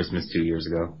was from Christmas 2 years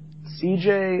ago.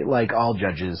 CJ, like all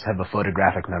judges, have a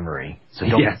photographic memory, so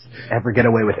don't ever get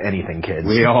away with anything, kids.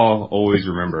 We all always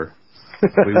remember.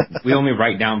 we only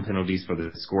write down penalties for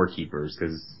the scorekeepers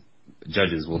because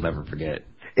judges will never forget.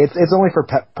 It's only for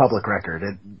public record.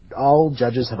 All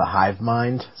judges have a hive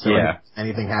mind, so when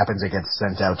anything happens, it gets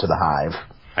sent out to the hive.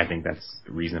 I think that's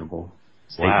reasonable.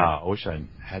 Wow, I wish I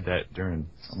had that during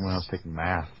when I was taking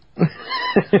math.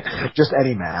 Just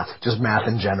any math. Just math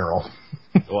in general.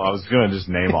 Well, I was going to just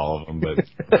name all of them, but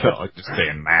I felt like just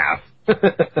saying math.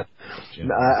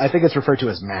 I think it's referred to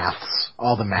as maths.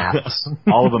 All the maths.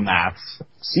 All the maths.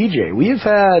 CJ, we've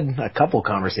had a couple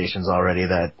conversations already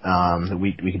that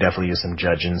we could definitely use some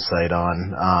judge insight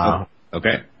on.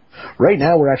 Okay. Right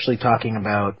now we're actually talking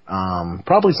about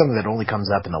probably something that only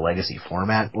comes up in the Legacy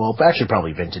format. Well, actually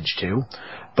probably Vintage too.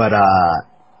 But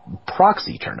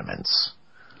proxy tournaments.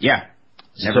 Yeah.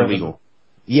 Never legal.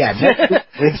 Yeah.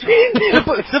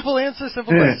 Simple answer,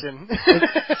 simple question.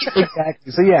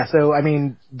 Exactly. So I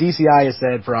mean, DCI has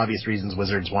said for obvious reasons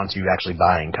Wizards wants you actually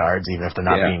buying cards, even if they're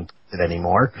not being printed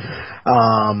anymore.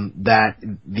 That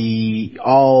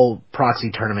all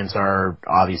proxy tournaments are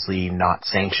obviously not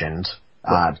sanctioned.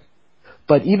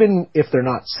 But even if they're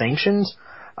not sanctioned,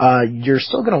 you're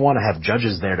still going to want to have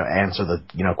judges there to answer the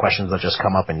questions that just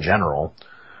come up in general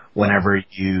whenever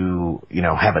you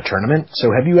have a tournament. So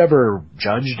have you ever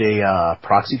judged a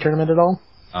proxy tournament at all?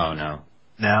 Oh, no.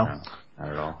 No? No, not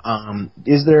at all.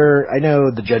 I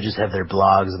know the judges have their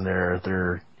blogs and their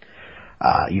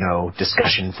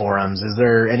discussion forums. Is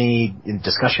there any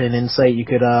discussion insight you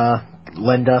could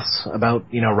lend us about,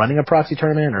 running a proxy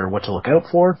tournament or what to look out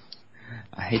for?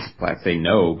 I hate to flat say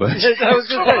no, but I was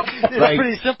going to say, it's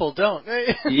pretty simple, don't.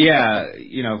 Yeah,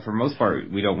 for most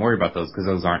part, we don't worry about those because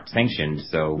those aren't sanctioned.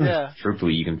 So,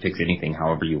 truthfully, you can fix anything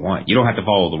however you want. You don't have to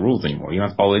follow the rules anymore. You don't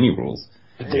have to follow any rules.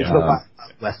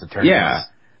 Less the tournament. Yeah.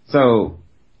 So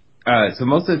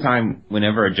most of the time,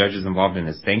 whenever a judge is involved in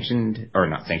a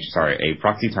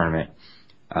proxy tournament,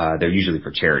 they're usually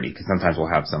for charity because sometimes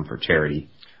we'll have some for charity.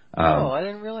 I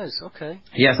didn't realize. Okay.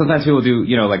 Yeah, sometimes people do,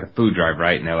 like a food drive,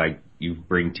 right? And they're like, you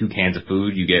bring 2 cans of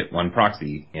food, you get 1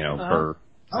 proxy, for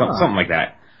something like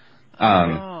that.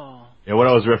 Yeah, what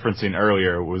I was referencing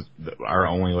earlier was our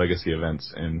only Legacy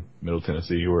events in Middle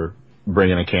Tennessee were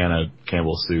bringing a can of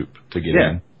Campbell's soup to get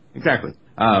in. Exactly.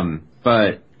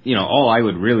 But, all I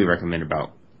would really recommend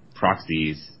about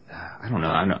proxies, I don't know.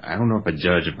 I don't know if a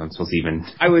judge, if I'm supposed to even,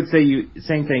 I would say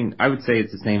same thing. I would say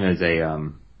it's the same as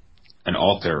an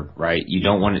altar, right? You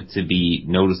don't want it to be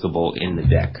noticeable in the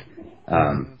deck.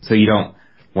 So you don't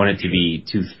want it to be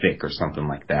too thick or something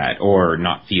like that, or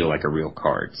not feel like a real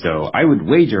card. So I would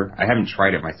wager, I haven't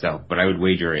tried it myself, but I would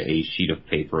wager a sheet of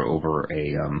paper over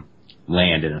a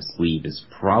land and a sleeve is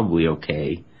probably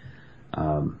okay. But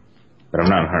I'm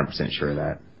not 100% sure of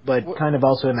that. But kind of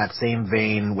also in that same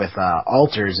vein with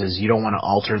altars is you don't want to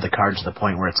alter the card to the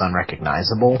point where it's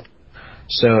unrecognizable.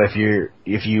 So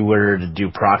if you were to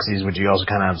do proxies, would you also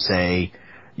kind of say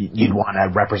you'd want to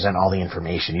represent all the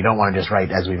information? You don't want to just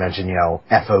write, as we mentioned,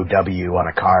 FOW on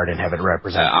a card and have it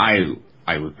represent.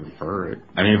 I would prefer it.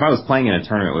 I mean, if I was playing in a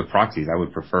tournament with proxies, I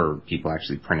would prefer people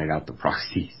actually printed out the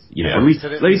proxies. At least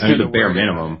do the bare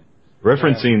minimum.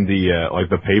 Referencing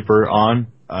the paper on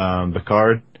the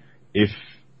card, if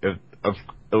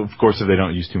of course if they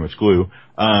don't use too much glue,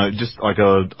 just like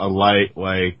a light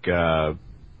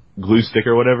glue stick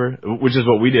or whatever, which is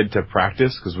what we did to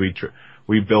practice because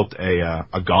we built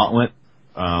a gauntlet.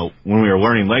 When we were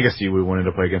learning Legacy, we wanted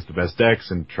to play against the best decks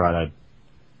and try to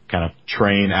kind of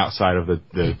train outside of the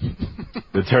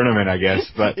tournament, I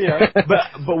guess. But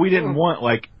but we didn't want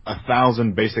like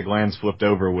 1,000 basic lands flipped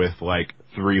over with like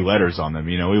 3 letters on them.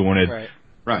 We wanted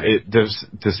it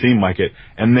to seem like it.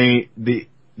 And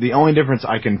the only difference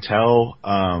I can tell,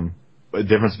 a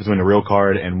difference between a real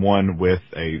card and one with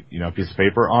a piece of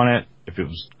paper on it, if it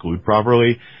was glued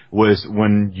properly, was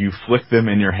when you flick them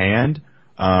in your hand.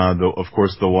 Of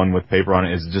course, the one with paper on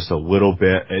it is just a little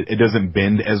bit. It doesn't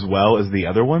bend as well as the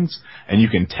other ones, and you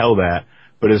can tell that.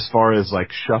 But as far as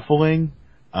like shuffling,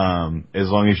 as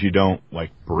long as you don't like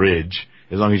bridge,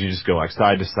 as long as you just go like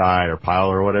side to side or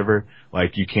pile or whatever,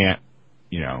 like you can't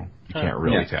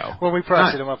really tell. When we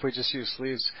proxied them up, we just use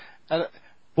sleeves.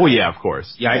 Well, yeah, of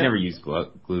course. Yeah, I never used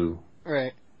glue.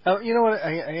 Right. You know what?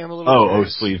 I am a little.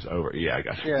 Curious. Sleeves over. Yeah, I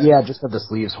got you. Yeah, just have the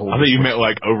sleeves hold. I thought you meant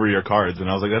like over your cards, and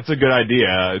I was like, that's a good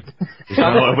idea. There's a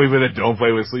lot of people that don't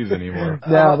play with sleeves anymore.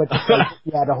 No, but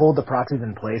to hold the proxies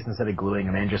in place instead of gluing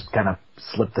them in, just kind of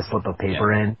slip the slip of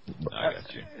paper in. I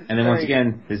got you. And then once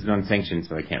again, this is unsanctioned,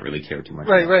 so I can't really care too much.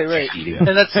 Right.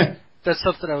 And that's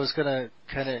something I was gonna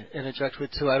kind of interject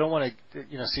with too. I don't want to,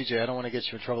 CJ. I don't want to get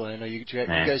you in trouble. I know you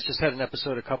guys just had an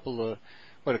episode a couple of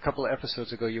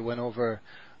episodes ago. You went over.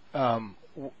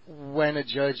 When a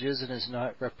judge is and is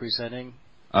not representing.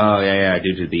 Oh yeah,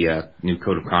 due to the new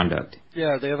code of conduct.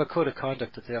 Yeah, they have a code of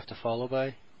conduct that they have to follow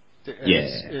by.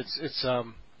 It's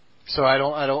so I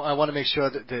want to make sure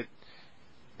that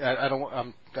I don't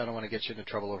want to get you into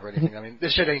trouble over anything. I mean,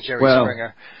 this shit ain't Jerry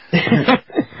Springer.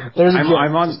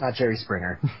 I'm on, not Jerry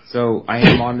Springer. So I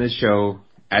am on this show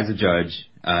as a judge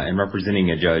and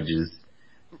representing a judge.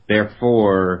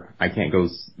 Therefore, I can't go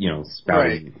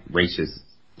spouting racist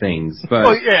things, but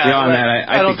beyond that,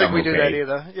 I don't think I'm we okay. do that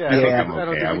either. Yeah, I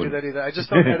don't think we do that either. I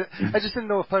just didn't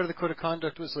know if part of the code of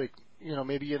conduct was like,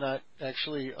 maybe you're not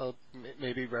actually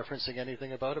maybe referencing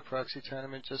anything about a proxy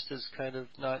tournament, just as kind of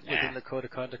not within the code of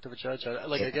conduct of a judge.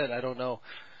 Again, I don't know.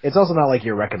 It's also not like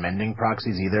you're recommending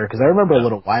proxies either, because I remember a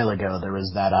little while ago there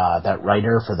was that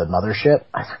writer for the Mothership.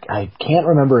 I can't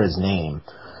remember his name,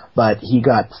 but he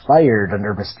got fired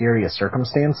under mysterious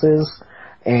circumstances.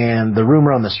 And the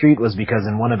rumor on the street was because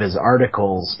in one of his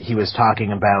articles, he was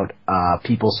talking about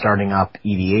people starting up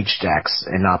EDH decks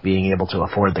and not being able to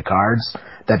afford the cards,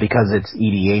 that because it's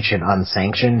EDH and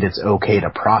unsanctioned, it's okay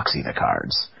to proxy the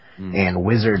cards. And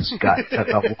Wizards took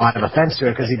a lot of offense to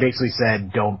it because he basically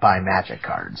said, don't buy Magic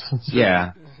cards.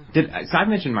 Yeah. So I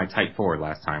mentioned my Type 4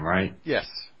 last time, right? Yes.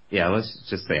 Yeah, let's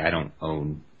just say I don't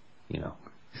own,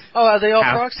 Oh, are they all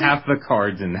proxy? Half the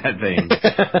cards in that thing.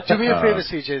 Do me a favor,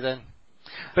 CJ, then.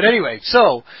 But anyway,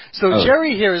 so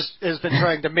Jerry here has been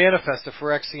trying to manifest a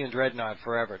Phyrexian Dreadnought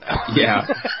forever now. Yeah.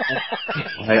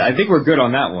 I think we're good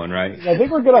on that one, right? I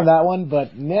think we're good on that one,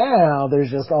 but now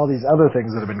there's just all these other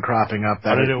things that have been cropping up that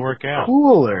How did it work out?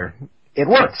 Cooler. It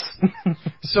works.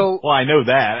 Well, I know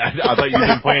that. I thought you'd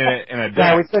been playing it in a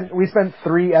deck. Yeah, we spent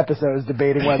 3 episodes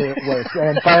debating whether it works,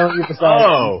 and finally we decided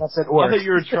it works. I thought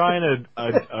you were trying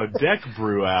a deck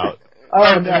brew out.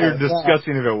 Oh, no, you're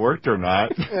discussing if it worked or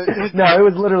not. No, it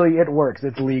was literally, it works.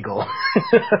 It's legal.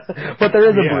 But there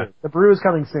is a brew. The brew is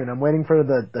coming soon. I'm waiting for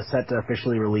the set to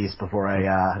officially release before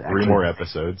I... 3 more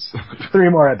episodes. 3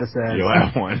 more episodes. You'll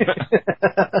have one.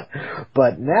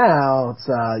 But now, it's,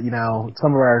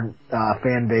 some of our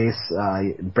fan base,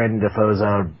 Brendan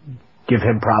DeFozo, give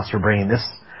him props for bringing this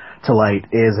to light,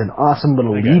 is an awesome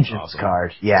little Legions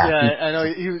card. Yeah, I know.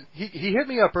 He hit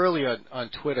me up early on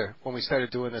Twitter when we started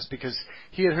doing this because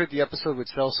he had heard the episode with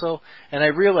Celso, and I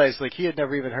realized he had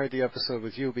never even heard the episode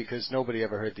with you because nobody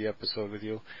ever heard the episode with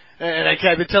you. And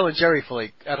I've been telling Jerry for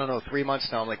 3 months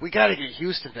now. I'm like, we got to get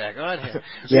Houston back on here.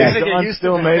 John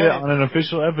still made it on an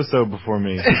official episode before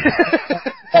me.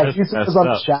 Houston was on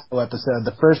the Shadow episode,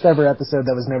 the first ever episode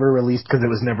that was never released because it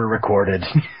was never recorded.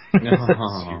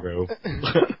 Zero.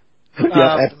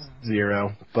 That's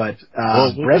 0. But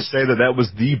we'll just say that was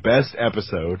the best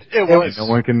episode. It was. No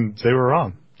one can say we're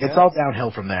wrong. It's all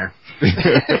downhill from there.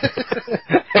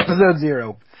 Episode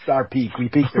 0, our peak. We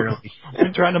peaked early.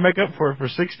 We're trying to make up for it for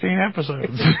 16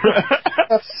 episodes.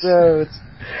 So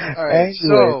all right.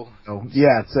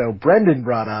 Anyway, so Brendan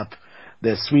brought up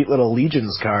this sweet little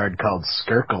Legions card called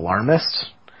Skirk Alarmist.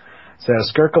 So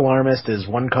Skirk Alarmist is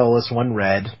 1 colorless, 1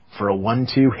 red for a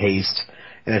 1/2 haste,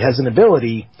 and it has an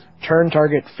ability: turn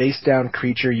target face-down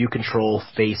creature you control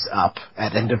face up.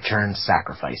 At end of turn,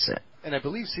 sacrifice it. And I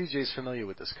believe CJ's familiar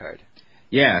with this card.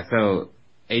 Yeah, so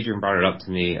Adrian brought it up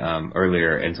to me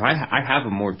earlier, and so I have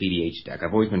a Morph EDH deck.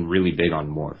 I've always been really big on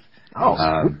Morph.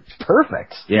 Oh,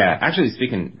 perfect. Yeah, actually,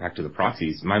 speaking back to the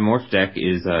proxies, my Morph deck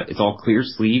is it's all clear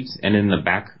sleeves, and in the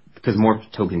back, because Morph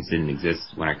tokens didn't exist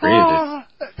when I created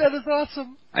this. That is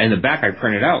awesome. In the back, I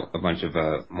printed out a bunch of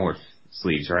morph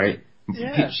sleeves, right?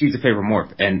 Yeah. Sheets of paper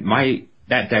morph, and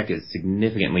that deck is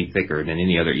significantly thicker than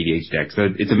any other EDH deck. So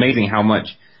it's amazing how much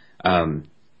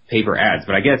paper adds.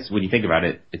 But I guess when you think about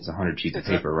it, it's 100 sheets of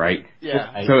paper, right?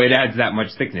 Yeah. So it adds that much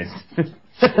thickness.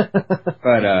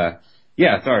 But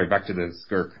yeah, sorry. Back to the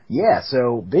skirk. Yeah.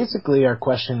 So basically, our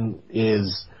question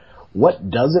is, what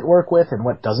does it work with, and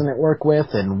what doesn't it work with,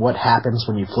 and what happens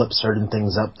when you flip certain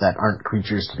things up that aren't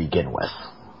creatures to begin with?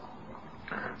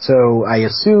 So I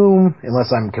assume,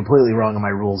 unless I'm completely wrong on my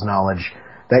rules knowledge,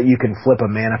 that you can flip a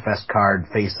manifest card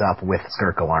face up with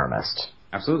Skirk Alarmist.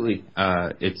 Absolutely.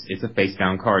 It's a face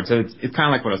down card. So it's kind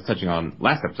of like what I was touching on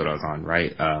last episode I was on,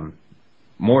 right?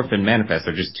 Morph and manifest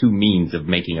are just two means of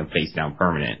making a face down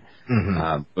permanent.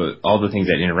 Mm-hmm. But all the things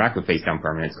that interact with face down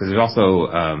permanents, because there's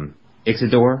also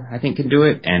Ixidor, I think, can do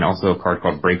it, and also a card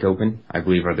called Break Open, I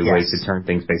believe, are the ways to turn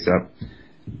things face up.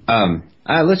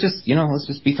 Let's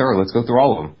just be thorough. Let's go through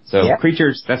all of them. So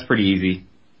creatures, that's pretty easy.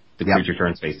 The creature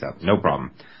turns face up, no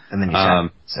problem. And then you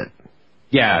sacrifice it.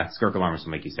 Yeah, Skirk Alarmist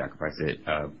will make you sacrifice it.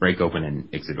 Break Open and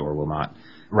Ixidor will not.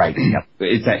 Right. Yep.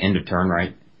 It's at end of turn,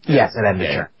 right? Yes, at end of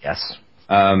turn. Yes.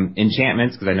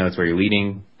 Enchantments, because I know that's where you're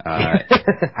leading. How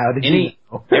did you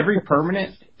know? Every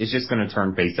permanent is just going to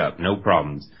turn face up, no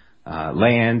problems.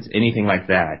 Lands, anything like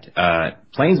that.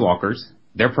 Planeswalkers,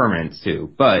 they're permanents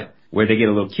too, but where they get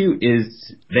a little cute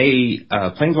is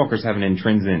Planeswalkers have an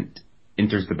intrinsic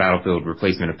enters the battlefield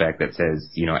replacement effect that says,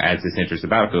 as this enters the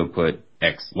battlefield, put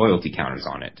X loyalty counters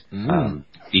on it,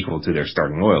 equal to their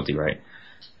starting loyalty, right?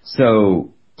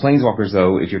 So Planeswalkers,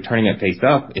 though, if you're turning it face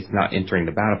up, it's not entering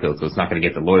the battlefield, so it's not going to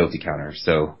get the loyalty counter.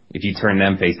 So if you turn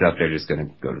them face up, they're just going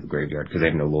to go to the graveyard because they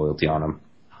have no loyalty on them.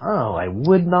 Oh, I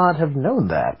would not have known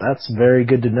that. That's very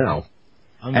good to know.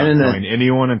 I'm not knowing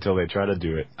anyone until they try to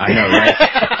do it. I know,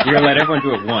 right? You're going to let everyone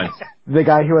do it once. The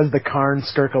guy who has the Karn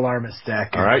Skirk Alarmist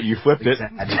deck. All right, you flipped it. All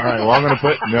right, well, I'm going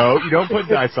to no, you don't put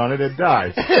dice on it, it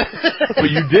dies.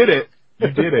 But you did it.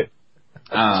 You did it.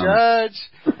 Judge.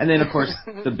 And then, of course,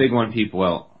 the big one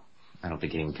I don't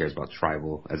think anyone cares about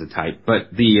tribal as a type,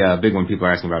 but the big one people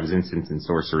are asking about is instants and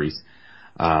sorceries.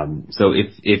 So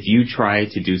if you try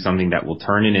to do something that will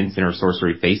turn an instant or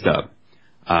sorcery face up,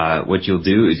 what you'll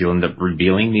do is you'll end up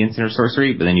revealing the instant or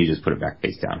sorcery, but then you just put it back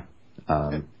face down.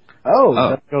 It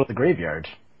doesn't go to the graveyard.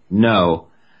 No.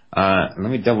 Let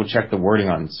me double check the wording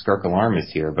on Skirk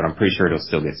Alarmist here, but I'm pretty sure it'll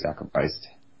still get sacrificed.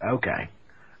 Okay.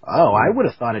 Oh, I would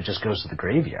have thought it just goes to the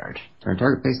graveyard. Turn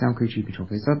target face down, creature you control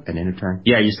face up, and end of turn.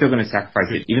 Yeah, you're still going to sacrifice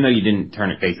it. Even though you didn't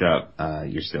turn it face up,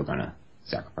 you're still going to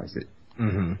sacrifice it.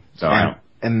 Mm-hmm. So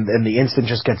and the instant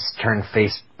just gets turned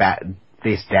face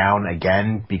down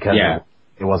again because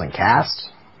it wasn't cast?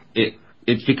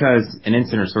 It's because an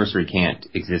instant or sorcery can't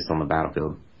exist on the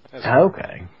battlefield.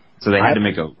 Okay. So they had to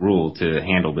make a rule to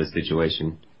handle this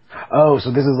situation. Oh,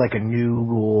 so this is like a new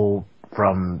rule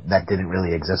from that didn't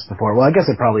really exist before. Well, I guess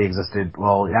it probably existed.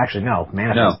 Well, actually, no.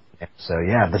 No. So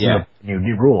yeah, this is a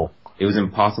new rule. It was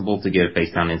impossible to get a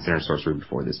face down instant or sorcery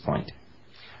before this point.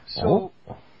 So,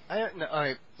 all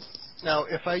right. Now,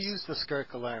 if I use the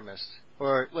Skirk Alarmist,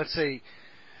 or let's say,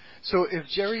 so if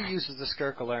Jerry uses the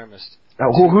Skirk Alarmist.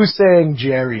 Now, who's saying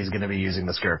Jerry's going to be using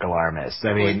the Skirk Alarmist?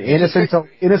 I mean, innocent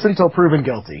till proven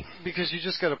guilty. Because you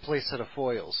just got to play a set of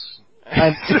foils.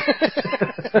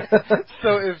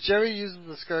 So if Jerry uses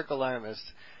the Skirk Alarmist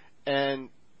and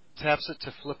taps it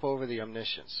to flip over the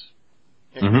Omniscience,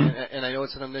 and I know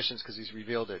it's an Omniscience because he's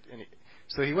revealed it,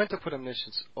 so he went to put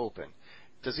Omniscience open.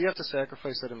 Does he have to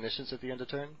sacrifice that Omniscience at the end of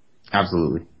turn?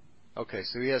 Absolutely. Okay,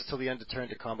 so he has till the end of turn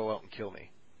to combo out and kill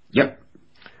me. Yep.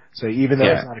 So even though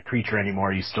it's not a creature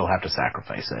anymore, you still have to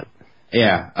sacrifice it.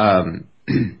 Yeah.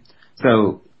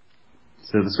 So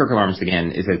the Skirk Alarmist,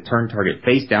 again, is a turn target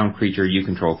face down creature you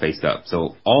control face up.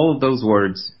 So all of those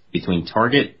words between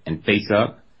target and face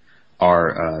up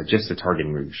are just a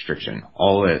targeting restriction.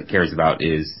 All it cares about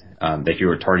is that you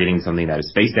are targeting something that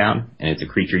is face down and it's a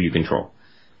creature you control.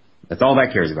 That's all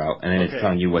that cares about, and then it's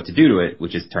telling you what to do to it,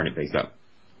 which is turn it face up.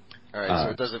 All right, so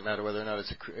it doesn't matter whether or not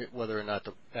whether or not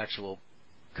the actual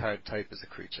card type is a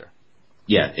creature.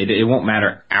 Yeah, it won't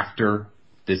matter after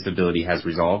this ability has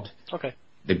resolved. Okay.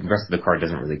 The rest of the card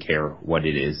doesn't really care what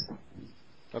it is.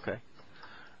 Okay.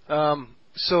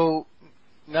 So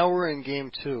now we're in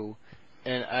game 2,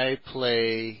 and I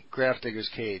play Grafdigger's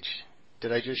Cage.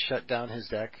 Did I just shut down his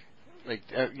deck? Like,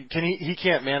 he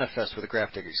can't manifest with a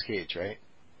Grafdigger's Cage, right?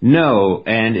 No,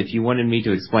 and if you wanted me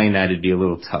to explain that, it'd be a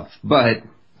little tough. But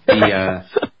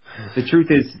the truth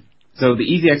is, so the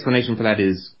easy explanation for that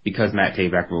is because Matt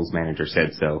Tabak, Rules Manager,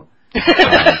 said so.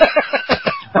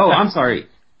 I'm sorry.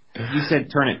 You said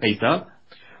turn it face up?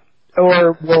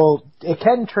 Or, well, it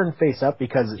can turn face up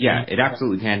because... Yeah, it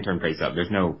absolutely can turn face up.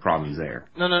 There's no problems there.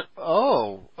 No.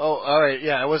 Oh, all right.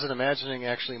 Yeah, I wasn't imagining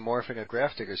actually morphing a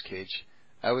Grafdigger's cage.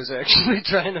 I was actually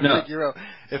trying to figure out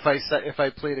if I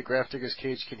played a Grafdigger's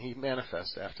cage, can he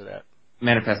manifest after that?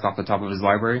 Manifest off the top of his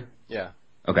library? Yeah.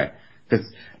 Okay. Because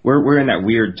we're in that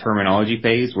weird terminology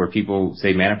phase where people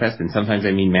say manifest, and sometimes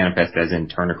they mean manifest as in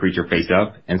turn a creature face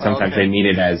up, and sometimes they mean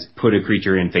it as put a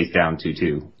creature in face down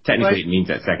 2/2. Technically, it means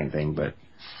that second thing, but...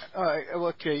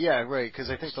 Okay, yeah, right, because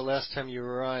I think the last time you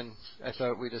were on, I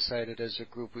thought we decided as a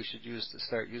group we should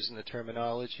start using the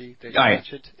terminology that you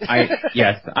mentioned.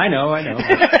 Yes, I know.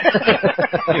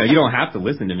 You don't have to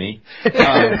listen to me.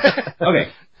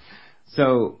 Okay,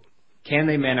 so... Can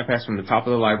they manifest from the top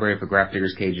of the library if a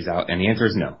Grafdigger's cage is out? And the answer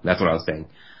is no. That's what I was saying.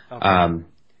 Okay.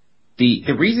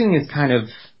 The reasoning is kind of,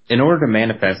 in order to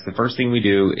manifest, the first thing we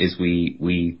do is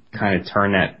we kind of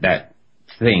turn that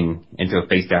thing into a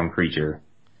face-down creature.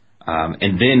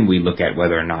 And then we look at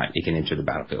whether or not it can enter the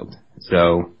battlefield.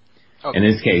 So, in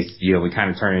this case, we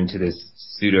kind of turn it into this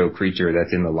pseudo creature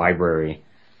that's in the library,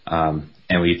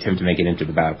 and we attempt to make it enter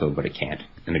the battlefield, but it can't.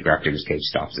 And the Grafdigger's cage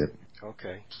stops it.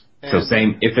 Okay. So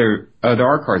same, if there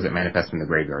are cards that manifest from the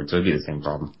graveyard, so it'd be the same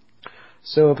problem.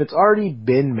 So if it's already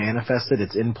been manifested,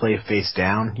 it's in play face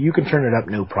down, you can turn it up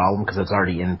no problem because it's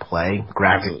already in play.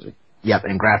 Absolutely. Yep,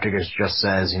 and Grafdigger's just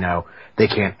says, they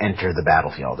can't enter the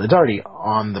battlefield. It's already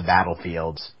on the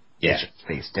battlefield. Yeah. It's just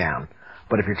face down.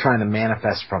 But if you're trying to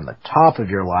manifest from the top of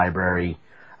your library,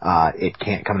 it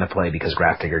can't come into play because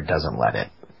Grafdigger doesn't let it.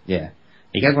 Yeah.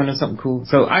 You guys want to know something cool?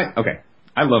 So I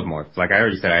love Morph. Like I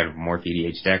already said, I have a Morph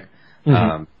EDH deck.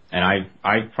 Mm-hmm. And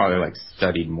I probably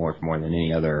studied Morph more than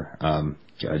any other,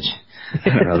 judge. I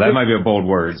don't know, that might be a bold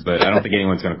words, but I don't think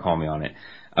anyone's going to call me on it.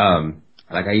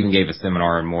 I even gave a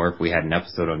seminar on Morph. We had an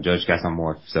episode on JudgeCast on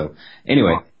Morph. So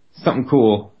anyway, something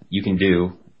cool you can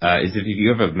do, is if you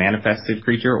have a manifested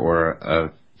creature or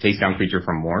a face down creature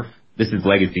from Morph, this is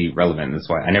legacy relevant. That's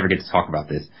why I never get to talk about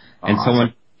this. And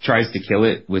someone tries to kill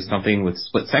it with something with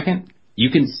split second,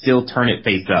 you can still turn it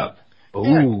face up. Ooh.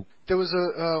 Yeah, there was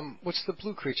what's the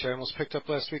blue creature I almost picked up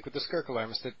last week with the Skirk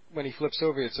Alarmist that when he flips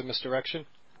over, it's a misdirection?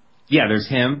 Yeah, there's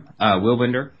him,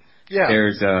 Willbender. Yeah.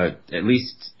 There's at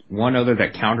least one other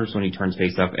that counters when he turns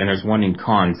face up, and there's one in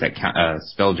cons that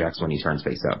spelljacks when he turns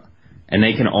face up. And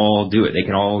they can all do it. They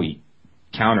can all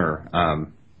counter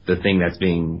the thing that's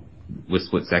being with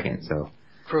split second. So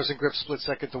Frozen Grip split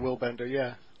second to Willbender,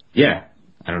 yeah. Yeah.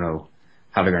 I don't know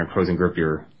how they're going to Frozen Grip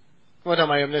your... Well, no,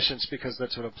 my Omniscience, because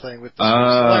that's what I'm playing with.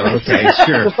 Okay,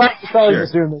 sure. Just always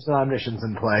assume there's an Omniscience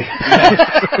in play.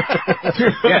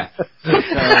 Yeah.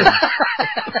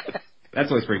 That's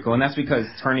always pretty cool, and that's because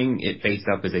turning it face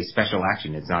up is a special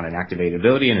action. It's not an activated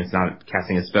ability, and it's not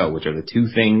casting a spell, which are the two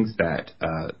things that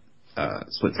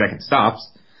split second stops.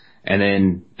 And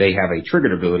then they have a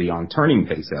triggered ability on turning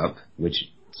face up, which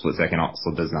split second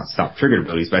also does not stop triggered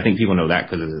abilities, but I think people know that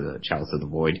because of the Chalice of the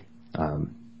Void.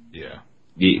 Yeah.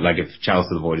 If Chalice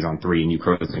of the Void is on 3 and you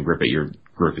cross and grip it, your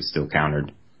grip is still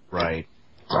countered. Right.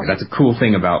 So that's a cool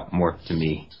thing about Morph to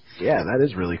me. Yeah, that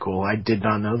is really cool. I did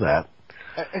not know that.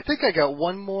 I think I got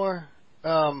one more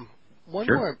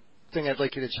thing I'd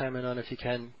like you to chime in on if you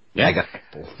can. Yeah, I got a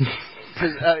couple.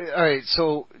 All right,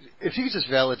 so if you could just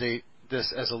validate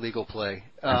this as a legal play.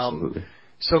 Absolutely.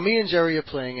 So me and Jerry are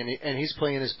playing, and he's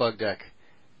playing his bug deck.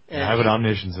 And I have an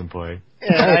Omniscience in play.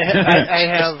 And I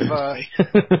have,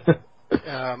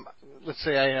 let's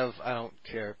say I have, I don't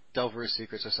care, Delver's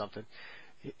Secrets or something.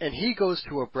 And he goes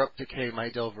to Abrupt Decay my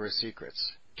Delver's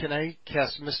Secrets. Can I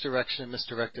cast Misdirection and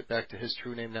misdirect it back to his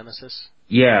true name Nemesis?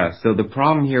 Yeah, so the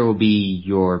problem here will be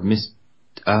your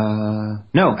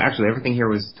no, actually everything here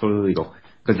was totally legal.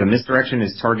 Because the misdirection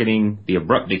is targeting the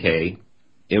Abrupt Decay.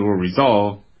 It will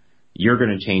resolve. You're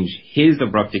going to change his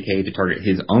Abrupt Decay to target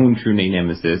his own true name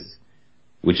Nemesis,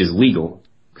 which is legal,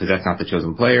 because that's not the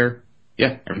chosen player.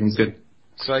 Yeah, everything's good.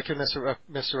 So I can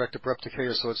misdirect Abrupt Decay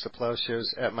or Swords to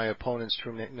Plowshares at my opponent's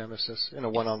true name Nemesis in a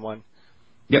one-on-one.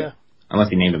 Yep. Yeah. Unless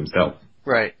he named himself.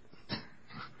 Right.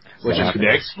 Which is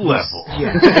next level.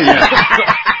 Yeah.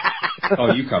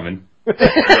 Oh, you coming.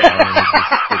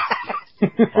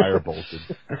 Firebolted.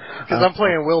 Because I'm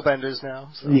playing Willbenders now.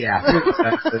 So. Yeah.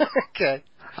 Okay.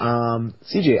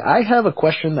 CJ, I have a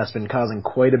question that's been causing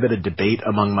quite a bit of debate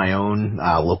among my own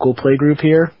local play group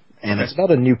here, and it's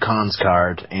about a new cons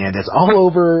card, and it's all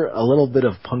over a little bit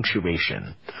of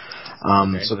punctuation.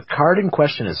 So the card in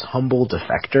question is Humble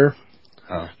Defector.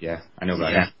 Oh, yeah. I know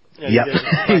about it.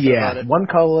 Yeah. 1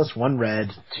 colorless, 1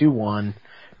 red, 2/1.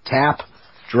 Tap,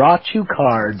 draw 2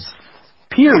 cards,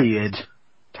 period.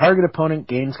 Target opponent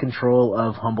gains control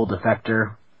of Humble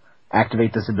Defector.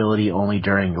 Activate this ability only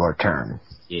during your turn.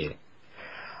 Yeah.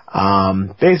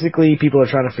 Basically, people are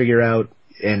trying to figure out,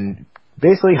 and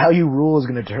basically how you rule is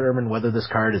going to determine whether this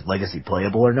card is legacy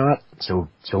playable or not. So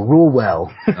rule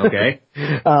well. Okay.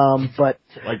 But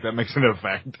Like that makes an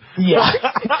effect. yeah.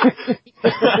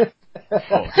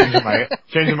 Oh,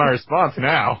 changing my response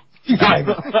now.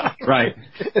 Right.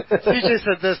 CJ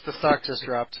said this, the stock just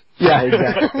dropped. Yeah,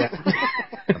 exactly.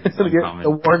 Yeah. The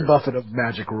Warren Buffett of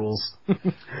Magic rules.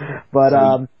 But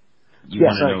So you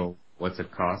want to sorry. know what's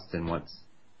it cost and what's...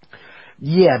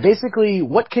 Yeah, basically,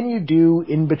 what can you do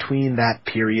in between that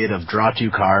period of draw 2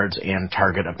 cards and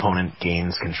target opponent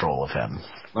gains control of him?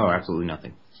 Oh, absolutely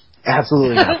nothing.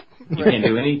 Absolutely not. You can't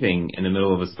do anything in the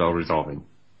middle of a spell resolving.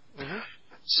 Mm-hmm.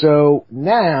 So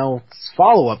now,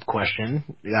 follow-up question,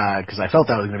 because I felt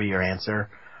that was going to be your answer.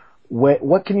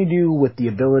 What can you do with the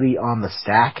ability on the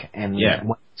stack and when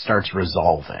it starts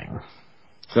resolving?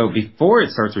 So before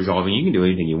it starts resolving, you can do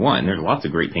anything you want. And there's lots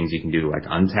of great things you can do, like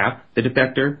untap the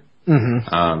Defector,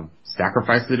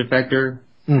 sacrifice the Defector,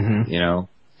 you know.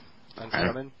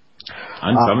 Unsummon.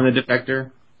 Unsummon the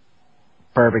Defector.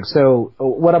 Perfect. So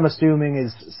what I'm assuming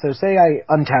is, so say I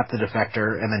untap the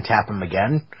Defector and then tap him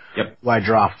again. Yep. Do I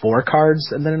draw 4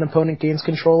 cards and then an opponent gains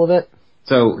control of it?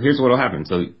 So here's what'll happen.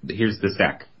 So here's the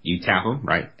stack. You tap them,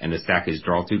 right? And the stack is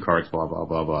draw 2 cards, blah, blah,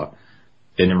 blah, blah.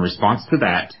 Then in response to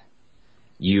that,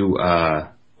 you,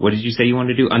 what did you say you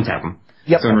wanted to do? Untap them.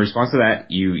 Yep. So in response to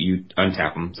that, you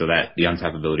untap them so that the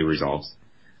untap ability resolves.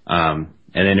 And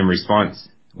then in response,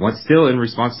 still in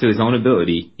response to his own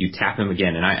ability, you tap him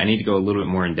again. And I need to go a little bit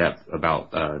more in depth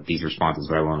about, these responses,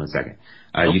 but I will in a second.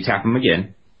 You tap him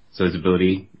again. So his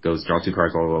ability goes draw 2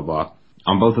 cards, blah, blah, blah.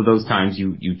 On both of those times,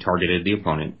 you targeted the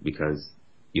opponent because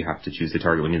you have to choose the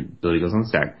target when your ability goes on the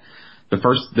stack.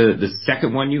 The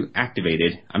second one you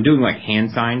activated, I'm doing like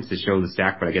hand signs to show the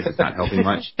stack, but I guess it's not helping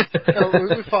much. No,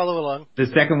 we follow along. The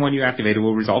second one you activated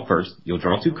will resolve first. You'll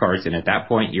draw 2 cards, and at that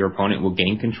point, your opponent will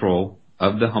gain control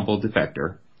of the humbled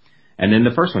Defector. And then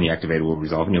the first one you activated will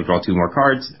resolve, and you'll draw 2 more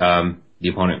cards. The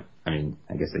opponent,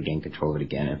 I guess they gain control of it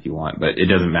again if you want, but it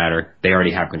doesn't matter. They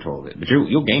already have control of it. But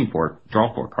you'll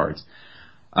draw 4 cards.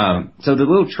 So the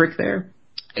little trick there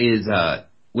is,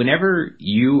 whenever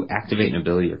you activate an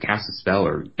ability or cast a spell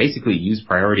or basically use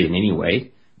priority in any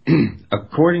way,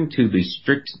 according to the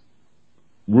strict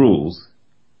rules,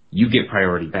 you get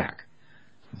priority back.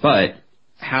 But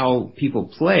how people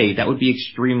play, that would be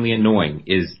extremely annoying,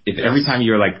 is if every time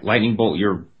you're like lightning bolt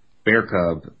your bear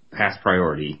cub past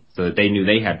priority so that they knew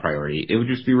they had priority, it would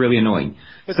just be really annoying.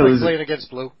 It's so like playing against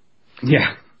blue.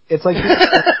 Yeah. It's like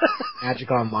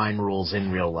Magic Online rules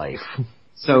in real life.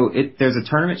 So there's a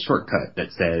tournament shortcut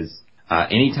that says,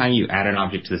 anytime you add an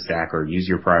object to the stack or use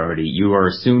your priority, you are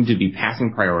assumed to be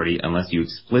passing priority unless you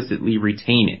explicitly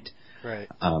retain it. Right.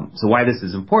 So why this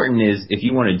is important is if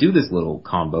you want to do this little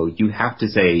combo, you have to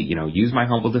say, use my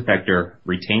humble Defector,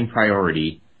 retain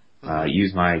priority,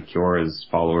 use my Kyora's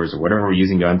followers or whatever we're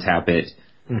using to untap it.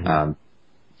 Then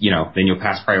you'll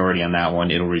pass priority on that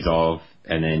one. It'll resolve.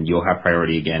 And then you'll have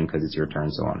priority again because it's your turn,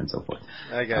 so on and so forth.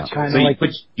 I got you. So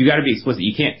you got to be explicit.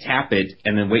 You can't tap it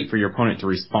and then wait for your opponent to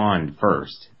respond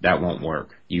first. That won't work.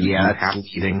 You have to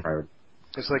use priority.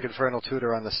 It's like Infernal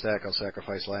Tutor on the stack. I'll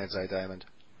sacrifice Lion's Eye Diamond.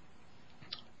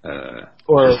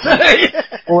 Or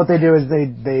what they do is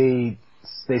they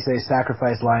say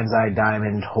sacrifice Lion's Eye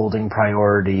Diamond, holding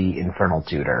priority Infernal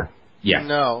Tutor. Yeah.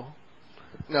 No,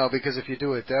 because if you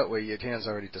do it that way, your hand's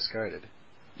already discarded.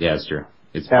 Yeah, that's true.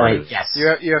 It's part of it. Yes.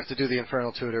 You have to do the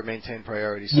Infernal Tutor, maintain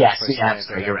priority. Yes,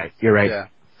 you're right. You're right.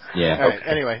 Yeah. All right.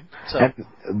 Anyway, so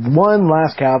and one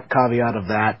last caveat of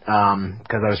that,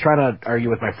 because I was trying to argue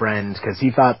with my friend because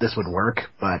he thought this would work,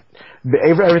 but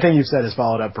everything you said is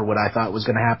followed up for what I thought was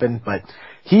going to happen. But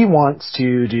he wants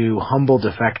to do Humble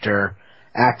Defector,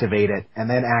 activate it, and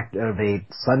then activate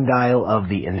Sundial of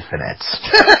the Infinite.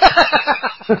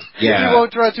 Yeah. He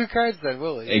won't draw 2 cards then,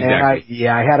 will he? Exactly.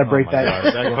 I had to break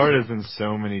that. That card is in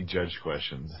so many judge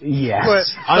questions. Yes. But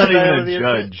I'm not even a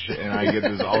judge, and I get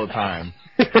this all the time.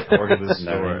 I work at this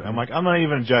store. I'm like, I'm not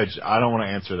even a judge. I don't want to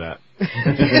answer that.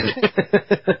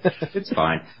 It's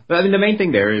fine. But the main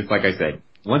thing there is, like I said,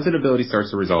 once an ability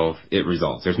starts to resolve, it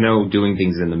resolves. There's no doing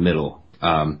things in the middle.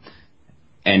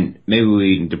 And maybe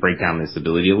we need to break down this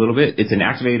ability a little bit. It's an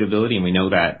activated ability, and we know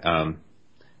that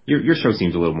your show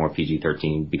seems a little more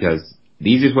PG-13 because the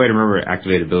easiest way to remember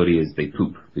activated ability is they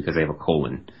poop because they have a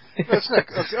colon. That's not,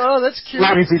 oh, that's cute.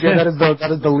 Let me see, that is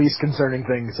the least concerning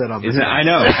thing said on this. I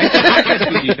know. I guess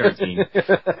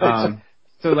PG-13.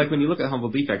 So like when you look at Humble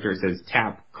Defector, it says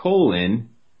tap :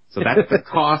 so that's the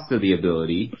cost of the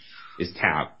ability is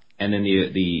tap, and then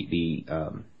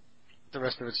The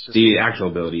rest of it's just... The actual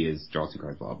ability is draw 2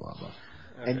 cards, blah, blah, blah.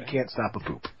 Okay. And you can't stop a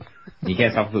poop. You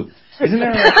can't stop a poop. Isn't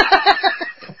there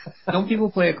don't people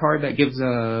play a card that gives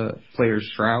players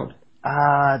Shroud?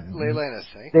 Leyline of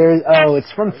Sanctity.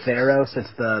 It's from Theros. It's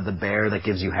the bear that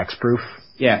gives you hexproof.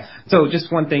 Yeah. So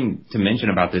just one thing to mention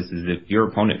about this is if your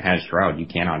opponent has Shroud, you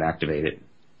cannot activate it.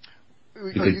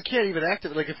 You can't even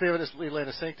activate. Like if they have this Leyline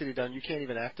of Sanctity down, you can't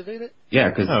even activate it. Yeah,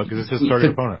 because it's his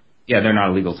target opponent. Yeah, they're not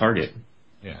a legal target.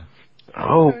 Yeah.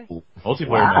 Oh, okay.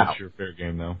 Multiplayer match, you're fair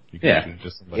game though. You can shoot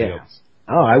just somebody else.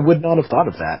 Oh, I would not have thought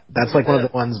of that. That's like one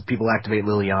of the ones people activate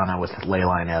Liliana with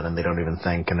Leyline out and they don't even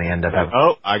think and they end up having...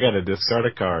 Oh, I gotta discard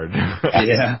a card.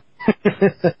 Yeah.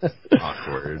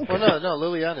 Awkward. Well, no,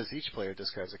 Liliana's each player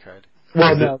discards a card.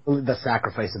 Well, no, the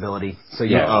sacrifice ability. So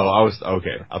yeah. I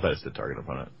thought it's the target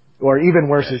opponent. Or even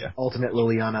worse is Ultimate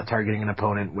Liliana targeting an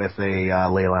opponent with a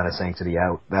Leyline of Sanctity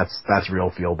out. That's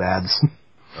real feel bads.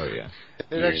 Oh yeah.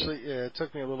 It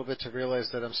took me a little bit to realize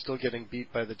that I'm still getting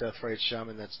beat by the Deathrite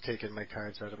Shaman that's taken my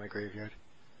cards out of my graveyard.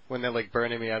 When they're like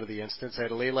burning me out of the instance, I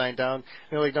had a Leyline down. And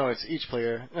they're like, no, it's each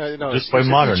player. No, just play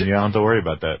Modern. You don't have to worry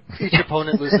about that. Each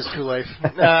opponent loses 2 life.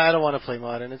 Nah, I don't want to play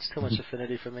Modern. It's too much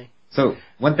affinity for me. So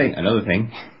another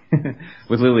thing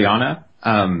with Liliana,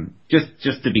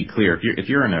 just to be clear, if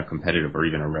you're in a competitive or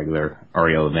even a regular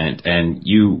REL event and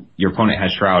your opponent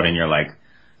has Shroud and you're like,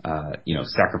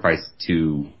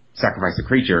 sacrifice a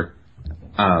creature,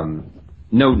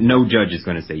 no judge is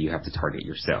going to say you have to target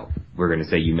yourself. We're going to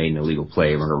say you made an illegal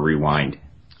play. We're going to rewind.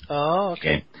 Oh,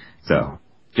 okay. So,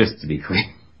 just to be clear.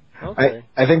 Okay.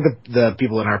 I think the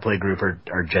people in our play group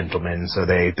are gentlemen, so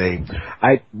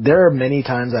there are many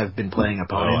times I've been playing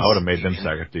opponents. I would have made them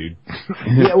sack it, dude.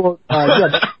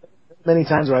 Many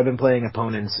times where I've been playing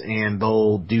opponents and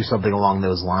they'll do something along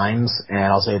those lines, and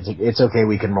I'll say it's okay,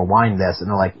 we can rewind this, and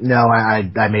they're like, no, I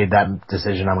made that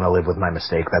decision. I'm going to live with my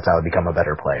mistake. That's how I become a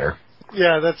better player.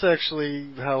 Yeah, that's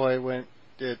actually how I went.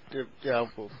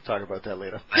 We'll talk about that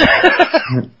later.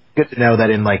 Good to know that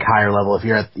in like higher level, if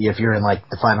you're in like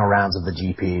the final rounds of the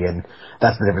GP, and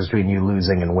that's the difference between you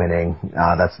losing and winning.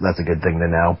 That's a good thing to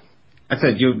know. I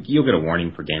said you'll get a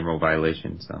warning for game rule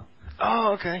violation. So.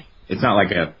 Oh, okay. It's not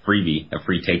like a free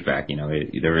take back.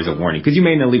 There is a warning because you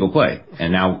made an illegal play,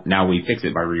 and now we fix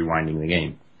it by rewinding the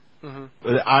game.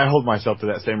 Mm-hmm. I hold myself to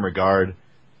that same regard,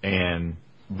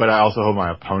 but I also hold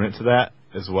my opponent to that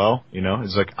as well.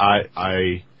 It's like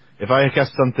if I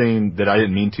cast something that I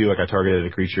didn't mean to, like I targeted a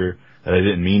creature that I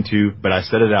didn't mean to, but I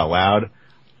said it out loud.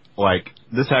 Like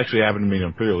this actually happened to me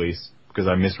on pre-release because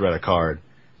I misread a card,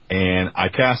 and I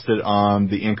cast it on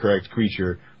the incorrect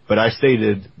creature, but I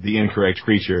stated the incorrect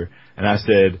creature, and I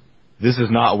said, this is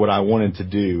not what I wanted to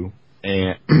do,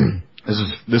 and this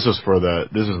is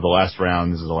the last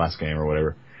round, this is the last game or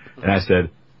whatever, and I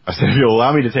said, if you'll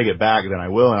allow me to take it back, then I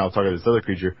will, and I'll target this other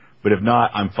creature, but if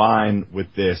not, I'm fine with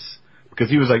this, because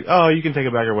he was like, oh, you can take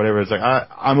it back or whatever. It's like,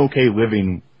 I'm okay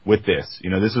living with this,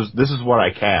 this is what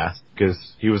I cast, because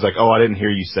he was like, oh, I didn't hear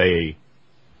you say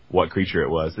what creature it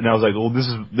was, and I was like, well, this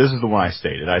is the one I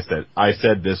stated. I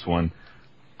said this one.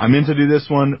 I meant to do this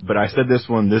one, but I said this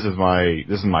one. This is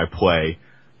my play.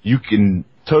 You can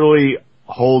totally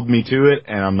hold me to it,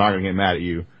 and I'm not gonna get mad at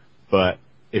you. But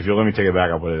if you'll let me take it back,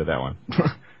 I'll put it at that one.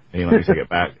 And he let me take it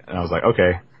back, and I was like,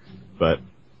 okay. But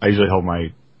I usually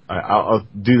I'll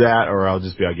do that, or I'll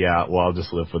just be like, yeah, well, I'll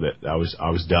just live with it. I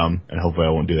was dumb, and hopefully I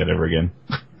won't do that ever again.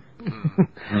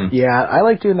 Yeah, I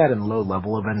like doing that in low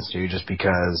level events too, just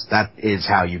because that is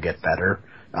how you get better.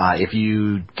 If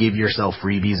you give yourself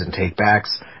freebies and takebacks,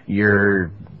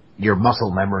 your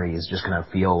muscle memory is just going to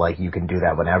feel like you can do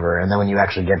that whenever. And then when you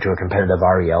actually get to a competitive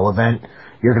REL event,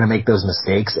 you're going to make those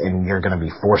mistakes and you're going to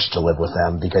be forced to live with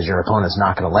them because your opponent's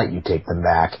not going to let you take them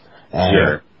back.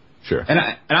 And Sure. And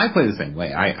I play the same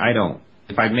way. I don't.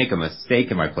 If I make a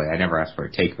mistake in my play, I never ask for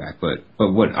a take back. But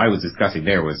what I was discussing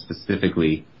there was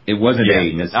specifically, it wasn't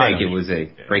a mistake. It was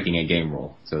breaking a game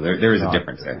rule. So there is a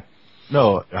difference there.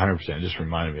 No, 100%. It just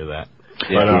reminded me of that.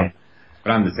 Yeah.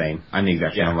 But I'm the same. I'm the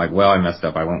exact same. I'm like, well, I messed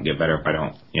up. I won't get better if I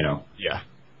don't, Yeah.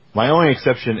 My only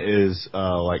exception is,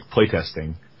 like,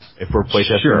 playtesting. If we're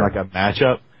playtesting, like, a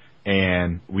matchup,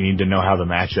 and we need to know how the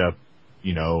matchup,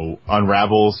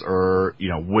 unravels, or,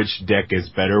 which deck is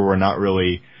better,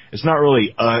 it's not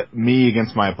really, me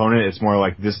against my opponent. It's more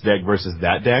like this deck versus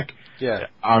that deck. Yeah.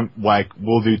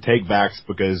 We'll do takebacks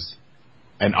because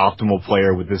an optimal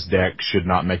player with this deck should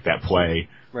not make that play.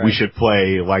 Right. We should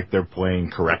play like they're playing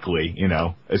correctly,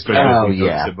 especially if we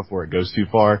notice it before it goes too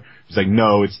far. It's like,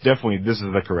 no, this is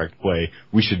the correct play.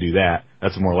 We should do that.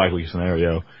 That's a more likely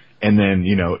scenario. And then,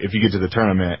 if you get to the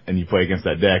tournament and you play against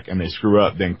that deck and they screw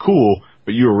up, then cool,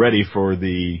 but you were ready for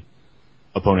the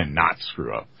opponent not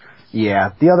screw up. Yeah,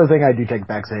 the other thing I do take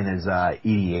back saying is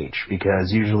EDH, because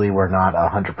usually we're not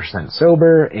 100%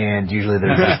 sober, and usually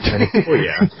there's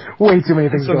way too many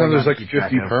things going on. Sometimes there's like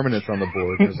 50 permanents on the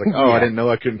board. It's like, I didn't know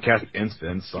I couldn't cast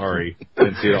instants. Sorry.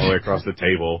 Didn't see it all the way across the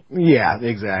table. Yeah,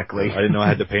 exactly. I didn't know I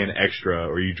had to pay an extra,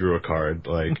 or you drew a card.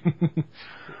 Like,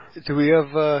 do we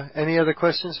have any other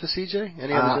questions for CJ?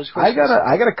 Any other judge questions?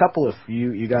 I got a couple if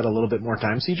you got a little bit more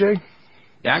time, CJ?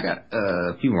 Yeah, I got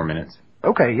a few more minutes.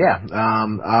 Okay, yeah.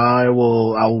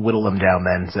 I'll whittle them down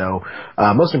then. So,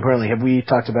 most importantly, have we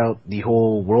talked about the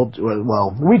whole world?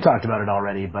 Well, we talked about it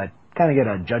already, but kind of get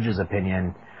a judge's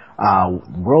opinion.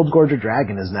 World Gorger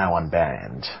Dragon is now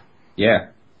unbanned. Yeah.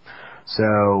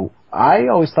 So, I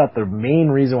always thought the main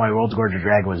reason why World Gorger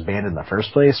Dragon was banned in the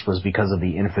first place was because of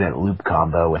the infinite loop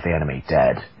combo with Animate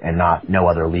Dead, and no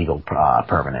other legal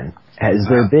permanent. Has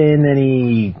there been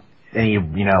any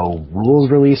rules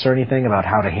released or anything about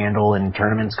how to handle in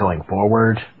tournaments going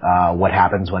forward? What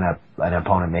happens when an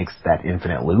opponent makes that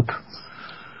infinite loop?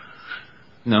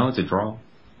 No, it's a draw.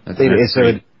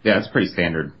 It's pretty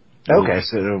standard. Okay,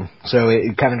 so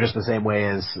it kind of just the same way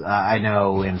as I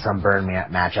know in some burn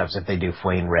matchups, if they do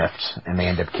Flame Rift and they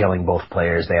end up killing both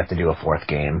players, they have to do a fourth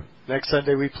game. Next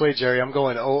Sunday we play, Jerry. I'm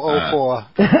going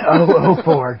 0-0-4.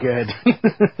 0-0-4, good.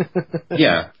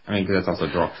 Yeah, I mean, 'cause that's also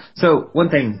a draw. So one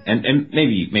thing, and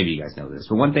maybe you guys know this,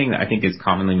 but one thing that I think is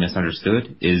commonly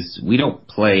misunderstood is we don't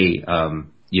play,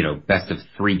 best of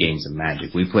 3 games of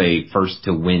Magic. We play first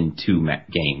to win 2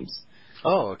 games.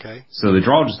 Oh, okay. So the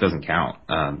draw just doesn't count.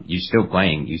 You're still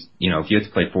playing. If you have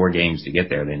to play 4 games to get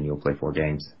there, then you'll play 4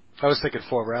 games. I was thinking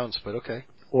 4 rounds, but okay.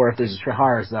 Or if there's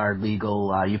Triharzard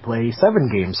legal, you play 7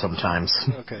 games sometimes.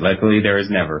 Okay. Luckily, there is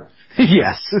never.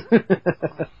 Yes.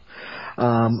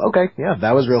 Okay, yeah,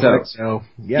 that was real quick. So,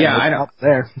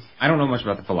 I don't know much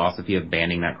about the philosophy of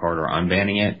banning that card or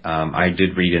unbanning it. I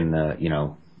did read in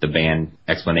the ban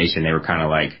explanation, they were kind of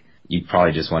like, you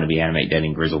probably just want to be Animate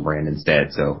Deading Grizzlebrand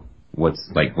instead. So what's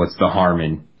the harm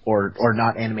in... Or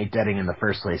not Animate Deading in the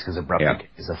first place, because Abrupt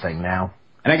is a thing now.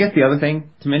 And I guess the other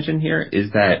thing to mention here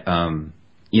is that,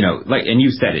 and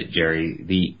you said it,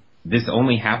 Jerry, this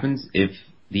only happens if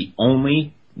the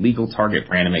only legal target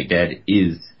for Animate Dead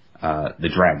is the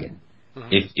dragon. Mm-hmm.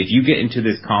 If you get into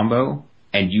this combo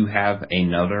and you have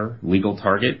another legal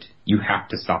target, you have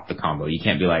to stop the combo. You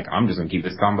can't be like, I'm just going to keep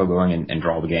this combo going and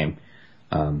draw the game.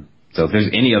 So if there's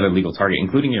any other legal target,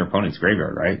 including your opponent's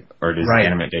graveyard, right? Or does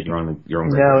Animate Dead your own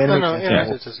graveyard? No, Animate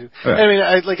Dead. I mean,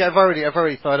 I've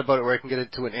already thought about it where I can get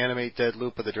into an Animate Dead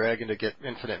loop of the dragon to get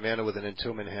infinite mana with an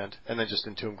Entomb in hand, and then just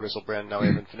Entomb Grizzlebrand. Now I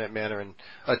have infinite mana and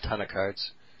a ton of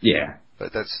cards. Yeah.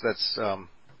 But that's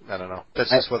I don't know.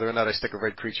 That's just whether or not I stick a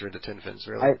red creature into Tin Fins,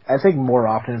 really. I think more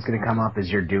often it's going to come up is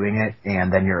you're doing it,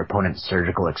 and then your opponent's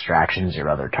Surgical Extraction is your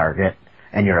other target,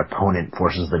 and your opponent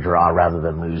forces the draw rather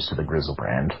than lose to the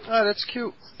Grizzlebrand. Oh, that's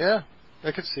cute. Yeah,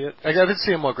 I could see it. I could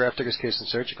see a more Grafdigger's Case than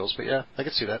Surgicals, but yeah, I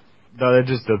could see that. No, that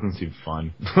just doesn't seem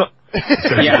fun.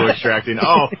 Surgical extracting.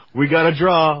 Oh, we got a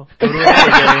draw. Go to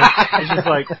another game. It's just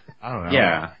like, I don't know.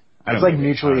 Yeah. It's like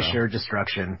mutually assured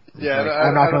destruction. Yeah, like,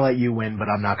 I'm not going to let you win, but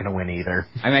I'm not going to win either.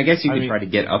 I mean, I guess you could try to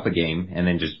get up a game and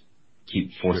then just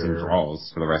keep forcing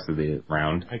draws for the rest of the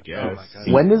round. I guess.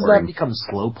 Oh, when does that become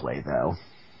slow play, though?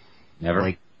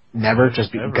 Never. Never,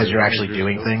 just because you're actually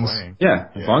doing things? Yeah,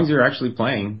 as long as you're actually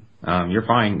playing, you're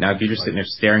fine. Now, if you're just sitting there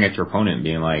staring at your opponent and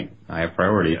being like, I have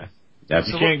priority,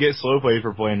 you can't get slow play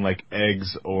for playing like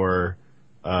eggs or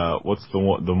what's the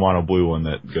mono blue one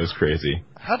that goes crazy?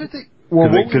 How did they?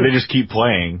 Because they just keep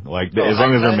playing. Like as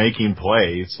long as they're making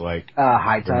plays, like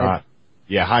High Tide.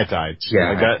 High Tide.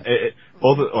 Yeah, like that.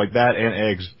 Both like that and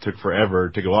eggs took forever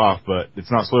to go off, but it's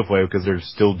not slow play because they're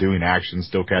still doing actions,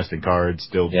 still casting cards,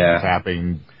 still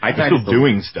tapping, still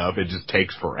doing stuff. It just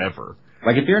takes forever.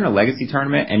 Like if you're in a legacy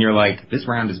tournament and you're like, this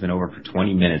round has been over for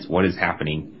 20 minutes, what is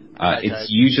happening? It's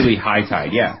usually High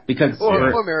Tide, because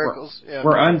or miracles.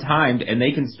 We're untimed and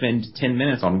they can spend 10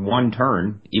 minutes on one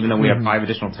turn, even though we have 5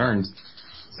 additional turns.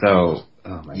 So,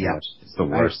 oh my gosh, it's the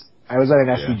worst. I was at an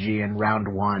SCG and round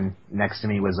 1 next to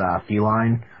me was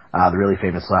Feline, the really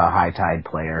famous High Tide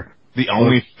player. The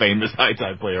only famous High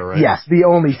Tide player, right? Yes, the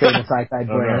only famous High Tide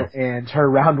player, and her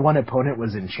round 1 opponent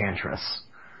was Enchantress.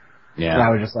 Yeah. And I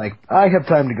was just like, I have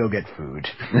time to go get food.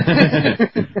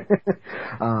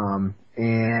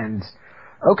 And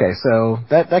okay, so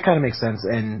that kind of makes sense.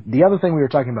 And the other thing we were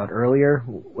talking about earlier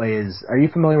is, are you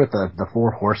familiar with the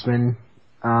Four Horsemen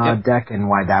deck and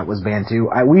why that was banned too?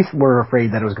 We were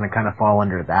afraid that it was going to kind of fall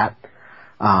under that.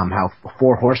 How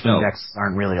Four Horsemen decks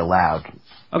aren't really allowed.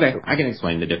 Okay, I can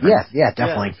explain the difference. Yeah,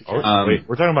 definitely. Wait,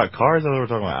 we're talking about cards or we're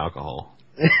talking about alcohol?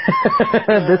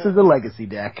 This is a legacy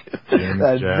deck.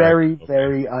 Very,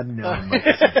 very unknown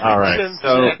legacy. All right.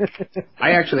 So,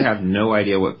 I actually have no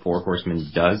idea what Four Horsemen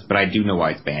does, but I do know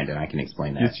why it's banned, and I can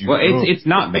explain that. It's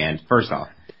not banned, first off.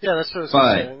 Yeah, that's what I was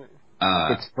saying.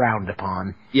 It's frowned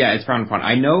upon. Yeah, it's frowned upon.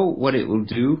 I know what it will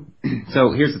do.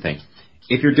 So, here's the thing.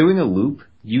 If you're doing a loop,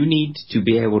 you need to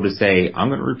be able to say, I'm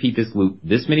going to repeat this loop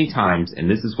this many times, and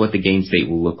this is what the game state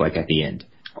will look like at the end.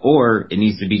 Or it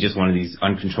needs to be just one of these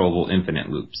uncontrollable infinite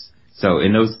loops. So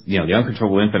in those, the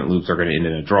uncontrollable infinite loops are going to end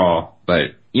in a draw,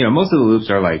 but, most of the loops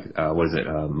are like,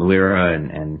 Malira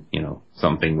and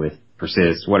something with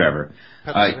persist, whatever.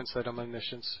 Petals of Insight on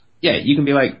Omniscience. Yeah, you can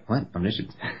be like, what?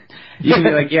 Omniscience? You can be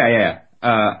like,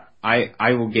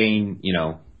 I will gain,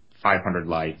 500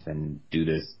 life and do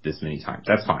this many times.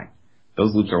 That's fine.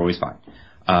 Those loops are always fine.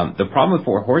 The problem with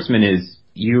Four Horsemen is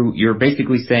you're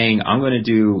basically saying, I'm going to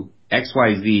do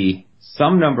XYZ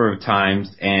some number of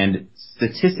times, and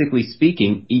statistically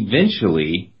speaking,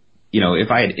 eventually,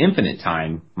 if I had infinite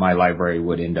time, my library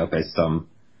would end up as some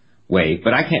way,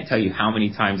 but I can't tell you how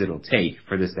many times it'll take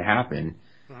for this to happen.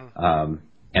 Mm-hmm.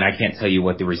 And I can't tell you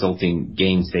what the resulting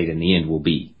game state in the end will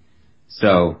be.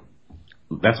 So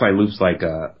that's why loops like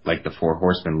the Four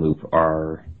Horsemen loop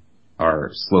are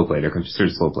slow play. They're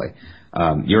considered slow play.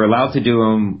 You're allowed to do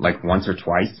them like once or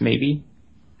twice maybe,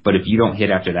 but if you don't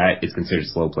hit after that, it's considered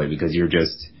slow play because you're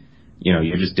just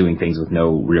doing things with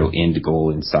no real end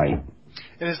goal in sight.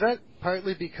 And is that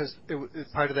partly because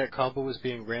part of that combo was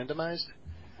being randomized?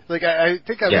 Like I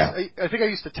think I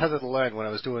used to tether the line when I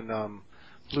was doing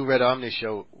Blue Red Omni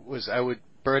show. Was I would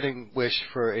Burning Wish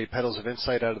for a Petals of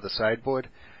Insight out of the sideboard,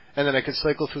 and then I could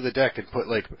cycle through the deck and put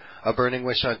like a Burning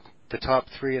Wish on the top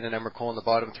 3 and an Emrakul on the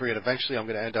bottom 3, and eventually I'm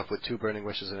going to end up with 2 Burning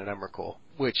Wishes and an Emrakul.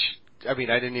 Which, I mean,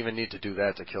 I didn't even need to do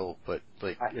that to kill, but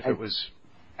like it was.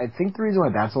 I think the reason why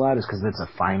that's allowed is because it's a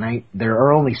finite. There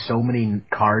are only so many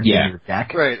cards in your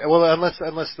deck. Right. Well, unless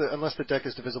the deck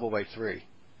is divisible by 3.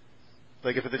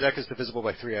 Like if the deck is divisible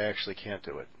by 3, I actually can't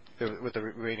do it with the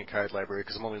remaining card library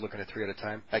because I'm only looking at 3 at a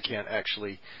time. I can't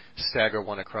actually stagger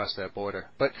one across that border.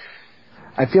 But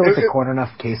I feel it's a corner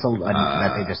enough case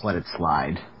that they just let it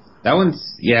slide. That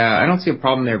one's I don't see a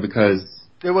problem there because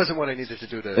it wasn't what I needed to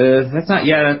do to. That's not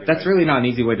that's really not an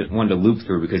easy one to loop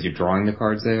through because you're drawing the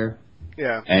cards there.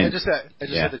 Yeah, and I just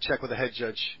had to check with the head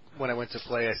judge when I went to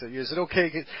play. I said, "Is it okay?"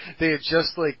 They had just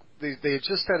they had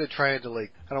just started trying to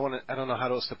I don't know how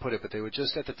else to put it, but they were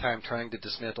just at the time trying to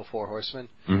dismantle Four Horsemen.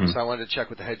 Mm-hmm. So I wanted to check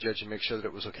with the head judge and make sure that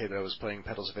it was okay that I was playing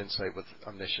Petals of Insight with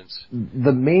Omniscience.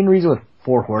 The main reason with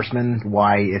Four Horsemen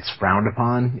why it's frowned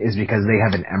upon is because they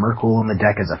have an Emrakul in the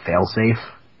deck as a failsafe.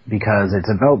 Because it's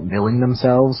about milling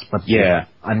themselves, but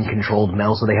uncontrolled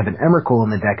mill, so they have an Emrakul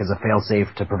in the deck as a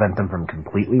failsafe to prevent them from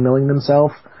completely milling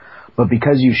themselves. But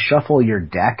because you shuffle your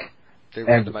deck, they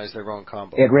randomize their own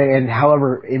combo. And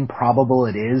however improbable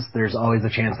it is, there's always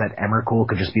a chance that Emrakul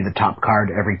could just be the top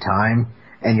card every time,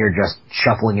 and you're just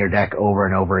shuffling your deck over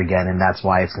and over again, and that's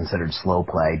why it's considered slow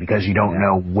play, because you don't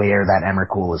know where that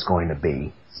Emrakul is going to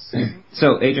be.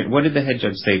 So, Adrian, what did the head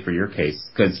judge say for your case?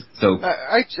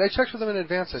 I checked with him in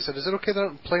advance. I said, "Is it okay that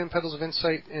I'm playing Petals of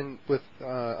Insight with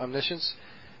Omniscience?"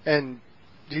 And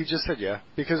he just said, "Yeah,"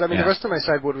 because the rest of my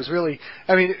sideboard was really.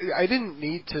 I mean, I didn't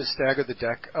need to stagger the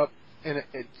deck up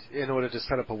in order to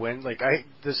set up a win.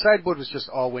 The sideboard was just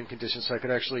all win conditions, so I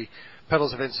could actually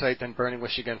Petals of Insight, then Burning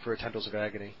Wish again for a Tendrils of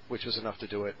Agony, which was enough to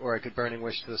do it. Or I could Burning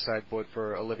Wish to the sideboard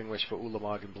for a Living Wish for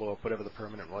Ulamog and blow up whatever the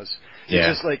permanent was. Yeah.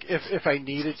 It's just if I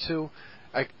needed to,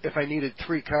 if I needed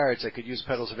 3 cards, I could use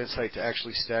Petals of Insight to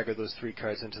actually stagger those 3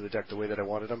 cards into the deck the way that I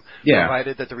wanted them,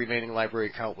 provided that the remaining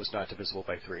library count was not divisible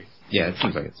by 3. Yeah, it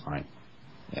seems like it's fine.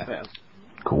 Yeah.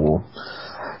 Cool.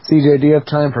 CJ, do you have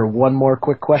time for one more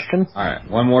quick question? All right,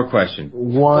 one more question.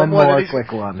 One more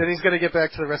quick one. Then he's going to get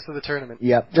back to the rest of the tournament.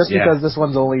 Yep, because this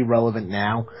one's only relevant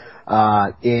now,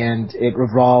 and it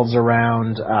revolves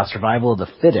around survival of the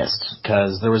fittest,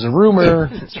 because there was a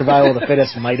rumor survival of the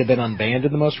fittest might have been unbanned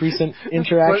in the most recent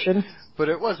interaction. But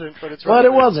it wasn't. But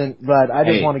it wasn't. But I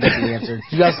just want to get the answer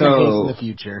just in case in the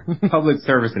future. Public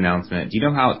service announcement. Do you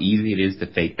know how easy it is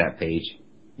to fake that page?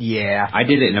 Yeah. I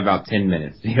did it in about 10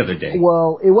 minutes the other day.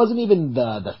 Well, it wasn't even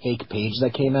the fake page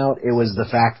that came out. It was the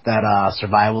fact that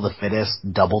Survival of the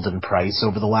Fittest doubled in price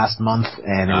over the last month,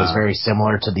 and it was very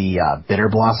similar to the Bitter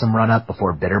Blossom run-up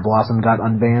before Bitter Blossom got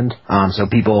unbanned. So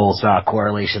people saw a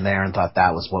correlation there and thought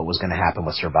that was what was going to happen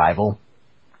with Survival.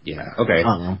 Yeah, okay.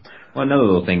 Well, another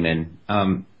little thing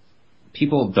then.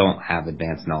 People don't have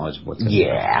advanced knowledge of what's going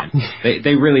to happen.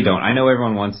 They really don't. I know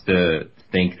everyone wants to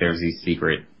think there's these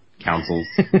secret councils.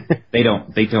 They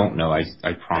don't know. I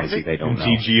promise you they don't know.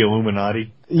 GG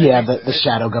Illuminati. Yeah, the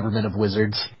shadow government of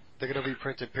wizards. They're going to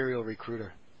reprint Imperial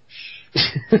Recruiter.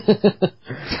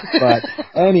 But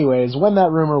anyways, when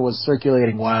that rumor was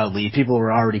circulating wildly, people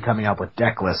were already coming up with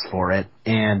deck lists for it,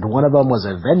 and one of them was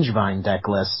a Vengevine deck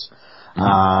list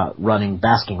running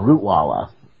Basking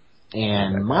Rootwalla.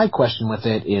 And my question with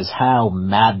it is how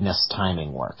madness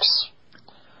timing works.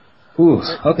 Ooh,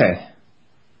 okay.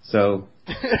 So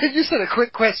you said a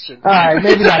quick question. All right,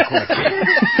 maybe not quick.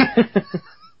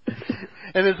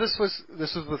 And this was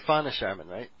with Fauna Shaman,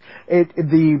 right?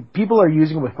 The people are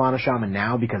using it with Fauna Shaman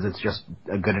now because it's just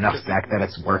a good enough deck that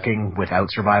it's working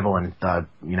without survival, and the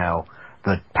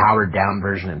powered down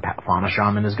version in Fauna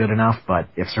Shaman is good enough. But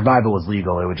if survival was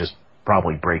legal, it would just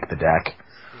probably break the deck.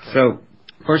 Okay. So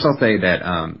first, I'll say that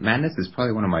madness is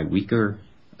probably one of my weaker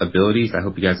abilities. I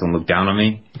hope you guys don't look down on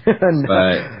me. No,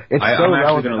 but it's so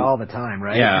relevant all the time,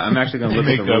 right? Yeah, I'm actually going to look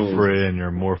at the rules. Make up for it in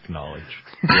your morph knowledge.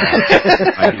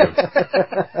 Yeah, I do.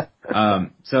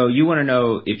 So you want to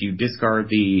know if you discard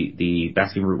the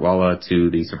Basking Rootwalla to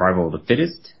the survival of the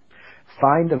fittest?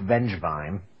 Find a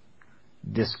Vengevine,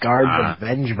 discard the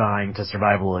Vengevine to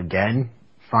survival again,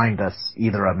 find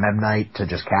either a Memnite to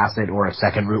just cast it or a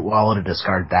second Rootwalla to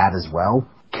discard that as well.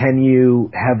 Can you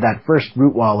have that first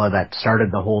Rootwalla that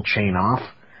started the whole chain off?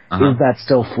 Is that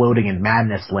still floating in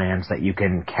Madness lands that you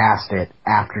can cast it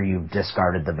after you've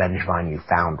discarded the Vengevine you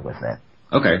found with it?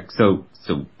 Okay, so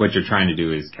what you're trying to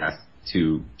do is cast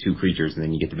two creatures and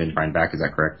then you get the Vengevine back, is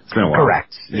that correct? It's been a while.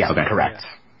 Correct. Yeah, okay. Correct.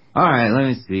 Yeah. Alright, let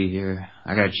me see here.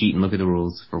 I gotta cheat and look at the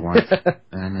rules for once.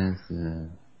 Madness,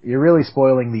 You're really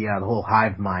spoiling the whole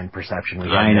hive mind perception we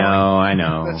have. I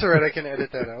know. That's alright, I can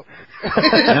edit that out.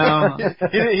 No.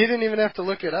 He didn't even have to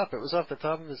look it up. It was off the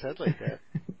top of his head like that.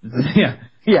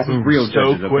 Yeah. Some real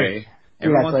judges, quick. okay?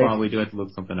 Every once in a while we do have to look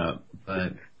something up,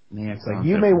 but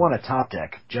you may want a top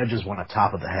deck. Judges want a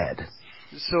top of the head.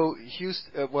 So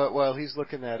Houston, while he's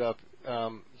looking that up,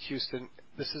 Houston,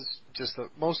 this is just the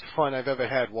most fun I've ever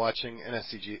had watching an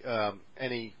SCG,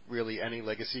 any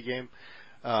legacy game.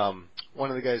 One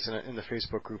of the guys in the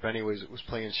Facebook group, anyways, was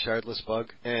playing Shardless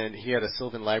Bug, and he had a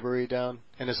Sylvan Library down,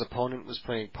 and his opponent was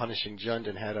playing Punishing Jund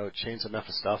and had out Chains of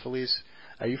Mephistopheles.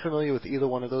 Are you familiar with either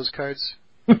one of those cards?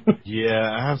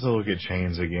 Yeah, I have to look at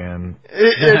Chains again.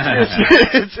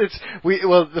 The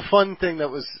fun thing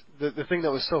that was the thing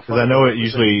that was so fun. Because I know it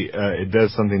usually it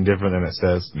does something different than it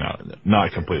says. No,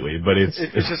 not completely, but it's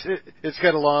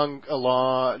got a long.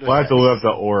 Well, I have to look up the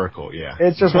Oracle. Yeah,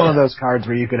 it's just one of those cards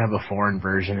where you could have a foreign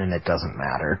version and it doesn't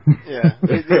matter. Yeah.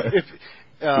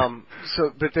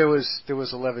 But there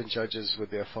was 11 judges with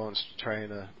their phones trying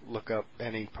to look up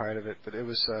any part of it, but it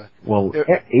was.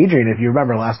 Adrian, if you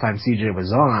remember last time CJ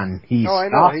was on, he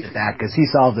stopped at that because he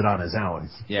solved it on his own.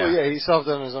 Yeah. Well, he solved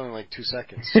it on his own in like 2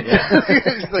 seconds. Yeah.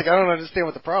 He's like, I don't understand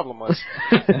what the problem was.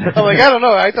 I'm like, I don't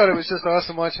know. I thought it was just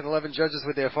awesome watching 11 judges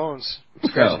with their phones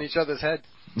scratching each other's head.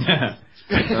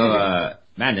 So,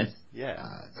 Madness.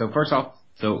 Yeah. So first off.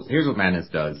 So here's what Madness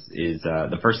does is,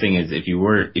 the first thing is if you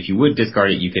would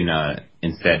discard it, you can,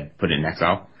 instead put it in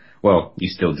exile. Well, you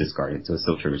still discard it, so it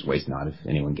still triggers Waste Not if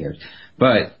anyone cares.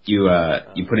 But you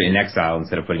put it in exile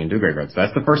instead of putting it into the graveyard. So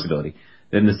that's the first ability.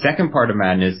 Then the second part of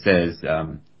Madness says,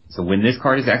 so when this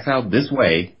card is exiled this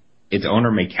way, its owner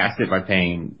may cast it by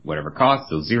paying whatever cost,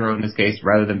 so 0 in this case,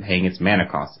 rather than paying its mana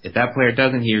cost. If that player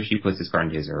doesn't, he or she puts this card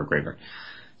into his or her graveyard.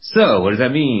 So what does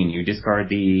that mean? You discard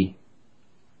the...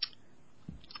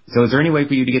 So is there any way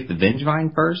for you to get the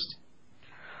Vengevine first?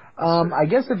 I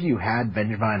guess if you had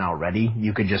Vengevine already,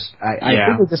 you could just... I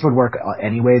think that this would work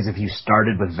anyways if you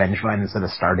started with Vengevine instead of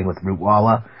starting with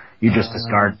Rootwalla. You just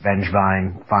discard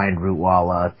Vengevine, find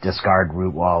Rootwalla, discard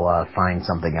Rootwalla, find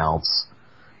something else.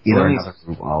 Another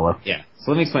Rootwalla. Yeah.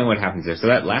 So let me explain what happens there. So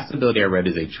that last ability I read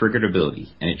is a triggered ability,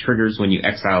 and it triggers when you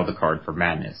exile the card for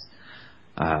Madness.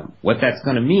 What that's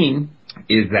going to mean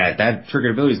is that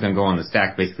triggered ability is going to go on the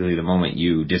stack basically the moment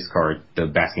you discard the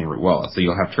Basking Rootwalla. So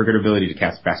you'll have triggered ability to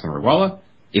cast Basking Rootwalla.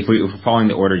 If we're following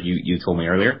the order you told me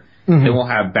earlier, then we'll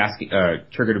have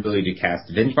triggered ability to cast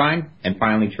Vengevine, and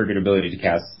finally triggered ability to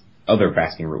cast other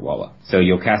Basking Rootwalla. So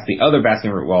you'll cast the other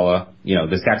Basking Rootwalla,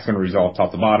 the stack's going to resolve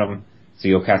top to bottom, so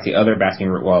you'll cast the other Basking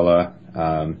Rootwalla,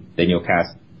 then you'll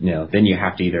cast, then you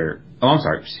have to either, I'm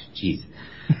sorry, jeez.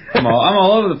 I'm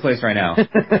all over the place right now.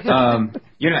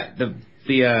 You're not the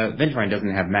Vengevine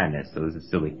doesn't have Madness, so this is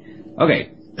silly.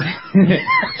 Okay.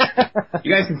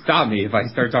 You guys can stop me if I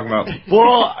start talking about.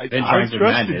 Well, I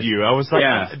trusted you. I was like,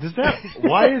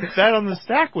 why is that on the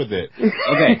stack with it?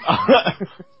 Okay.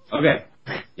 Okay.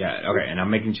 Yeah. Okay. And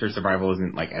I'm making sure survival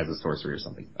isn't like as a sorcery or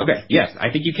something. Okay. Yes, I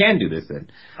think you can do this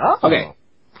then. Oh. Okay.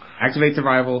 activate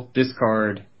survival,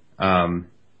 discard,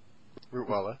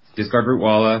 Rootwalla. discard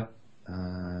Rootwalla,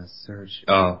 search.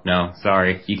 Oh, no,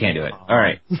 sorry, you can't do it.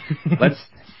 Alright,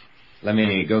 let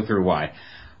me go through why.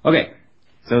 Okay,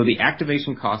 so the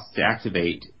activation cost to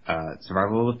activate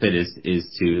Survival of the Fittest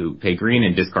is to pay green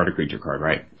and discard a creature card,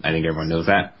 right? I think everyone knows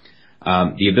that.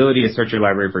 The ability to search your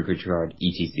library for a creature card,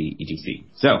 etc., etc.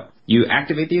 So, you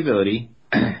activate the ability,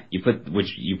 you put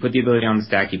the ability on the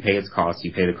stack, you pay its cost,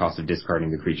 you pay the cost of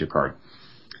discarding the creature card.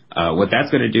 What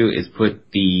that's going to do is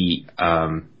put the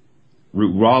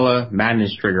Rootwalla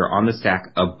Madness trigger on the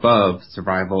stack above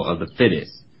Survival of the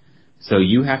Fittest. So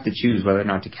you have to choose whether or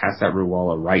not to cast that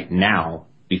Rootwalla right now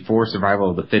before Survival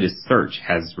of the Fittest search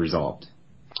has resolved.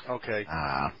 Okay.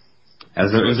 It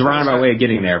was a roundabout way of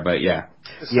getting there, but yeah.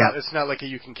 It's not like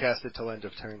you can cast it till end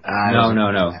of turn.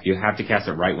 No. You have to cast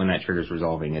it right when that trigger's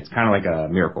resolving. It's kind of like a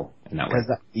miracle in that way.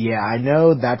 I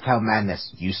know that's how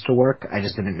Madness used to work. I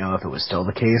just didn't know if it was still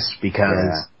the case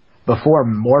because before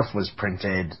Morph was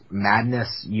printed,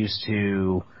 Madness used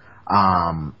to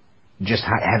just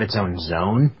have its own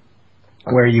zone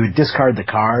where you would discard the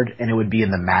card and it would be in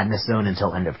the Madness zone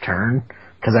until end of turn.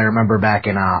 Because I remember back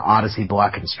in Odyssey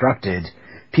Block Constructed,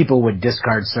 people would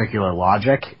discard Circular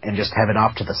Logic and just have it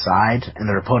off to the side, and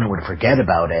their opponent would forget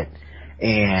about it,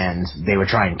 and they would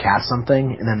try and cast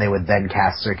something, and then they would then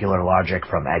cast Circular Logic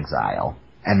from exile.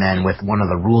 And then with one of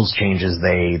the rules changes,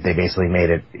 they basically made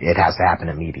it has to happen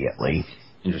immediately.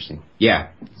 Interesting. Yeah.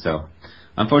 So,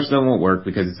 unfortunately, it won't work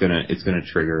because it's gonna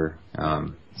trigger.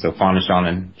 So Fauna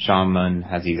Shaman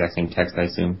has the exact same text, I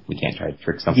assume. We can't try to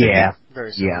trick something. Yeah.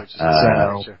 Very similar.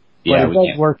 Yeah. But it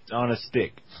does work on a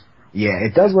stick. Yeah,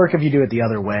 it does work if you do it the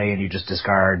other way and you just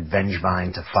discard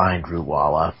Vengevine to find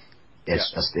Rootwalla.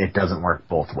 It doesn't work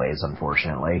both ways,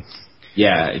 unfortunately.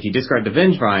 Yeah, if you discard the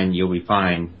Vengevine, you'll be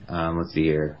fine. Let's see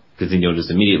here. Because then you'll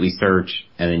just immediately search,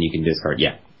 and then you can discard.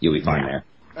 Yeah, you'll be fine there.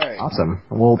 All right. Awesome.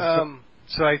 Well,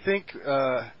 so I think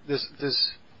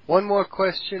there's one more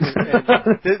question, and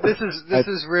this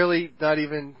is really not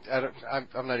even.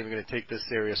 I'm not even going to take this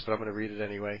serious, but I'm going to read it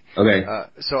anyway. Okay.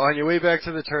 So on your way back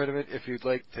to the tournament, if you'd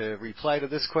like to reply to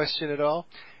this question at all,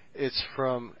 it's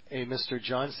from a Mr.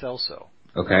 John Celso.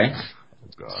 Okay.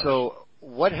 So,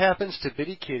 what happens to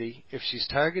Bitty Kitty if she's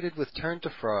targeted with Turn to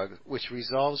Frog, which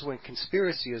resolves when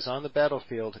Conspiracy is on the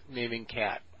battlefield naming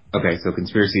cat? Okay, so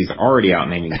Conspiracy is already out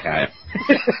naming cat.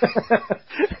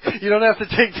 You don't have to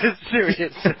take this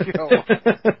serious if you don't want.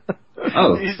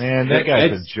 Oh, man, that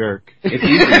guy's a jerk. It's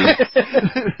easy.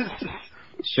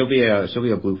 She'll be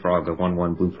a blue frog, a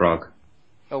 1/1 blue frog.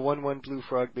 A 1/1 blue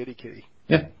frog Bitty Kitty.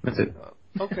 Yeah, that's it.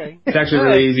 Okay. It's actually a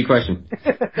really easy question.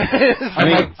 I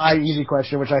mean, my easy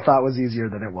question, which I thought was easier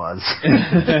than it was.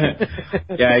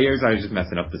 Yeah, yours I was just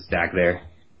messing up the stack there.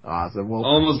 Awesome. Well,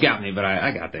 almost got me, but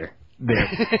I got there.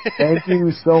 Thank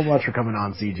you so much for coming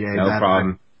on, CJ. No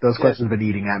problem. Those questions have been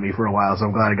eating at me for a while, so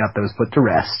I'm glad I got those put to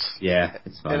rest. Yeah,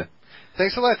 it's fun.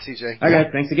 Thanks a lot, CJ. Okay,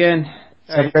 thanks again.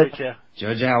 All right, take care.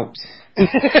 Judge out.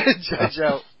 Judge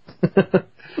out.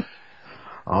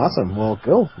 Awesome. Well,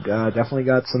 cool. Definitely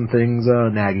got some things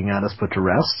nagging at us put to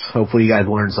rest. Hopefully you guys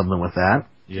learned something with that.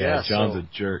 Yeah, John's a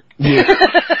jerk. I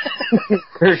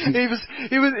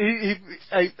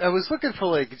was looking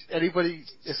for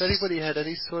if anybody had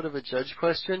any sort of a judge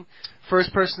question.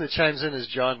 First person that chimes in is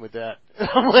John with that.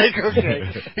 I'm like, okay.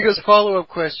 He goes, follow-up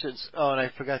questions. Oh, and I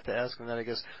forgot to ask him that. I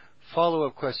guess,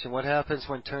 follow-up question. What happens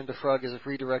when Turn to Frog is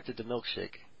redirected to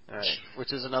Milkshake? All right,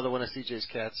 which is another one of CJ's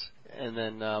cats. And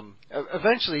then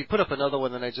eventually he put up another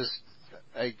one, and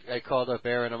I called up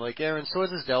Aaron. I'm like, Aaron, so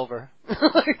is Delver.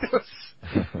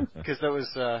 Because that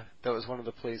was one of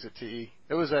the plays at TE.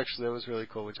 That was really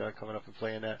cool with John coming up and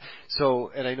playing that.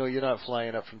 So, and I know you're not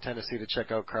flying up from Tennessee to check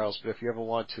out Carl's, but if you ever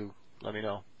want to, let me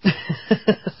know.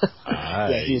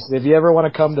 Yes, if you ever want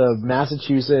to come to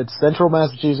Massachusetts, central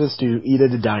Massachusetts, to eat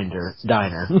at a diner.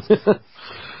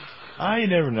 You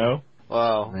never know.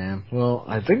 Wow, man. Well,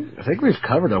 I think we've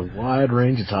covered a wide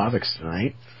range of topics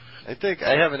tonight. I think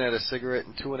I haven't had a cigarette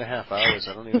in 2.5 hours.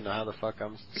 I don't even know how the fuck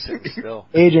I'm sitting still.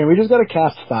 Adrian, we just got to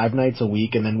cast 5 nights a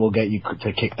week, and then we'll get you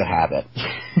to kick the habit.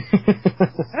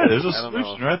 Yeah, there's a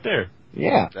solution right there.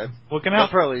 Yeah, looking out. I'll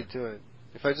probably do it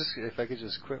if I could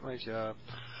just quit my job.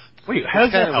 Wait, how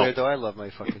does that help? Weird, though. I love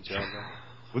my fucking job. Though.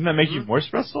 Wouldn't that make you more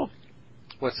stressful?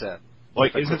 What's that?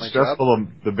 Like, isn't stressful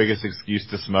the biggest excuse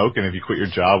to smoke? And if you quit your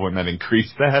job, wouldn't that increase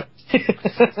that?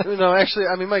 No, actually,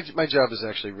 I mean, my job is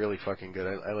actually really fucking good.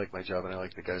 I like my job and I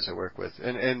like the guys I work with.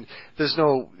 And there's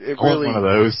no, it really. One of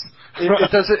those.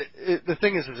 It doesn't, the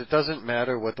thing is it doesn't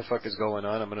matter what the fuck is going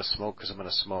on. I'm gonna smoke because I'm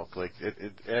gonna smoke. Like,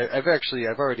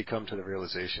 I've already come to the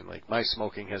realization, like, my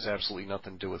smoking has absolutely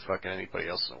nothing to do with fucking anybody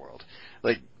else in the world.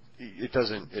 Like, it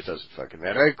doesn't fucking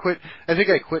matter. I think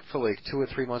I quit for like 2 or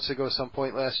 3 months ago, some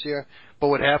point last year. But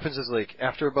what happens is, like,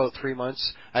 after about 3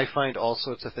 months, I find all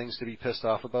sorts of things to be pissed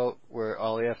off about, where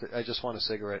I just want a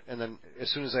cigarette. And then as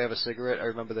soon as I have a cigarette, I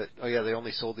remember that, oh yeah, they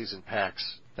only sold these in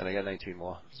packs. Then I got 19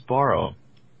 more. Just borrow them.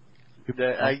 You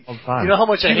know how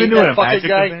much I hate doing that a fucking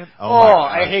guy? Event?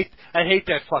 I hate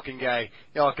that fucking guy.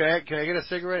 You know, can I get a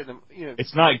cigarette? And, you know,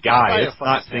 it's not guy. It's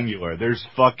not singular. There's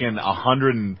fucking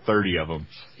 130 of them.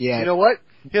 Yeah. You know what?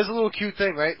 Here's a little cute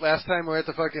thing, right? Last time we were at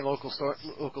the fucking local store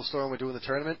and we're doing the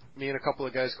tournament. Me and a couple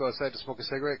of guys go outside to smoke a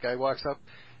cigarette. Guy walks up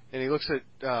and he looks at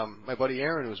my buddy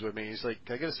Aaron, who was with me. He's like,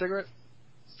 "Can I get a cigarette?"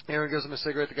 Aaron gives him a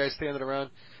cigarette. The guy's standing around.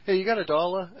 "Hey, you got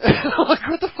 $1?" I'm like,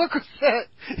 "What the fuck was that?"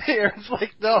 Aaron's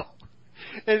like, "No."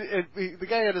 And the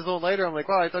guy had his own lighter. I'm like,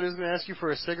 "Wow, I thought he was going to ask you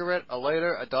for a cigarette, a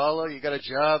lighter, $1. You got a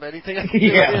job, anything I can do?"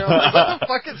 Yeah. You know, I'm like, what the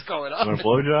fuck is going on? Want a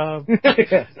blowjob?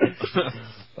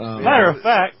 Matter of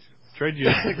fact, trade you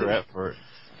a cigarette for it.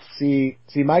 See,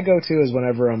 my go-to is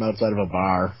whenever I'm outside of a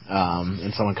bar,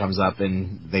 and someone comes up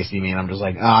and they see me and I'm just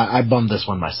like, I bummed this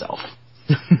one myself.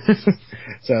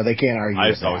 So they can't argue.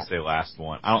 I just always say last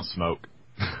one. I don't smoke.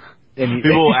 And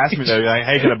people will ask me that, like,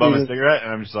 "Hey, can I bum a cigarette?"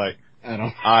 And I'm just like, I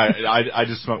don't. I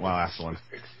just smoked my last one.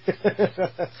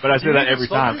 But I say that every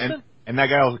time, and that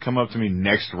guy will come up to me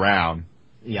next round,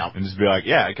 and just be like,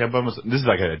 "Yeah, I can bum a." This is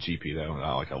like at a GP though,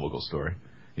 not like a local store.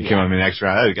 He came up to me next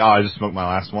round. I was like, "Oh, I just smoked my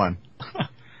last one,"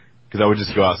 because I would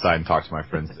just go outside and talk to my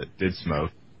friends that did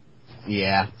smoke.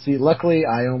 Yeah. See, luckily,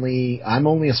 I'm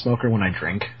only a smoker when I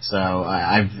drink, so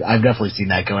I've definitely seen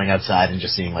that, going outside and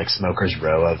just seeing like smokers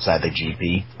row outside the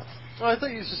GP. Well, I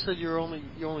thought you just said you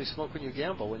only smoke when you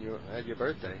gamble, when you're at your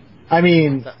birthday. I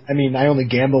mean, I only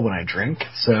gamble when I drink,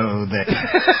 so that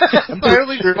I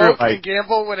only smoke and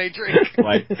gamble when I drink.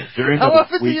 Like during How the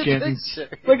often weekends, do you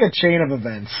drink? like a chain of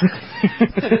events.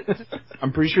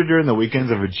 I'm pretty sure during the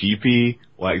weekends of a GP,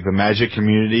 like the Magic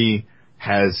community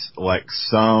has like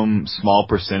some small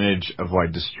percentage of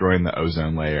like destroying the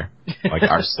ozone layer, like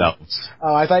ourselves.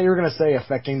 Oh, I thought you were going to say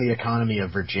affecting the economy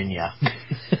of Virginia.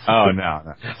 Oh,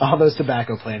 no. All those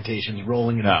tobacco plantations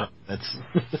rolling in profits.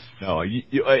 No,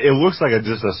 it looks like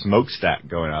just a smokestack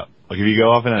going up. Like if you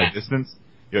go off in a distance,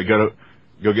 you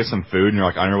go get some food and you're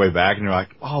like on your way back and you're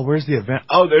like, "Oh, where's the event?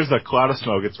 Oh, there's a cloud of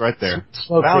smoke. It's right there.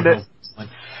 Smoke Found it."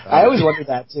 I always wondered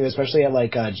that too, especially at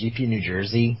like GP New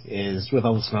Jersey, is with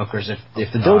all the smokers.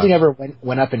 If the building ever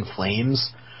went up in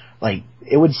flames, like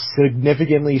it would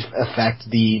significantly affect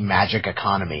the Magic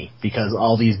economy, because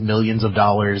all these millions of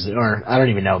dollars, or I don't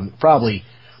even know, probably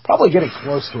getting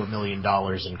close to $1 million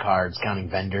in cards, counting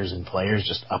vendors and players,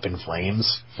 just up in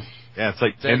flames. Yeah, it's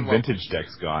like 10 vintage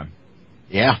decks gone.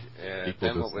 Yeah.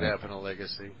 Then what would happen to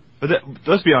Legacy? But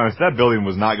let's be honest, that building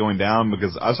was not going down,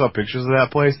 because I saw pictures of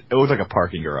that place. It looked like a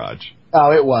parking garage.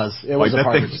 Oh, it was. It was like a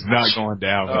that thing's not going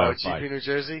down. Oh, GP New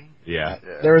Jersey? Yeah.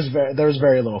 There was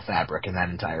very little fabric in that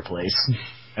entire place.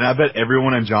 And I bet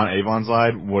everyone in John Avon's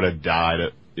line would have died.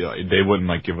 They wouldn't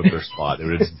like give up their spot. They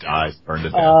would have just died, burned to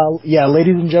death. Yeah,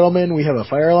 ladies and gentlemen, we have a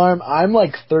fire alarm. I'm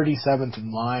like 37th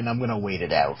in line. I'm gonna wait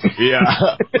it out. Yeah,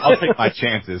 I'll take my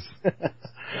chances.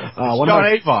 John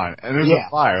Avon, and there's a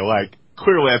fire. Like,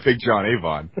 clearly I picked John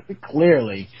Avon.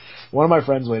 Clearly. One of my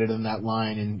friends waited in that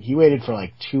line, and he waited for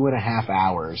like 2.5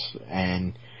 hours,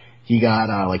 and he got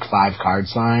like 5 card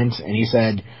signs, and he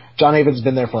said John Avon's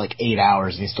been there for like 8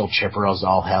 hours, and he's still chipper as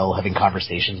all hell, having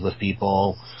conversations with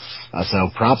people. So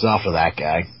props off to that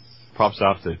guy. Props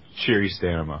off to Cheery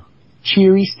Stanima.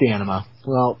 Cheery Stanima.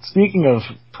 Well, speaking of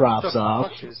props off,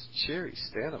 what the fuck is Cheery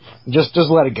Stanima? Just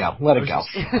let it go. Let it go.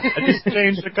 I just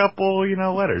changed a couple,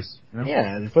 letters. You know?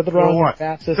 Yeah, put the wrong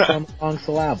emphasis on the wrong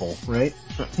syllable, right?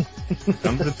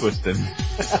 Comes to twisting.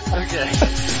 Okay.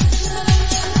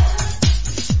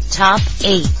 Top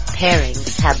 8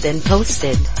 pairings have been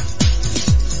posted.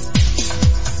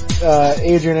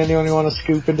 Adrian, anyone you want to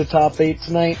scoop into top 8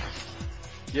 tonight?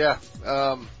 Yeah.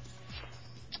 I'm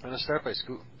going to start by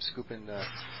scooping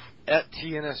at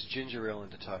TNS Ginger Ale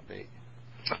into top 8.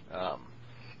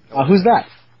 Who's that?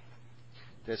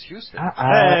 That's Houston.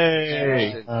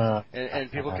 Hey!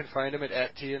 And people can find him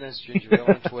at TNS Ginger Ale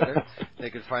on Twitter. They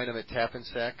can find him at Tap and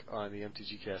Sack on the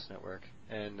MTG Cast Network.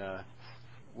 And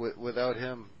without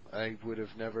him, I would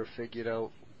have never figured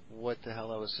out what the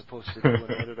hell I was supposed to do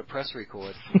in order to press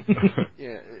record.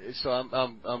 Yeah, so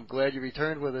I'm glad you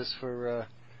returned with us for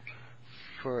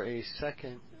a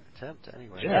second attempt.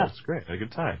 Anyway, yeah, it's great. A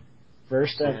good time.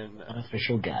 First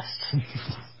unofficial guest.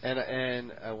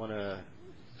 and I want to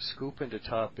scoop into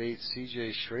top 8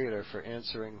 CJ Schrader for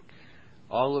answering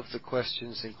all of the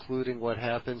questions, including what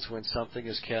happens when something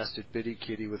is casted Biddy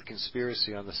Kitty with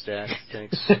conspiracy on the stack.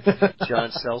 Thanks,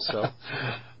 John Celso.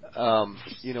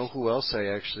 You know who else I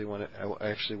actually want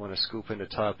to scoop into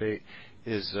top 8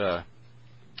 is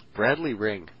Bradley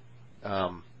Ring,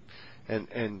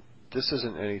 and this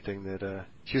isn't anything that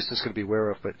Houston's going to be aware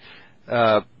of, but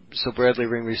so Bradley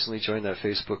Ring recently joined that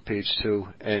Facebook page too,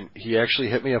 and he actually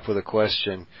hit me up with a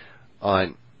question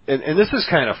on, and this is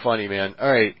kind of funny, man.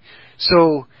 All right,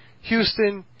 so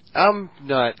Houston, I'm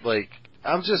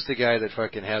just a guy that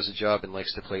fucking has a job and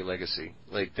likes to play Legacy.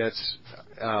 Like that's,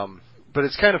 but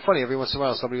it's kind of funny. Every once in a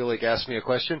while, somebody will like ask me a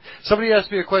question. Somebody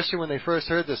asked me a question when they first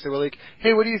heard this. They were like,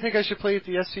 "Hey, what do you think I should play at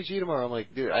the SCG tomorrow?" I'm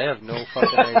like, "Dude, I have no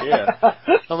fucking idea."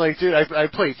 I'm like, "Dude, I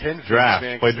play 10 draft,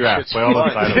 man, play draft, play all the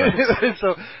side events."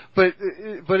 So, but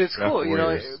it's Draft cool, you know.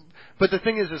 warriors. But the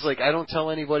thing is like I don't tell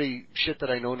anybody shit that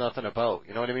I know nothing about.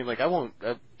 You know what I mean? Like I won't.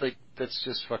 Like that's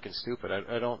just fucking stupid.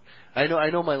 I don't. I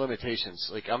know my limitations.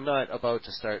 Like I'm not about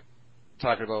to start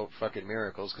talking about fucking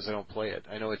miracles because I don't play it.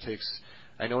 I know it takes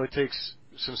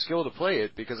some skill to play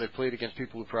it because I played against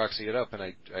people who proxy it up and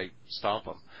I stomp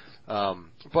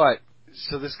them. But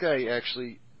so this guy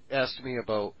actually asked me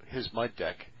about his mud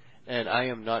deck, and I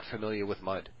am not familiar with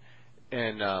mud,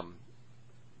 and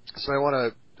so I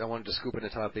wanted to scoop in the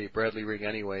top 8 Bradley Ring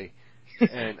anyway.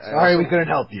 And Sorry, we couldn't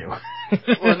help you.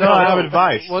 Well, no, I have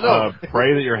advice. Well, no.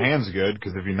 Pray that your hand's good,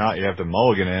 because if you're not, you have to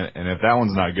mulligan it, and if that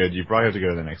one's not good, you probably have to go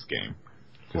to the next game.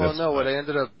 Well, no. What I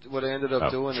ended up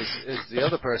doing is the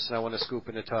other person I want to scoop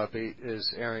in the top 8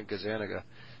 is Aaron Gazaniga,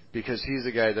 because he's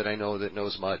the guy that I know that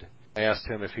knows mud. I asked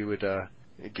him if he would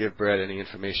give Brad any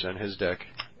information on his deck,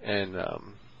 and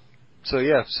so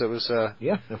it was.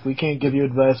 Yeah, if we can't give you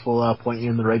advice, we'll point you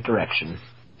in the right direction.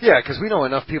 Yeah, because we know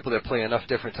enough people that play enough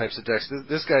different types of decks.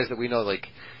 This guy's that we know, like,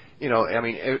 you know, I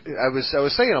mean, I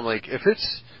was saying, I'm like, if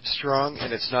it's strong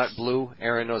and it's not blue,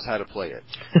 Aaron knows how to play it.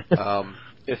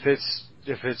 If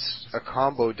it's a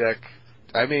combo deck,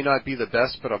 I may not be the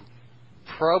best, but I'm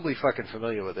probably fucking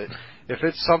familiar with it. If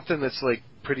it's something that's like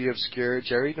pretty obscure,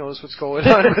 Jerry knows what's going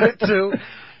on with it too.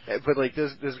 But like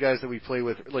there's guys that we play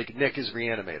with, like Nick is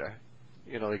Reanimator.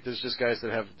 You know, like there's just guys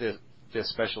that have their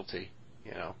specialty.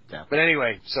 You know. Yeah. But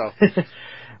anyway,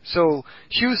 so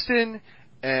Houston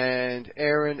and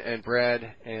Aaron and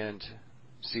Brad and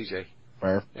CJ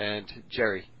Where? and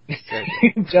Jerry.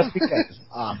 Just because.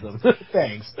 Awesome.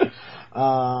 Thanks.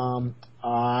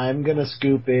 I'm gonna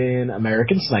scoop in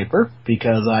American Sniper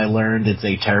because I learned it's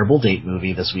a terrible date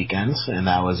movie this weekend, and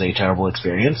that was a terrible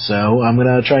experience. So I'm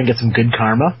gonna try and get some good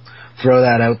karma. Throw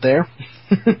that out there.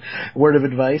 Word of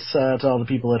advice to all the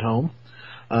people at home.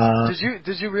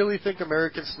 Did you really think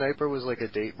American Sniper was like a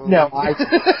date movie? No, I did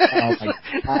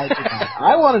not.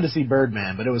 I wanted to see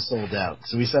Birdman, but it was sold out.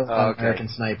 So we saw American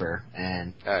Sniper,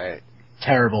 and all right.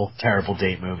 Terrible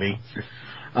date movie.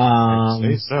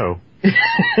 Say so.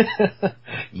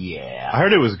 Yeah. I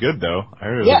heard it was good though. I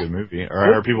heard it was a good movie, or I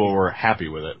heard people were happy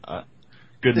with it.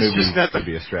 Good movie could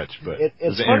be a stretch, but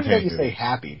it's funny that you say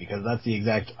happy because that's the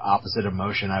exact opposite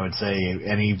emotion I would say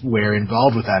anywhere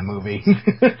involved with that movie.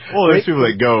 Well, there's people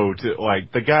that go to,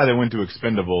 like, the guy that went to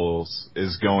Expendables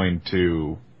is going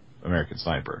to American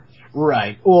Sniper.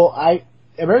 Right. Well,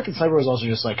 American Sniper was also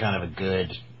just like kind of a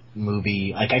good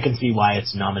movie. Like I can see why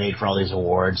it's nominated for all these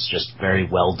awards. Just very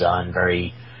well done,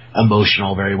 very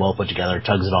emotional, very well put together,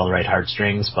 tugs at all the right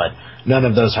heartstrings, but none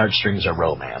of those heartstrings are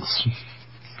romance.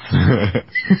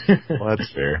 Well,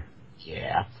 that's fair.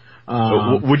 Yeah.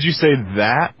 Would you say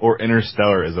that or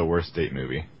Interstellar is a worse date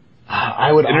movie?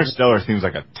 Interstellar seems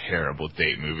like a terrible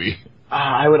date movie.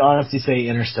 I would honestly say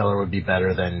Interstellar would be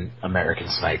better than American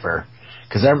Sniper.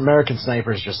 Because American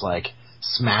Sniper is just like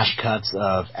smash cuts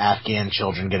of Afghan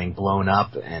children getting blown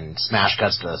up and smash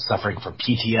cuts to suffering from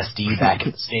PTSD back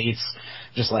in the States.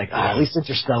 Just like, at least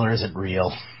Interstellar isn't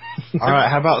real. Alright,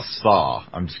 how about Saw?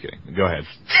 I'm just kidding. Go ahead.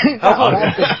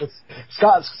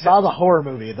 Saw's a horror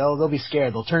movie. They'll be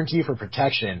scared. They'll turn to you for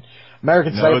protection.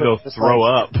 American Sniper... No, they'll throw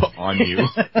up on you.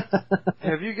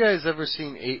 Have you guys ever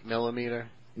seen 8mm?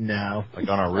 No. Like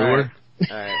on a ruler?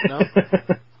 Alright, no.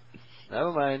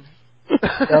 Never mind.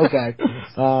 Okay.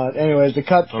 Anyways, to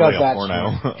cut that short.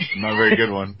 Not a very good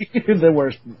one.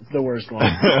 the worst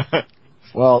one.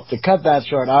 Well, to cut that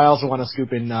short, I also want to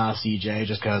scoop in CJ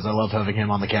just because I love having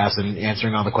him on the cast and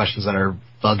answering all the questions that are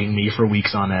bugging me for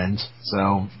weeks on end.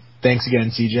 So Thanks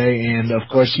again, CJ. And, of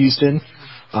course, Houston,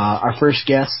 our first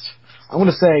guest. I want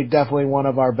to say definitely one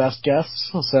of our best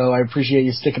guests. So I appreciate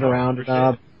you sticking around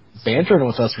and bantering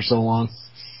with us for so long.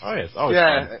 Oh, yes. Always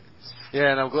fun.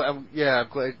 Yeah, and I'm glad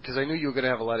because I knew you were going to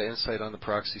have a lot of insight on the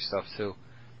proxy stuff too,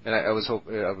 and I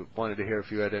wanted to hear if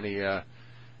you had any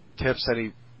tips,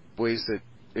 any ways that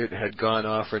it had gone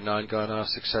off or non-gone off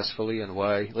successfully, and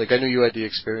why. Like I knew you had the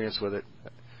experience with it,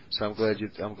 so I'm glad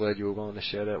you were willing to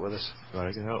share that with us. Glad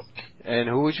I can help. And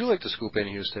who would you like to scoop in,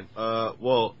 Houston?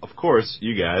 Well, of course,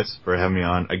 you guys for having me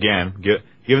on again.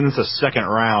 Giving this a second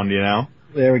round, you know.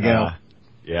 There we go.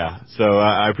 Yeah, so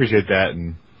I appreciate that,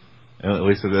 and at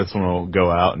least this one will go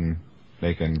out and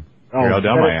they can hear how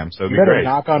dumb I am. So it'd be great.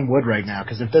 Knock on wood right now,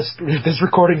 because if this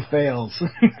recording fails,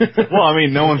 well, I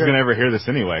mean, no one's gonna ever hear this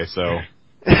anyway, so.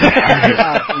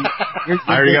 I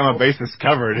already got my bases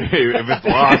covered. If it's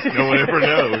lost, no one ever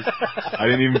knows. I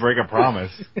didn't even break a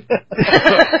promise.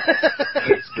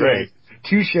 It's great.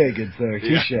 Touche, good sir.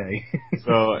 Touche. Yeah.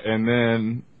 So, and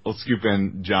then we'll scoop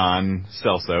in John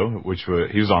Celso,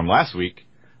 he was on last week,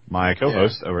 my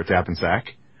co-host over at Tap and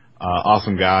Sack.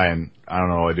 Awesome guy, and I don't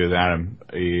know what I do without him.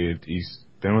 He's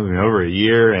been with me over a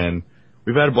year, and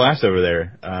we've had a blast over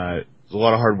there. It's a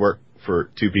lot of hard work for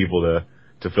two people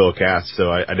to fill a cast, so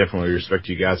I definitely respect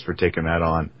you guys for taking that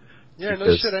on. Yeah,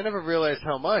 no shit, I never realized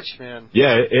how much, man.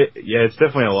 Yeah, it's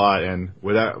definitely a lot, and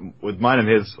with mine and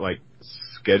his, like,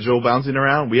 schedule bouncing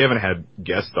around, we haven't had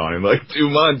guests on in, like, 2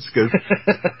 months, because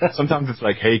sometimes it's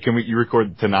like, hey, you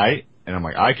record tonight? And I'm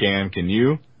like, I can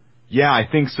you? Yeah, I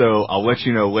think so. I'll let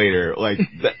you know later. Like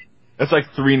that's like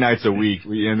 3 nights a week,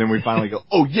 and then we finally go,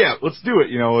 oh yeah, let's do it.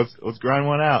 You know, let's grind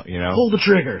one out. You know, pull the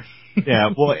trigger.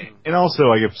 Yeah, well, and also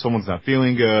like if someone's not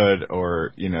feeling good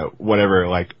or whatever,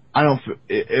 like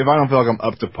if I don't feel like I'm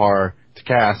up to par to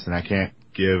cast and I can't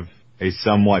give a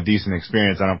somewhat decent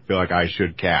experience, I don't feel like I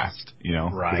should cast. You know,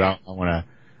 right? Because I want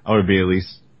to be at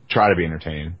least try to be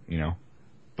entertaining. You know,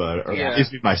 or at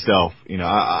least be myself. You know,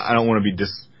 I don't want to be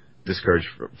discouraged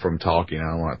from talking. I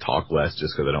don't want to talk less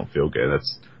just because I don't feel good.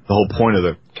 That's the whole point of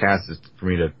the cast is for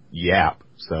me to yap.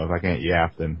 So if I can't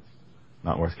yap, then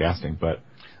not worth casting. But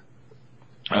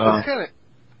go ahead.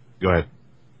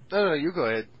 No, you go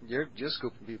ahead. You're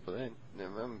scooping people in.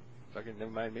 Never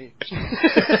mind me.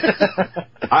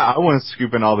 I want to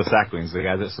scoop in all the Sacklings, the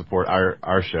guys that support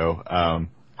our show.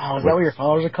 Is that what your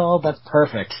followers are called? That's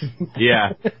perfect.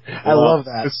 Yeah, I love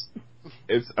that.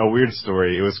 It's a weird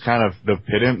story. It was kind of the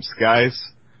Pidimps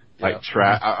guys. Like,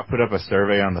 I put up a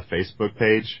survey on the Facebook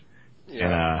page,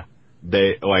 and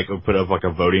they put up like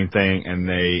a voting thing, and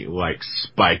they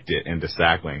spiked it into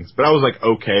Sacklings. But I was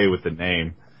okay with the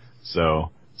name,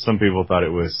 so some people thought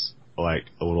it was a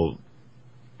little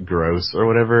gross or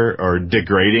whatever, or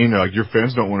degrading. They're like, your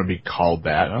fans don't want to be called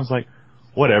that. And I was like,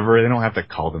 whatever. They don't have to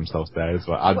call themselves that. It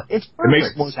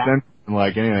makes more sense than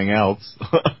anything else.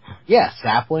 Yeah,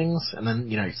 saplings, and then,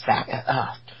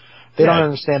 they don't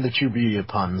understand the true beauty of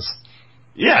puns.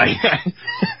 Yeah.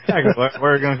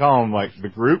 We're going to call them, the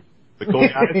group, the cool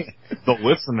guys, the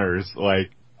listeners,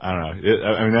 I don't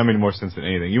know. That made more sense than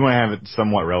anything. You want to have it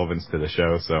somewhat relevance to the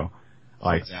show, so,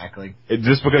 exactly.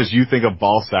 Just because you think of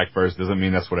ball sack first doesn't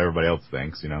mean that's what everybody else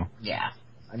thinks, Yeah.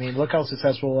 Look how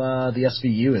successful the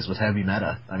SVU is with heavy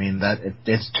meta.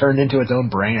 It's turned into its own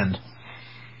brand.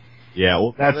 Yeah,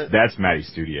 well, that's Matty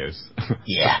Studios.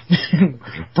 Yeah,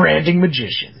 branding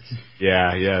magician.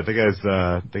 Yeah, the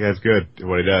guy's good at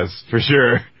what he does for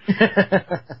sure.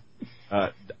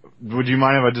 Would you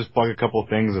mind if I just plug a couple of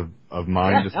things of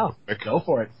mine? Yeah, go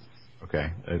for it. Okay,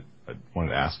 I wanted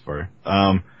to ask for.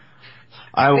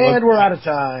 We're out of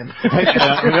time.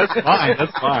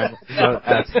 That's fine.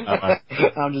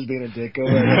 I'm just being a dick. Go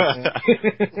ahead.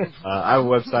 I have a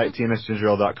website,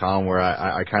 tnsgingerale.com, where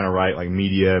I kind of write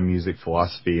media, music,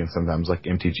 philosophy, and sometimes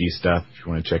MTG stuff if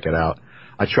you want to check it out.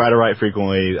 I try to write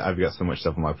frequently. I've got so much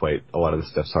stuff on my plate. A lot of this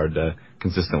stuff's hard to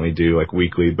consistently do,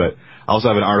 weekly. But I also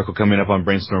have an article coming up on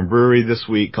Brainstorm Brewery this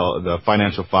week called The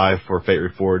Financial Five for Fate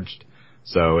Reforged.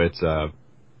 So it's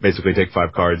basically take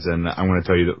 5 cards, and I'm going to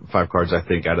tell you the 5 cards I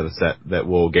think out of the set that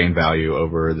will gain value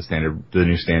over the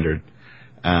new standard.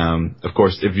 Of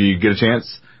course, if you get a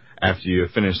chance, after you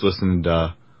finish listening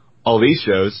to all these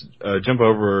shows, jump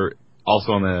over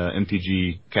also on the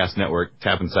MTG Cast Network,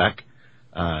 Tap and Sack,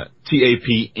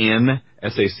 TAPNSAC,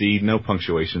 no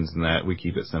punctuations in that. We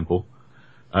keep it simple.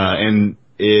 And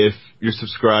if you're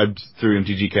subscribed through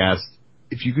MTG Cast,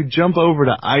 if you could jump over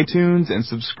to iTunes and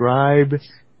subscribe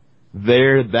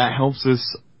there, that helps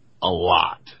us a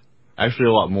lot. Actually,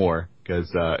 a lot more,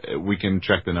 because we can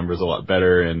track the numbers a lot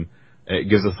better, and it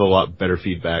gives us a lot better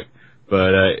feedback.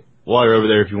 But while you're over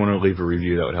there, if you want to leave a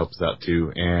review, that would help us out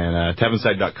too. And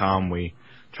tavinsight.com, we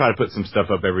try to put some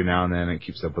stuff up every now and then. It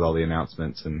keeps up with all the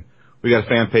announcements. And we got a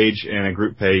fan page and a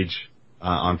group page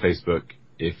on Facebook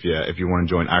if you want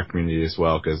to join our community as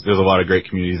well, because there's a lot of great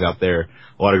communities out there,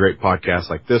 a lot of great podcasts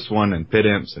like this one and Pit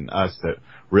Imps and us that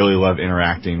really love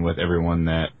interacting with everyone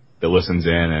that listens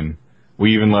in. And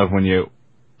we even love when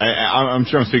I'm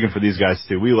sure I'm speaking for these guys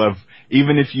too. We love,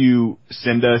 even if you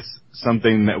send us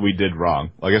something that we did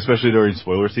wrong, like especially during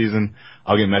spoiler season,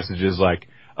 I'll get messages like,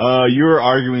 you were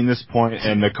arguing this point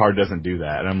and the card doesn't do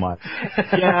that. And I'm like,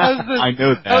 yeah, I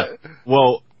know that.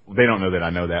 Well, they don't know that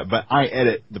I know that, but I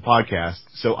edit the podcast,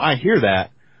 so I hear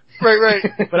that. Right.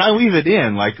 But I leave it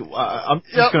in. Like, I'm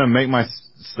just going to make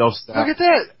myself stop. Look at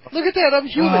that. I'm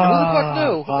human. Who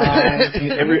the fuck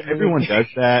knew? Everyone does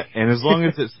that, and as long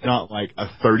as it's not like a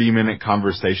 30-minute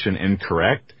conversation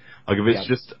incorrect, like if it's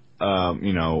just, a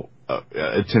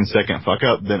 10-second fuck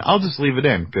up, then I'll just leave it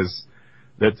in, because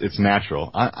it's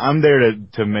natural. I'm there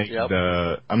to make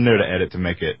I'm there to edit to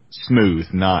make it smooth,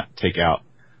 not take out,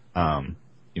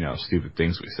 stupid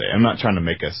things we say. I'm not trying to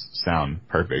make us sound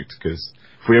perfect, because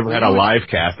if we ever had a live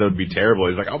cast, that would be terrible.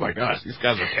 It's like, oh my gosh, these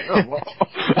guys are terrible.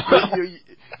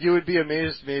 You would be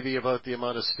amazed maybe about the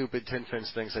amount of stupid tin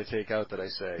fins things I take out that I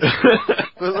say.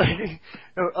 But like,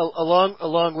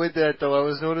 along with that though, I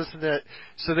was noticing that,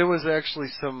 so there was actually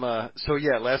some,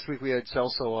 last week we had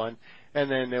Celso on,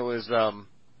 and then there was,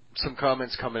 some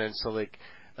comments coming in, so like,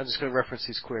 I'm just going to reference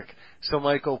these quick. So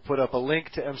Michael put up a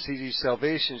link to MCG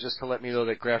Salvation just to let me know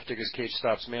that Grafdigger's Cage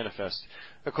stops manifest.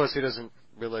 Of course, he doesn't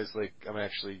realize, like, I'm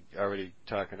actually already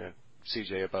talking to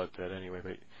CJ about that anyway,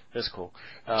 but that's cool.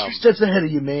 2 steps ahead of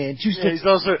you, man.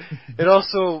 It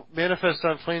also manifests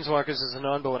on Planeswalkers as a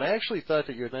non-bow, and I actually thought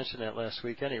that you had mentioned that last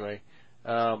week anyway.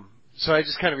 So I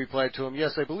just kind of replied to him,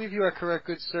 yes, I believe you are correct,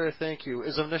 good sir, thank you.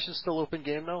 Is Omniscience still open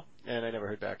game though? And I never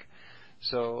heard back.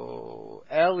 So,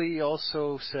 Allie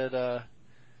also said,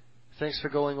 thanks for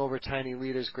going over Tiny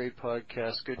Leaders, great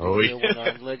podcast, good to hear one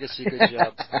on Legacy, good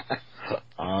job.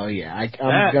 Oh yeah,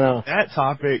 that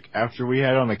topic, after we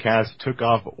had on the cast, took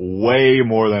off way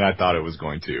more than I thought it was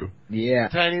going to. Yeah.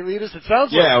 Tiny Leaders, it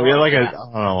sounds like. Yeah, we had like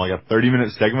a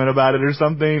 30-minute segment about it or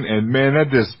something, and man,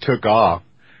 that just took off.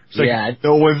 It's like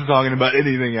no one's talking about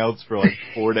anything else for like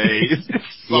 4 days.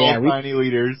 It's all Tiny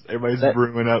Leaders. Everybody's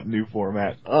brewing up new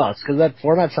format. Oh, it's because that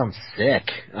format sounds sick.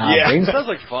 It sounds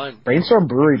like fun. Brainstorm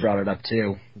Brewery brought it up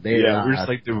too. We were just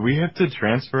like, did we have to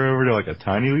transfer over to like a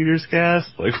Tiny Leaders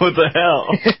cast? Like, what the hell?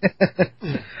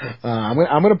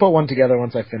 I'm gonna put one together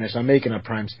once I finish. I'm making a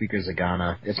Prime Speaker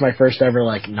Zagana. It's my first ever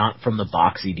like not from the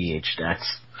box EDH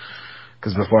decks.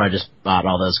 Because before I just bought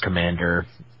all those Commander.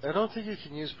 I don't think you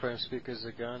can use Prime Speaker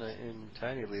Zagana in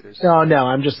Tiny Leaders. No,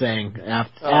 I'm just saying,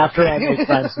 after I make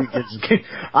Prime Speakers,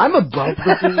 I'm above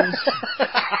the rules.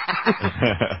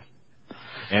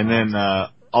 And then,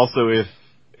 also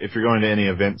if you're going to any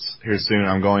events here soon,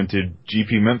 I'm going to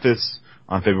GP Memphis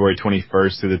on February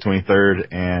 21st through the 23rd,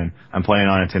 and I'm planning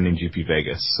on attending GP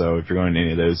Vegas. So if you're going to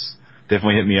any of those,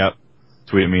 definitely hit me up,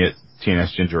 tweet at me at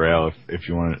TNS Ginger Ale if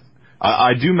you want it.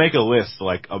 I do make a list,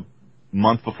 like a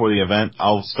month before the event.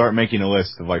 I'll start making a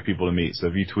list of like people to meet. So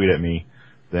if you tweet at me,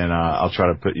 then I'll try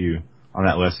to put you on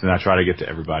that list, and I try to get to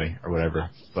everybody or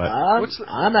whatever. But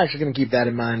I'm actually going to keep that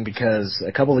in mind, because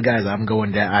a couple of the guys I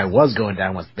was going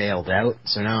down with bailed out,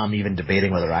 so now I'm even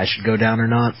debating whether I should go down or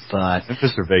not. But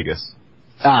Memphis or Vegas?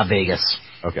 Vegas.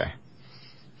 Okay.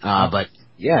 But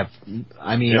yeah,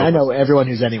 I mean, I know everyone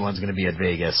who's anyone's going to be at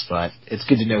Vegas, but it's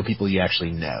good to know people you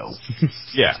actually know.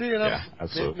 Yeah,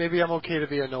 absolutely. Maybe I'm okay to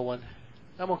be a no one.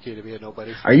 I'm okay to be a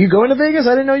nobody. Are you going to Vegas?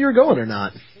 I didn't know you were going or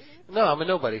not. No, I'm a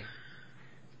nobody.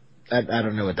 I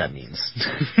don't know what that means.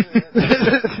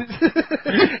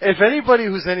 If anybody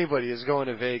who's anybody is going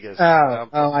to Vegas.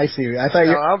 I see. I thought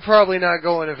I'm probably not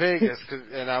going to Vegas,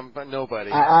 and I'm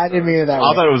nobody. I didn't mean it that way.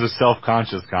 I thought it was a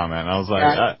self-conscious comment. I was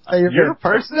like, you're a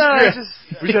person?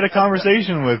 We had a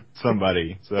conversation with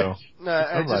somebody, so. No,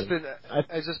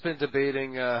 I've just been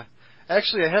debating,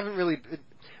 actually I haven't really,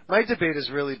 my debate has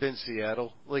really been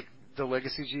Seattle, like the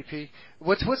Legacy GP.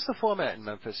 What's the format in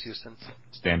Memphis, Houston?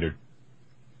 Standard.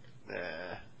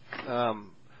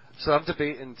 So I'm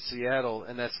debating Seattle,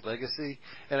 and that's Legacy,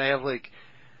 and I have I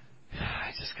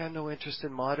just got no interest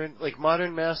in Modern. Like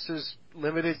Modern Masters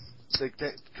Limited, like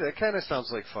that kind of sounds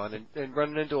like fun, and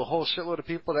running into a whole shitload of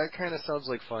people, that kind of sounds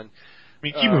like fun. I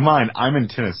mean, keep in mind, I'm in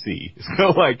Tennessee,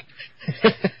 so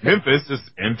Memphis is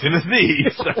in Tennessee.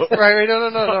 So. Right, no.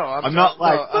 I'm not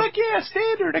fuck yeah,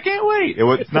 Standard, I can't wait.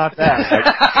 It's not that.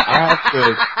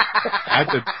 I have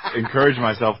to encourage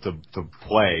myself to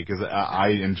play, because I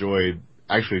enjoy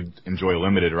actually enjoy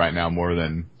limited right now more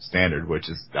than standard, which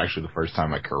is actually the first time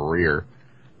in my career.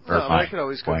 I could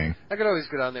always playing. I could always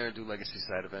go down there and do legacy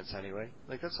side events anyway.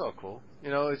 Like that's all cool.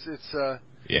 You know, it's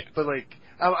yeah. But like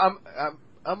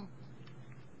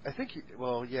I think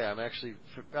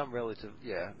I'm relative.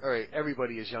 Yeah. All right.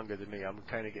 Everybody is younger than me. I'm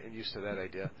kind of getting used to that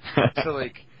idea. So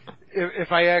like,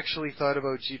 if I actually thought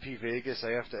about GP Vegas,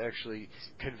 I have to actually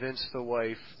convince the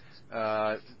wife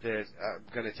that I'm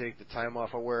going to take the time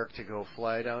off of work to go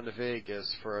fly down to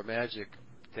Vegas for a Magic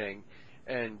thing.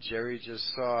 And Jerry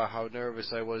just saw how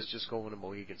nervous I was just going to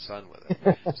Mohegan Sun with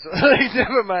him. So like,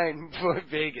 never mind for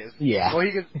Vegas. Yeah.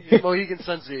 Mohegan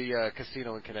Sun's a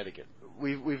casino in Connecticut.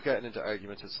 We've gotten into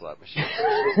arguments with slot machines.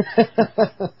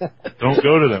 Don't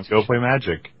go to them. Go play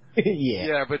Magic. Yeah.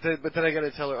 Yeah, but then I got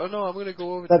to tell her, oh no, I'm going to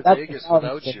go over to Vegas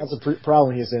without you. That's a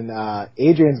problem. He's in.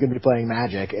 Adrian's going to be playing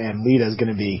Magic, and Lita's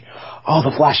going to be, oh, the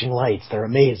flashing lights, they're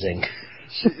amazing.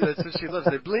 That's what she loves.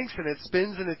 It blinks and it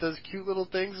spins and it does cute little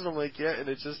things, and I'm like, yeah, and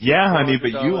it just yeah, honey,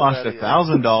 but you lost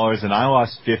 $1,000 and I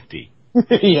lost $50.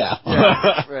 Yeah.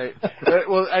 Yeah, right.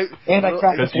 Well,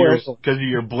 because of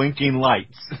your blinking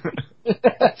lights.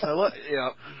 a lot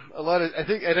of I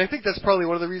think that's probably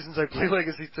one of the reasons I play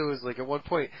Legacy too. Is like at one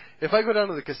point, if I go down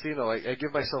to the casino, I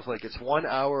give myself like it's 1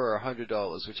 hour or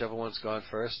 $100, whichever one's gone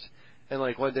first. And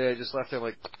like one day I just left there, I'm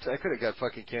like, I could have got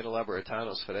fucking candelabra or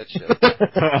Thanos for that shit.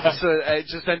 So I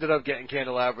just ended up getting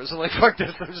candelabras. I'm like, fuck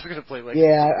this, I'm just gonna play Legacy.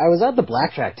 Yeah, I was at the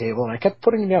blackjack table and I kept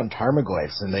putting down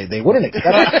Tarmogoyfs and they wouldn't accept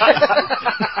it.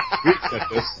 We accept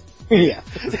this. Yeah.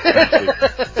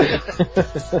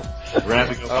 We're gonna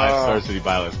have to go buy Star City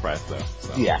Violet's price though.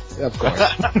 So. Yeah, of course.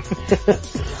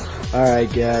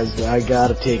 Alright guys, I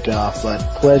gotta take off, but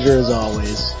pleasure as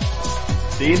always.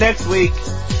 See you next week.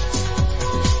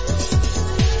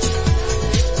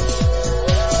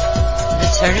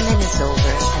 The tournament is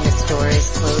over and the store is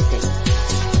closing.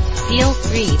 Feel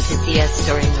free to see us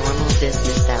during normal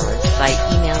business hours by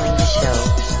emailing the show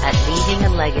at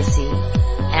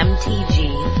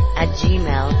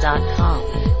leavingalegacy.mtg@gmail.com.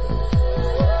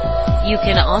 You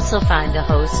can also find the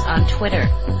host on Twitter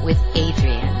with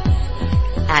Adrian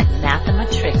at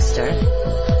MathemaTrickster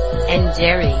and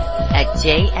Jerry at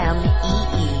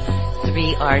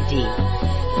JMEE3RD.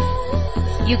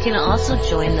 You can also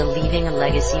join the Leaving a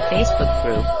Legacy Facebook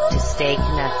group to stay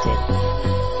connected.